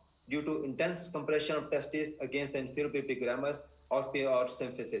trauma due to intense compression of testes against the inferior pubic ramus or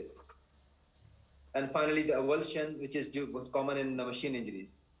symphysis. And finally, the avulsion, which is common in machine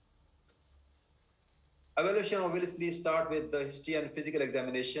injuries. Evaluation obviously start with the history and physical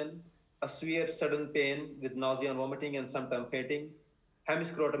examination, a severe sudden pain with nausea and vomiting and sometimes fainting.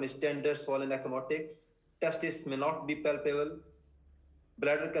 Hemiscrotum is tender, swollen, ecchymotic. Testis may not be palpable.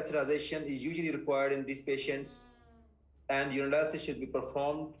 Bladder catheterization is usually required in these patients, and urinalysis should be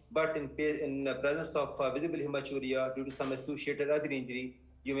performed. But in the presence of visible hematuria due to some associated other injury,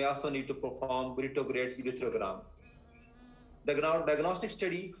 you may also need to perform burrito-grade ureterogram. The diagnostic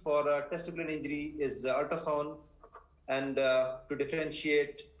study for testicular injury is ultrasound, and to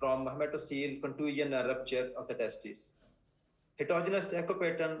differentiate from hematocele, contusion, and rupture of the testis. Heterogeneous echo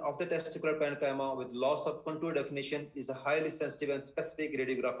pattern of the testicular parenchyma with loss of contour definition is a highly sensitive and specific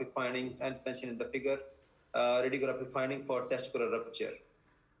radiographic findings, and mentioned in the figure, radiographic finding for testicular rupture.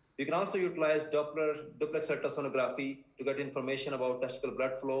 You can also utilize duplex ultrasonography to get information about testicular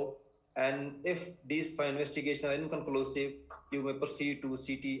blood flow. And if these investigations are inconclusive, you may proceed to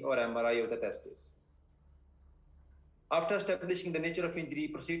CT or MRI of the testis. After establishing the nature of injury,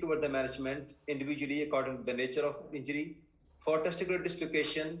 proceed toward the management individually according to the nature of injury. For testicular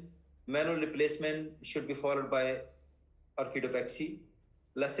dislocation, manual replacement should be followed by orchidopexy.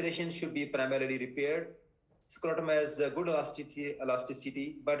 Laceration should be primarily repaired. Scrotum has good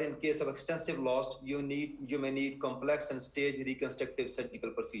elasticity, but in case of extensive loss, you may need complex and staged reconstructive surgical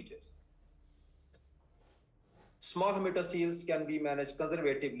procedures. Small hematoceles can be managed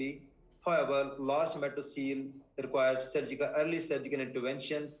conservatively. However, large hematocele requires early surgical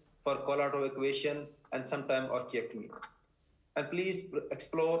interventions for colorectal evacuation and sometimes orchiectomy. And please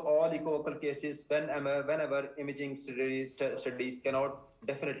explore all equivocal cases whenever imaging studies cannot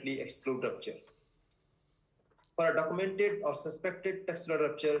definitely exclude rupture. For a documented or suspected testicular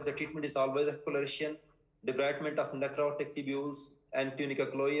rupture, the treatment is always exploration, debridement of necrotic tubules and tunica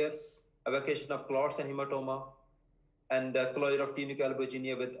closure, evacuation of clots and hematoma, and closure of tunica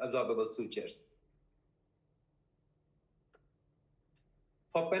albuginea with absorbable sutures.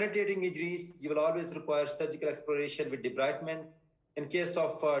 For penetrating injuries, you will always require surgical exploration with debridement. In case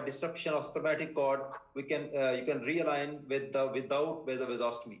of disruption of spermatic cord, you can realign without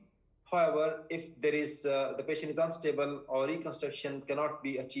vasostomy. However, if there is the patient is unstable or reconstruction cannot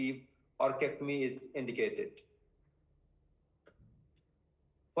be achieved, orchiectomy is indicated.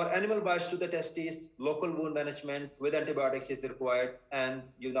 For animal bites to the testes, local wound management with antibiotics is required, and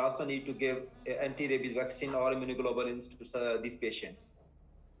you also need to give anti-rabies vaccine or immunoglobulins to these patients.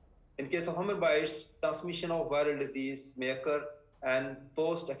 In case of human bites, transmission of viral disease may occur, and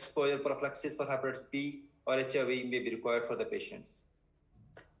post-exposure prophylaxis for hepatitis B or HIV may be required for the patients.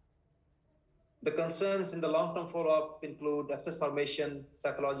 The concerns in the long-term follow-up include abscess formation,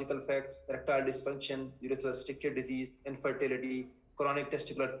 psychological effects, erectile dysfunction, urethral stricture disease, infertility, chronic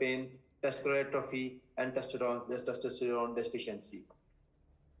testicular pain, testicular atrophy, and testosterone deficiency.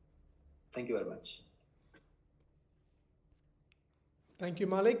 Thank you very much. Thank you,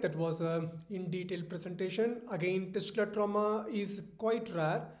 Malik. That was an in-detail presentation. Again, testicular trauma is quite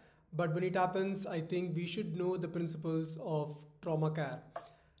rare, But when it happens, I think we should know the principles of trauma care.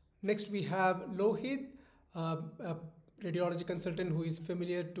 Next, we have Lohit, a radiology consultant who is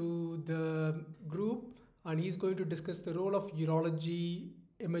familiar to the group, and he's going to discuss the role of urology,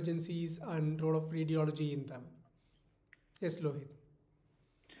 emergencies, and role of radiology in them. Yes, Lohit.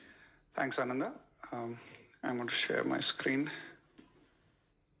 Thanks, Ananda. I'm going to share my screen.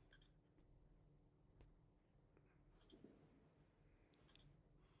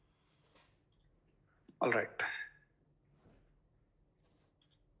 All right.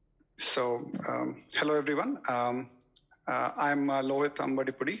 So, hello everyone. I'm Lohit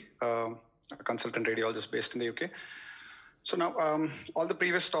Ambadipudi, a consultant radiologist based in the UK. So now, all the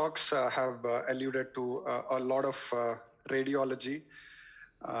previous talks have alluded to a lot of radiology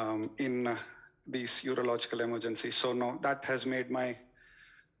in these urological emergencies. So now that has made my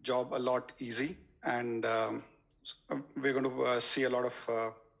job a lot easy, and we're going to see a lot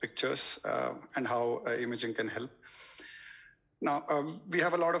of pictures and how imaging can help. Now, we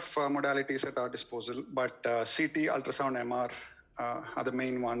have a lot of modalities at our disposal, but CT, ultrasound, MR are the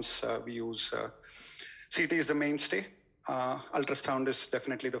main ones we use. CT is the mainstay. Ultrasound is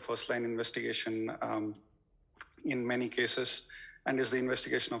definitely the first line investigation in many cases, and is the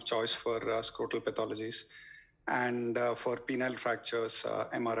investigation of choice for scrotal pathologies. And for penile fractures,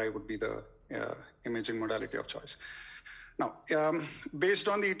 MRI would be the imaging modality of choice. Now, based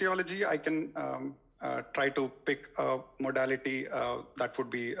on the etiology, I can try to pick a modality that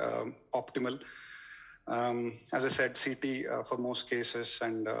would be optimal. As I said, CT for most cases,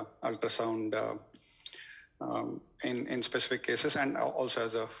 and ultrasound in specific cases, and also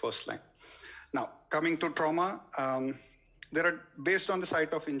as a first line. Now, coming to trauma, based on the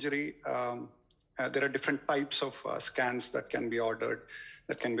site of injury, there are different types of scans that can be ordered,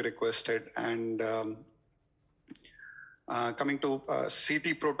 that can be requested, and coming to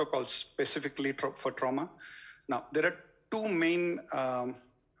CT protocols specifically for trauma. Now, there are two main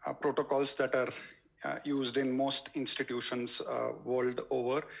protocols that are used in most institutions world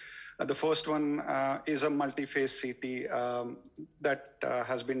over. The first one is a multi-phase CT that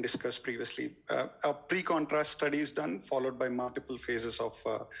has been discussed previously. A pre-contrast study is done, followed by multiple phases of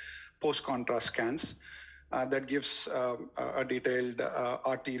post-contrast scans. That gives a detailed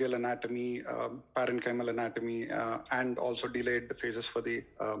arterial anatomy, parenchymal anatomy, and also delayed phases for the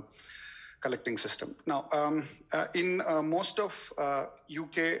collecting system. Now, in most of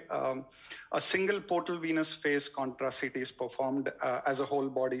UK, a single portal venous phase contrast CT is performed as a whole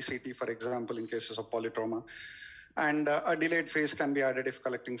body CT, for example, in cases of polytrauma. And a delayed phase can be added if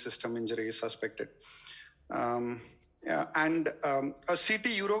collecting system injury is suspected. A CT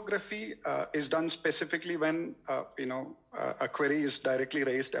urography is done specifically when a query is directly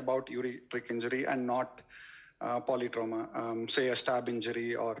raised about ureteric injury and not polytrauma, say a stab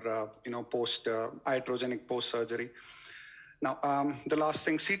injury or post iatrogenic post surgery. Now, the last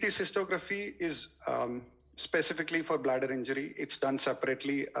thing, CT cystography is specifically for bladder injury. It's done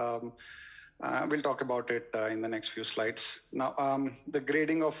separately. We'll talk about it in the next few slides. Now, the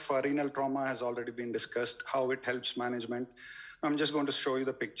grading of renal trauma has already been discussed, how it helps management. I'm just going to show you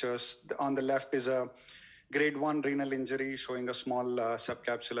the pictures. On the left is a grade 1 renal injury showing a small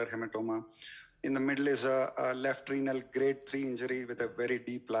subcapsular hematoma. In the middle is a left renal grade 3 injury with a very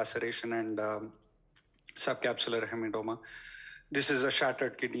deep laceration and subcapsular hematoma. This is a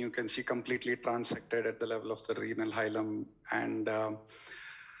shattered kidney. You can see completely transected at the level of the renal hilum. And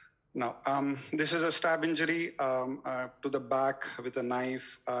now, this is a stab injury to the back with a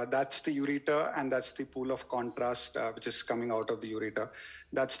knife. That's the ureter, and that's the pool of contrast which is coming out of the ureter.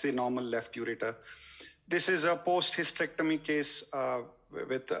 That's the normal left ureter. This is a post-hysterectomy case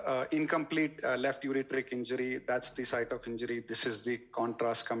with incomplete left ureteric injury. That's the site of injury. This is the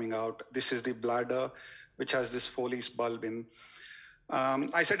contrast coming out. This is the bladder, which has this Foley's bulb in.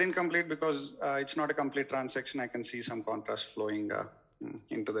 I said incomplete because it's not a complete transection. I can see some contrast flowing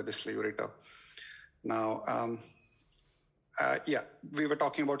into the distal ureter. Now, we were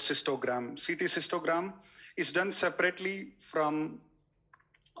talking about cystogram. CT cystogram is done separately from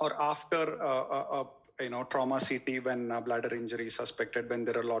or after trauma CT when bladder injury is suspected, when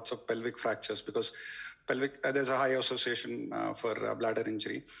there are lots of pelvic fractures, because there's a high association for bladder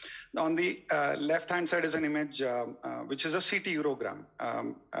injury. On the left-hand side is an image which is a CT urogram.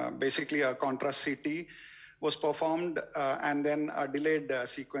 Basically, a contrast CT was performed and then a delayed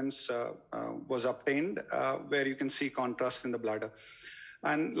sequence was obtained where you can see contrast in the bladder.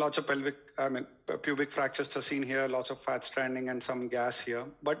 And lots of pubic fractures are seen here, lots of fat stranding and some gas here,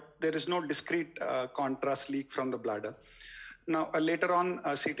 but there is no discrete contrast leak from the bladder. Now, later on,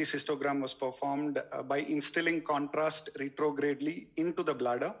 a CT cystogram was performed by instilling contrast retrogradely into the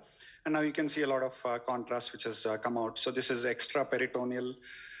bladder. And now you can see a lot of contrast which has come out. So this is extraperitoneal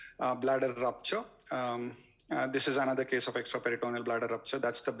bladder rupture. This is another case of extraperitoneal bladder rupture.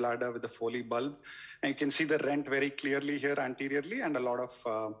 That's the bladder with the Foley bulb. And you can see the rent very clearly here anteriorly and a lot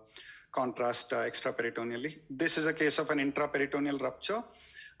of contrast extraperitoneally. This is a case of an intraperitoneal rupture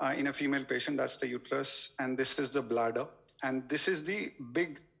in a female patient. That's the uterus. And this is the bladder. And this is the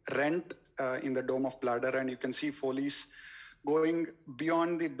big rent in the dome of bladder. And you can see Foley's going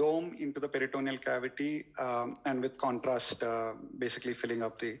beyond the dome into the peritoneal cavity and with contrast basically filling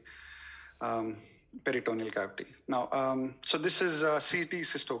up the peritoneal cavity. Now, so this is a CT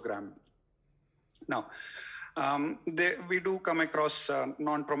cystogram. Now, we do come across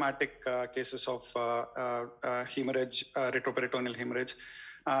non-traumatic cases of hemorrhage, retroperitoneal hemorrhage.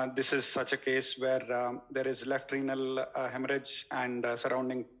 This is such a case where there is left renal hemorrhage and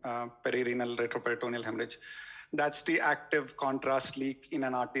surrounding perirenal retroperitoneal hemorrhage. That's the active contrast leak in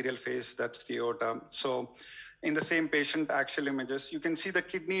an arterial phase. That's the aorta. So in the same patient, axial images, you can see the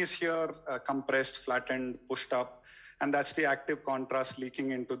kidney is here, compressed, flattened, pushed up. And that's the active contrast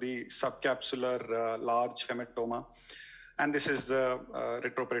leaking into the subcapsular large hematoma. And this is the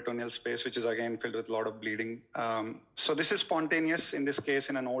retroperitoneal space, which is again filled with a lot of bleeding. So this is spontaneous in this case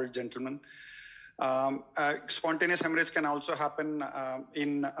in an old gentleman. Spontaneous hemorrhage can also happen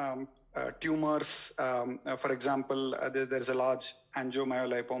in tumors. For example, there's a large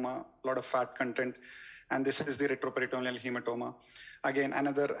angiomyolipoma, a lot of fat content, and this is the retroperitoneal hematoma. Again,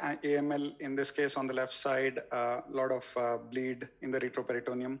 another AML in this case on the left side, a lot of bleed in the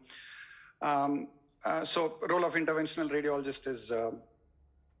retroperitoneum. So role of interventional radiologist is,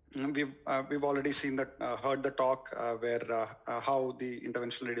 we've already seen that, heard the talk where how the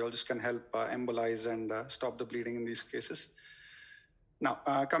interventional radiologist can help embolize and stop the bleeding in these cases. Now,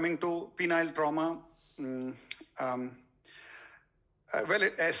 coming to penile trauma, well,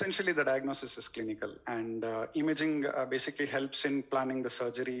 essentially the diagnosis is clinical, and imaging basically helps in planning the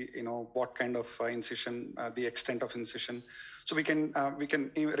surgery, you know, what kind of incision, the extent of incision. So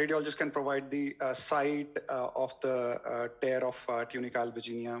radiologists can provide the site of the tear of tunica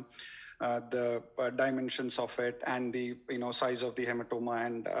albuginea, the dimensions of it, and the size of the hematoma,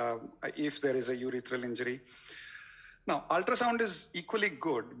 and if there is a urethral injury. Now, ultrasound is equally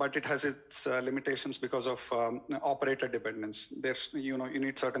good, but it has its limitations because of operator dependence. There's, you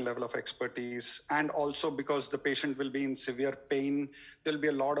need certain level of expertise, and also because the patient will be in severe pain, there'll be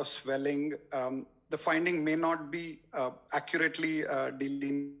a lot of swelling. The finding may not be accurately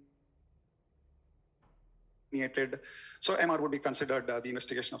delineated. So MR would be considered the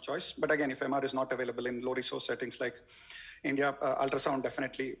investigation of choice. But again, if MR is not available in low resource settings like India, ultrasound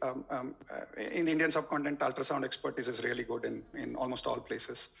definitely, in the Indian subcontinent, ultrasound expertise is really good in almost all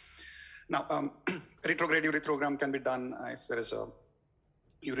places. Now, retrograde ureterogram can be done if there is a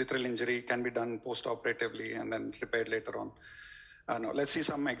urethral injury, can be done post-operatively and then repaired later on. Now, let's see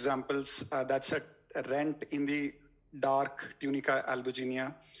some examples. That's a rent in the dark tunica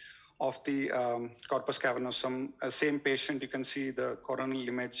albuginea of the corpus cavernosum. Same patient, you can see the coronal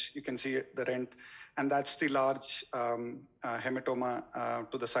image, you can see the rent, and that's the large hematoma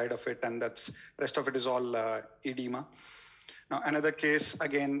to the side of it, and that's rest of it is all edema. Now, another case,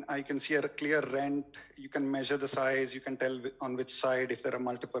 again, you can see a clear rent. You can measure the size. You can tell on which side if there are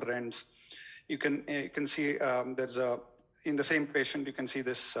multiple rents. You can see there's in the same patient, you can see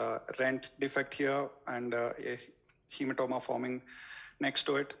this rent defect here and a hematoma forming next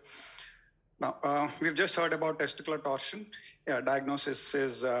to it. Now, we've just heard about testicular torsion. Yeah, diagnosis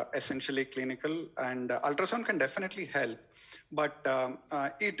is essentially clinical, and ultrasound can definitely help, but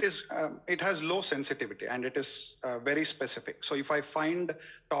it has low sensitivity and it is very specific. So if I find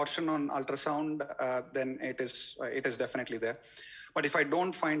torsion on ultrasound, then it is definitely there. But if I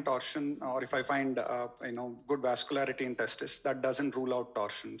don't find torsion, or if I find good vascularity in testis, that doesn't rule out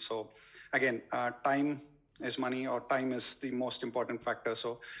torsion. So again, time is money, or time is the most important factor.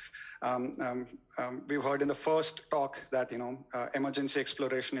 So we've heard in the first talk that emergency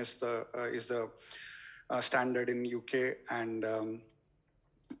exploration is the standard in UK, and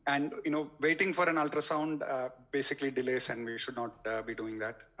waiting for an ultrasound basically delays, and we should not be doing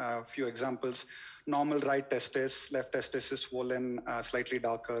that. A few examples: normal right testis, left testis is swollen, slightly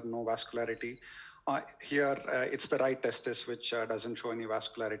darker, no vascularity. Here it's the right testis which doesn't show any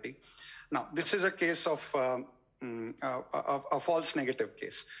vascularity. Now, this is a case of a false negative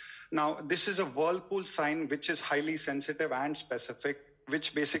case. Now, this is a whirlpool sign which is highly sensitive and specific,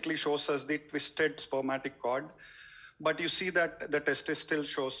 which basically shows us the twisted spermatic cord. But you see that the testis still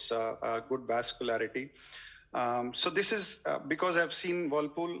shows good vascularity. So this is, because I've seen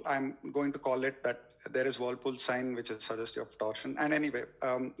Whirlpool, I'm going to call it that there is Whirlpool sign, which is suggestive of torsion. And anyway,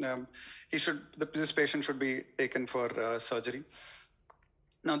 this patient should be taken for surgery.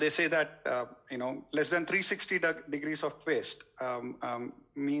 Now they say that, less than 360 degrees of twist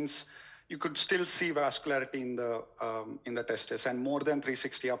means you could still see vascularity in the testis, and more than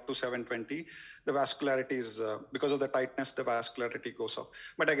 360 up to 720, the vascularity is, because of the tightness, the vascularity goes up.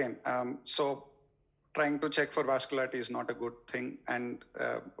 But again, so trying to check for vascularity is not a good thing, and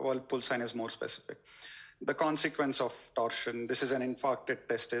Whirlpool sign is more specific. The consequence of torsion, this is an infarcted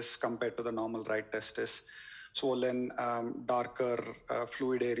testis compared to the normal right testis. Swollen, darker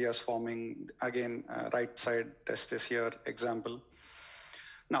fluid areas forming, again, right side testis here, example.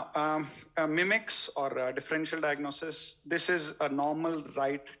 Now, mimics or differential diagnosis, this is a normal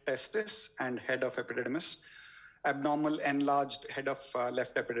right testis and head of epididymis, abnormal enlarged head of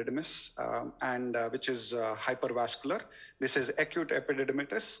left epididymis, and which is hypervascular. This is acute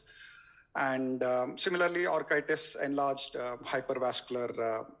epididymitis. And similarly, orchitis, enlarged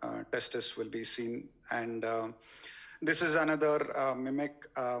hypervascular testis will be seen. And this is another mimic.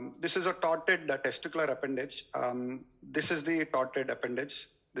 This is a torted testicular appendage. This is the torted appendage.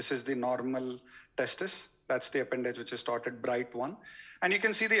 This is the normal testis. That's the appendage which is torted, bright one. And you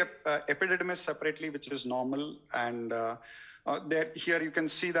can see the epididymis separately, which is normal. And here you can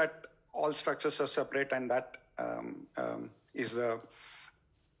see that all structures are separate, and that is the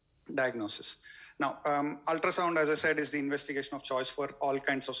diagnosis. Now, ultrasound, as I said, is the investigation of choice for all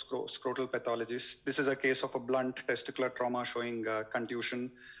kinds of scrotal pathologies. This is a case of a blunt testicular trauma showing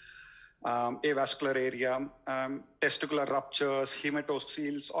contusion, avascular area, testicular ruptures,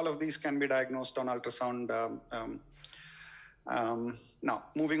 hematocele. All of these can be diagnosed on ultrasound. Now,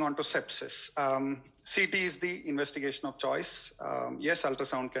 moving on to sepsis. CT is the investigation of choice. Yes,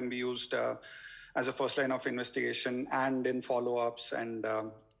 ultrasound can be used as a first line of investigation and in follow-ups, and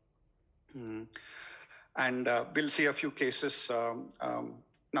we'll see a few cases.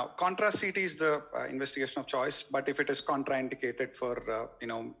 Now, contrast CT is the investigation of choice, but if it is contraindicated for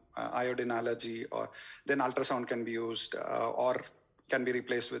iodine allergy, then ultrasound can be used or can be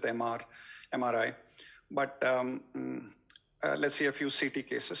replaced with MRI. But let's see a few CT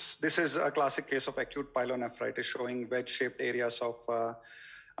cases. This is a classic case of acute pyelonephritis showing wedge-shaped areas of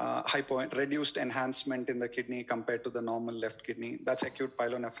reduced enhancement in the kidney compared to the normal left kidney. That's acute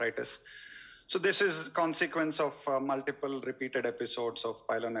pyelonephritis. So this is consequence of multiple repeated episodes of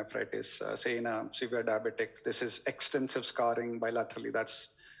pyelonephritis, say in a severe diabetic. This is extensive scarring bilaterally. That's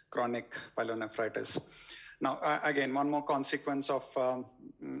chronic pyelonephritis. Now, again, one more consequence of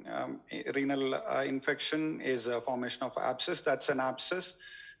renal infection is formation of abscess. That's an abscess,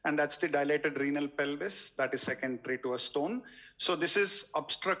 and that's the dilated renal pelvis. That is secondary to a stone. So this is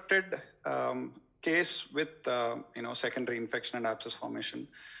obstructed case with secondary infection and abscess formation.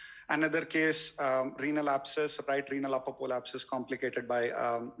 Another case, renal abscess, right renal upper pole abscess, complicated by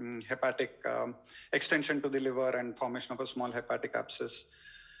hepatic extension to the liver and formation of a small hepatic abscess.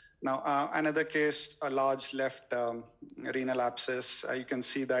 Now, another case, a large left renal abscess. You can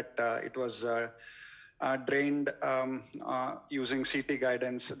see that it was drained using CT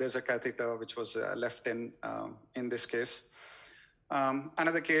guidance. There's a catheter which was left in this case.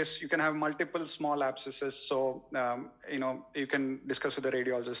 Another case, you can have multiple small abscesses. So, you can discuss with the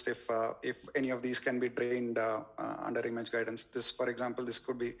radiologist if any of these can be drained under image guidance. This, for example, this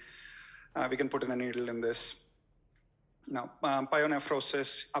could be, we can put in a needle in this. Now,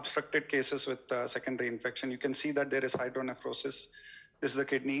 pyonephrosis, obstructed cases with secondary infection. You can see that there is hydronephrosis. This is the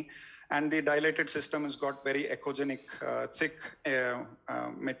kidney. And the dilated system has got very echogenic, thick,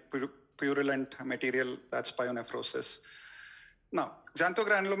 purulent material. That's pyonephrosis. Now,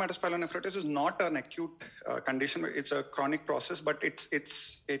 xanthogranulomatous pyelonephritis is not an acute condition. It's a chronic process, but it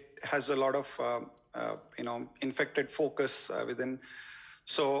has a lot of infected focus within.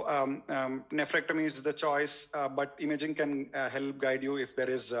 So nephrectomy is the choice, but imaging can help guide you if there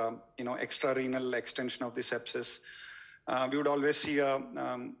is extrarenal extension of the sepsis. We would always see a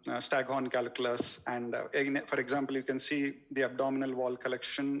Staghorn calculus, and for example, you can see the abdominal wall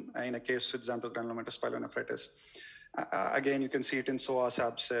collection in a case with xanthogranulomatous pyelonephritis. Again, you can see it in psoas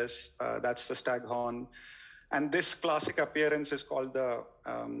abscess. That's the Staghorn. And this classic appearance is called the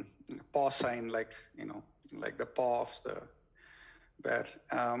paw sign, like the paw of the bear.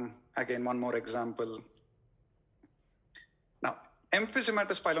 Again, one more example. Now,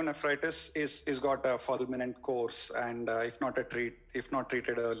 emphysematous pyelonephritis is got a fulminant course, and if not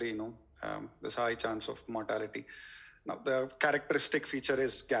treated early, there's a high chance of mortality. Now, the characteristic feature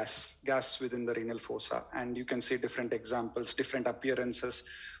is gas within the renal fossa, and you can see different examples, different appearances,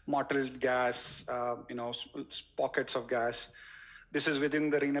 mottled gas, pockets of gas. This is within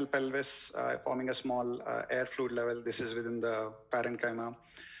the renal pelvis, forming a small air fluid level. This is within the parenchyma.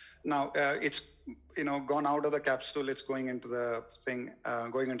 Now, it's gone out of the capsule. It's going into the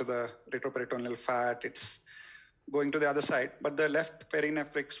going into the retroperitoneal fat. It's going to the other side, but the left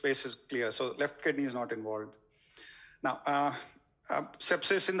perinephric space is clear, so left kidney is not involved. Now,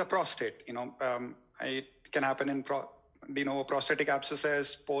 sepsis in the prostate, it can happen in de novo prostatic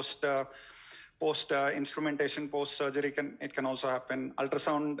abscesses, post instrumentation, post surgery. It can also happen.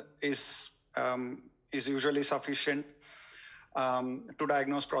 Ultrasound is usually sufficient to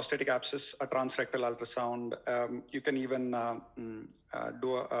diagnose prostatic abscess. A transrectal ultrasound. You can even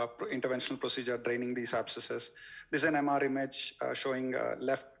do a interventional procedure draining these abscesses. This is an MR image showing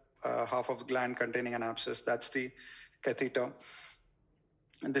left half of the gland containing an abscess. That's the catheter.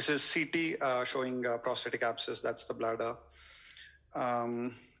 And this is CT showing prostatic abscess. That's the bladder.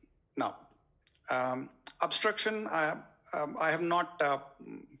 Now, obstruction, I have not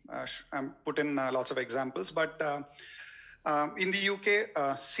put in lots of examples, but in the UK,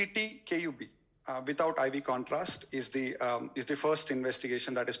 CT KUB without IV contrast is the first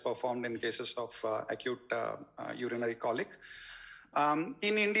investigation that is performed in cases of acute urinary colic.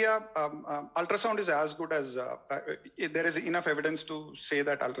 In India, ultrasound is as good as, there is enough evidence to say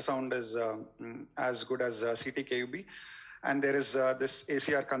that ultrasound is as good as CT KUB. And there is this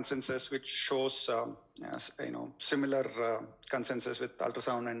ACR consensus which shows, similar consensus with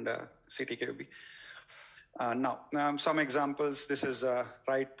ultrasound and CT KUB. Now, some examples. This is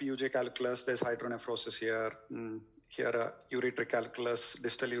right PUJ calculus. There's hydronephrosis here. Here, ureteric calculus,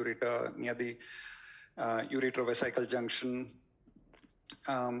 distal ureter near the uretrovesical junction.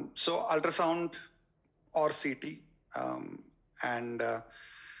 So ultrasound or CT.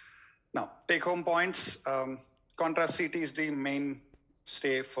 Now, take-home points. Contrast CT is the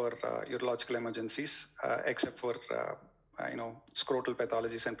mainstay for urological emergencies, except for scrotal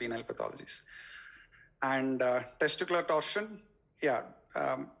pathologies and penile pathologies. And testicular torsion,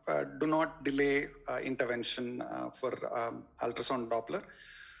 do not delay intervention for ultrasound Doppler,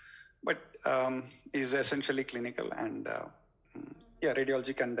 but is essentially clinical, and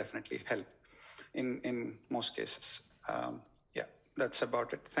radiology can definitely help in most cases. That's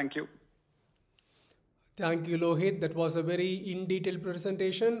about it. Thank you. Thank you, Lohit. That was a very in-detail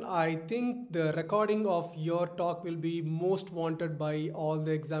presentation. I think the recording of your talk will be most wanted by all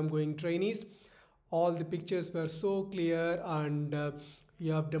the exam-going trainees. All the pictures were so clear, and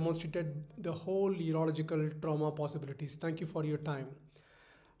you have demonstrated the whole urological trauma possibilities. Thank you for your time.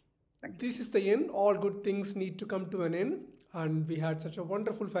 This is the end. All good things need to come to an end. And we had such a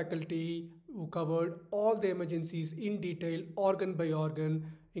wonderful faculty who covered all the emergencies in detail, organ by organ,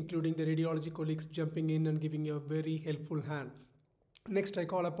 including the radiology colleagues jumping in and giving you a very helpful hand. Next, I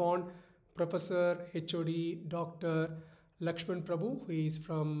call upon Professor HOD Dr. Lakshman Prabhu, who is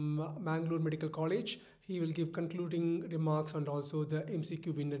from Mangalore Medical College. He will give concluding remarks and also the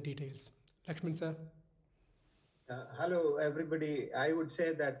MCQ winner details. Lakshman sir. Hello, everybody. I would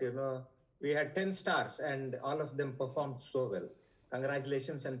say that, we had 10 stars and all of them performed so well.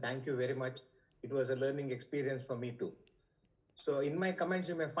 Congratulations and thank you very much. It was a learning experience for me too. So in my comments,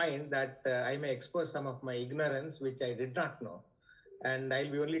 you may find that I may expose some of my ignorance, which I did not know. And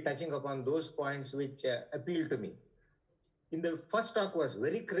I'll be only touching upon those points which appeal to me. In the first talk was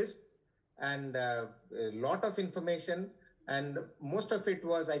very crisp and a lot of information, and most of it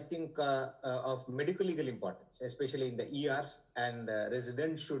was, I think, of medical legal importance, especially in the ERs, and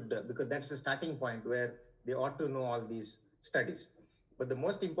residents should, because that's the starting point where they ought to know all these studies. But the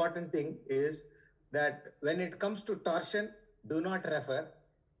most important thing is that when it comes to torsion, do not refer,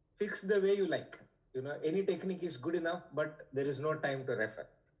 fix the way you like. Any technique is good enough, but there is no time to refer.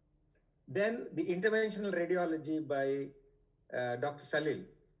 Then the interventional radiology by Dr. Salil.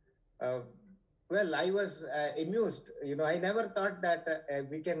 Well, I was amused. I never thought that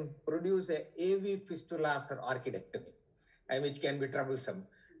we can produce a AV fistula after orchidectomy, which can be troublesome,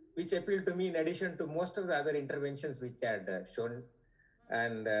 which appealed to me in addition to most of the other interventions which I had shown.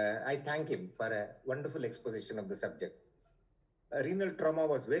 And I thank him for a wonderful exposition of the subject. Renal trauma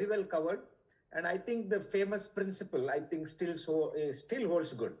was very well covered. And I think the famous principle, still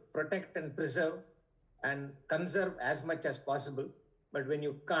holds good. Protect and preserve and conserve as much as possible. But when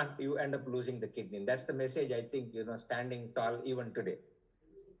you can't, you end up losing the kidney. And that's the message, I think, standing tall even today.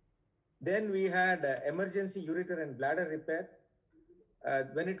 Then we had emergency ureter and bladder repair.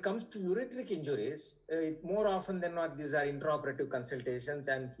 When it comes to ureteric injuries, more often than not, these are intraoperative consultations.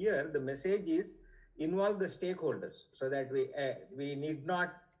 And here the message is, involve the stakeholders so that we need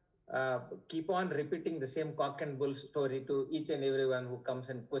not keep on repeating the same cock and bull story to each and everyone who comes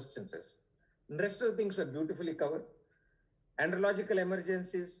and questions us. The rest of the things were beautifully covered. Andrological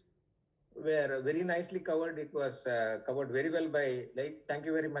emergencies were very nicely covered. It was covered very well by Lake. Thank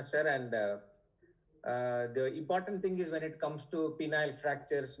you very much, sir. And the important thing is when it comes to penile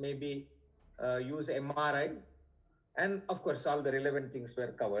fractures, maybe use MRI. And of course, all the relevant things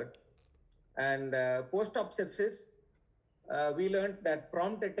were covered. And post-op sepsis, we learned that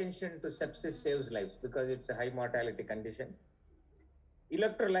prompt attention to sepsis saves lives because it's a high mortality condition.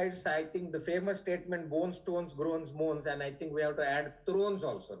 Electrolytes, I think the famous statement, bones, stones, groans, moans, and I think we have to add thrones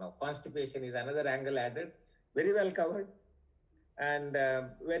also now. Constipation is another angle added, very well covered. And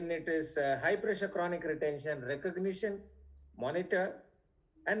when it is high pressure chronic retention, recognition, monitor,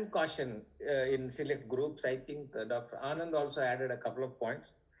 and caution in select groups, I think Dr. Anand also added a couple of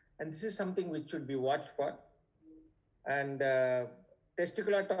points. And this is something which should be watched for. And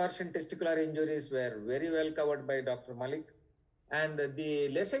testicular torsion, testicular injuries were very well covered by Dr. Malik. And the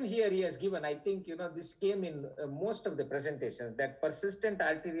lesson here he has given, I think, this came in most of the presentations, that persistent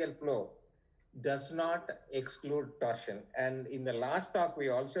arterial flow does not exclude torsion. And in the last talk, we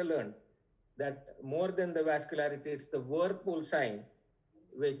also learned that more than the vascularity, it's the whirlpool sign,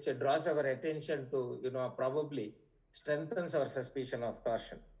 which draws our attention to, probably strengthens our suspicion of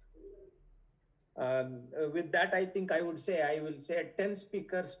torsion. With that, I think I will say 10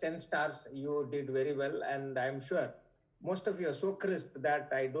 speakers, 10 stars, you did very well. And I'm sure most of you are so crisp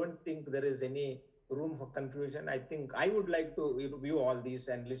that I don't think there is any room for confusion. I think I would like to view all these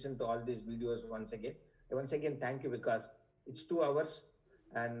and listen to all these videos once again. Once again, thank you, because it's 2 hours.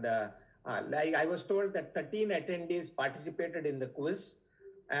 And like I was told that 13 attendees participated in the quiz.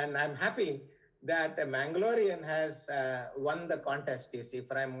 And I'm happy that a Mangalorean has won the contest, you see,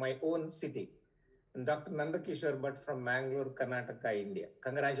 from my own city. And Dr. Nandakishore Bhatt from Mangalore, Karnataka, India.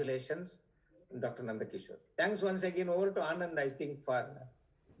 Congratulations, Dr. Nandakishore. Thanks once again. Over to Anand, I think, for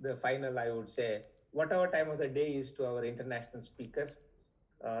the final, I would say, whatever time of the day is to our international speakers.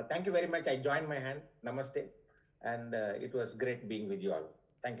 Thank you very much. I join my hand. Namaste. And it was great being with you all.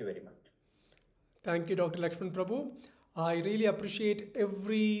 Thank you very much. Thank you, Dr. Lakshman Prabhu. I really appreciate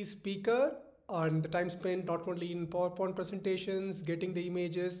every speaker and the time spent not only in PowerPoint presentations, getting the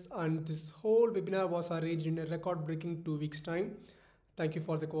images, and this whole webinar was arranged in a record-breaking 2 weeks' time. Thank you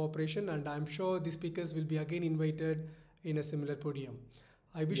for the cooperation, and I'm sure the speakers will be again invited in a similar podium.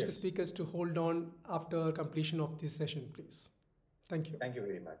 I wish the speakers to hold on after completion of this session, please. Thank you. Thank you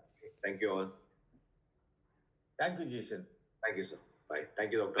very much. Thank you all. Thank you, Jishan. Thank you, sir. Bye.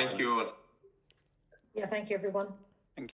 Thank you, Dr. Thank you all. Yeah, thank you, everyone.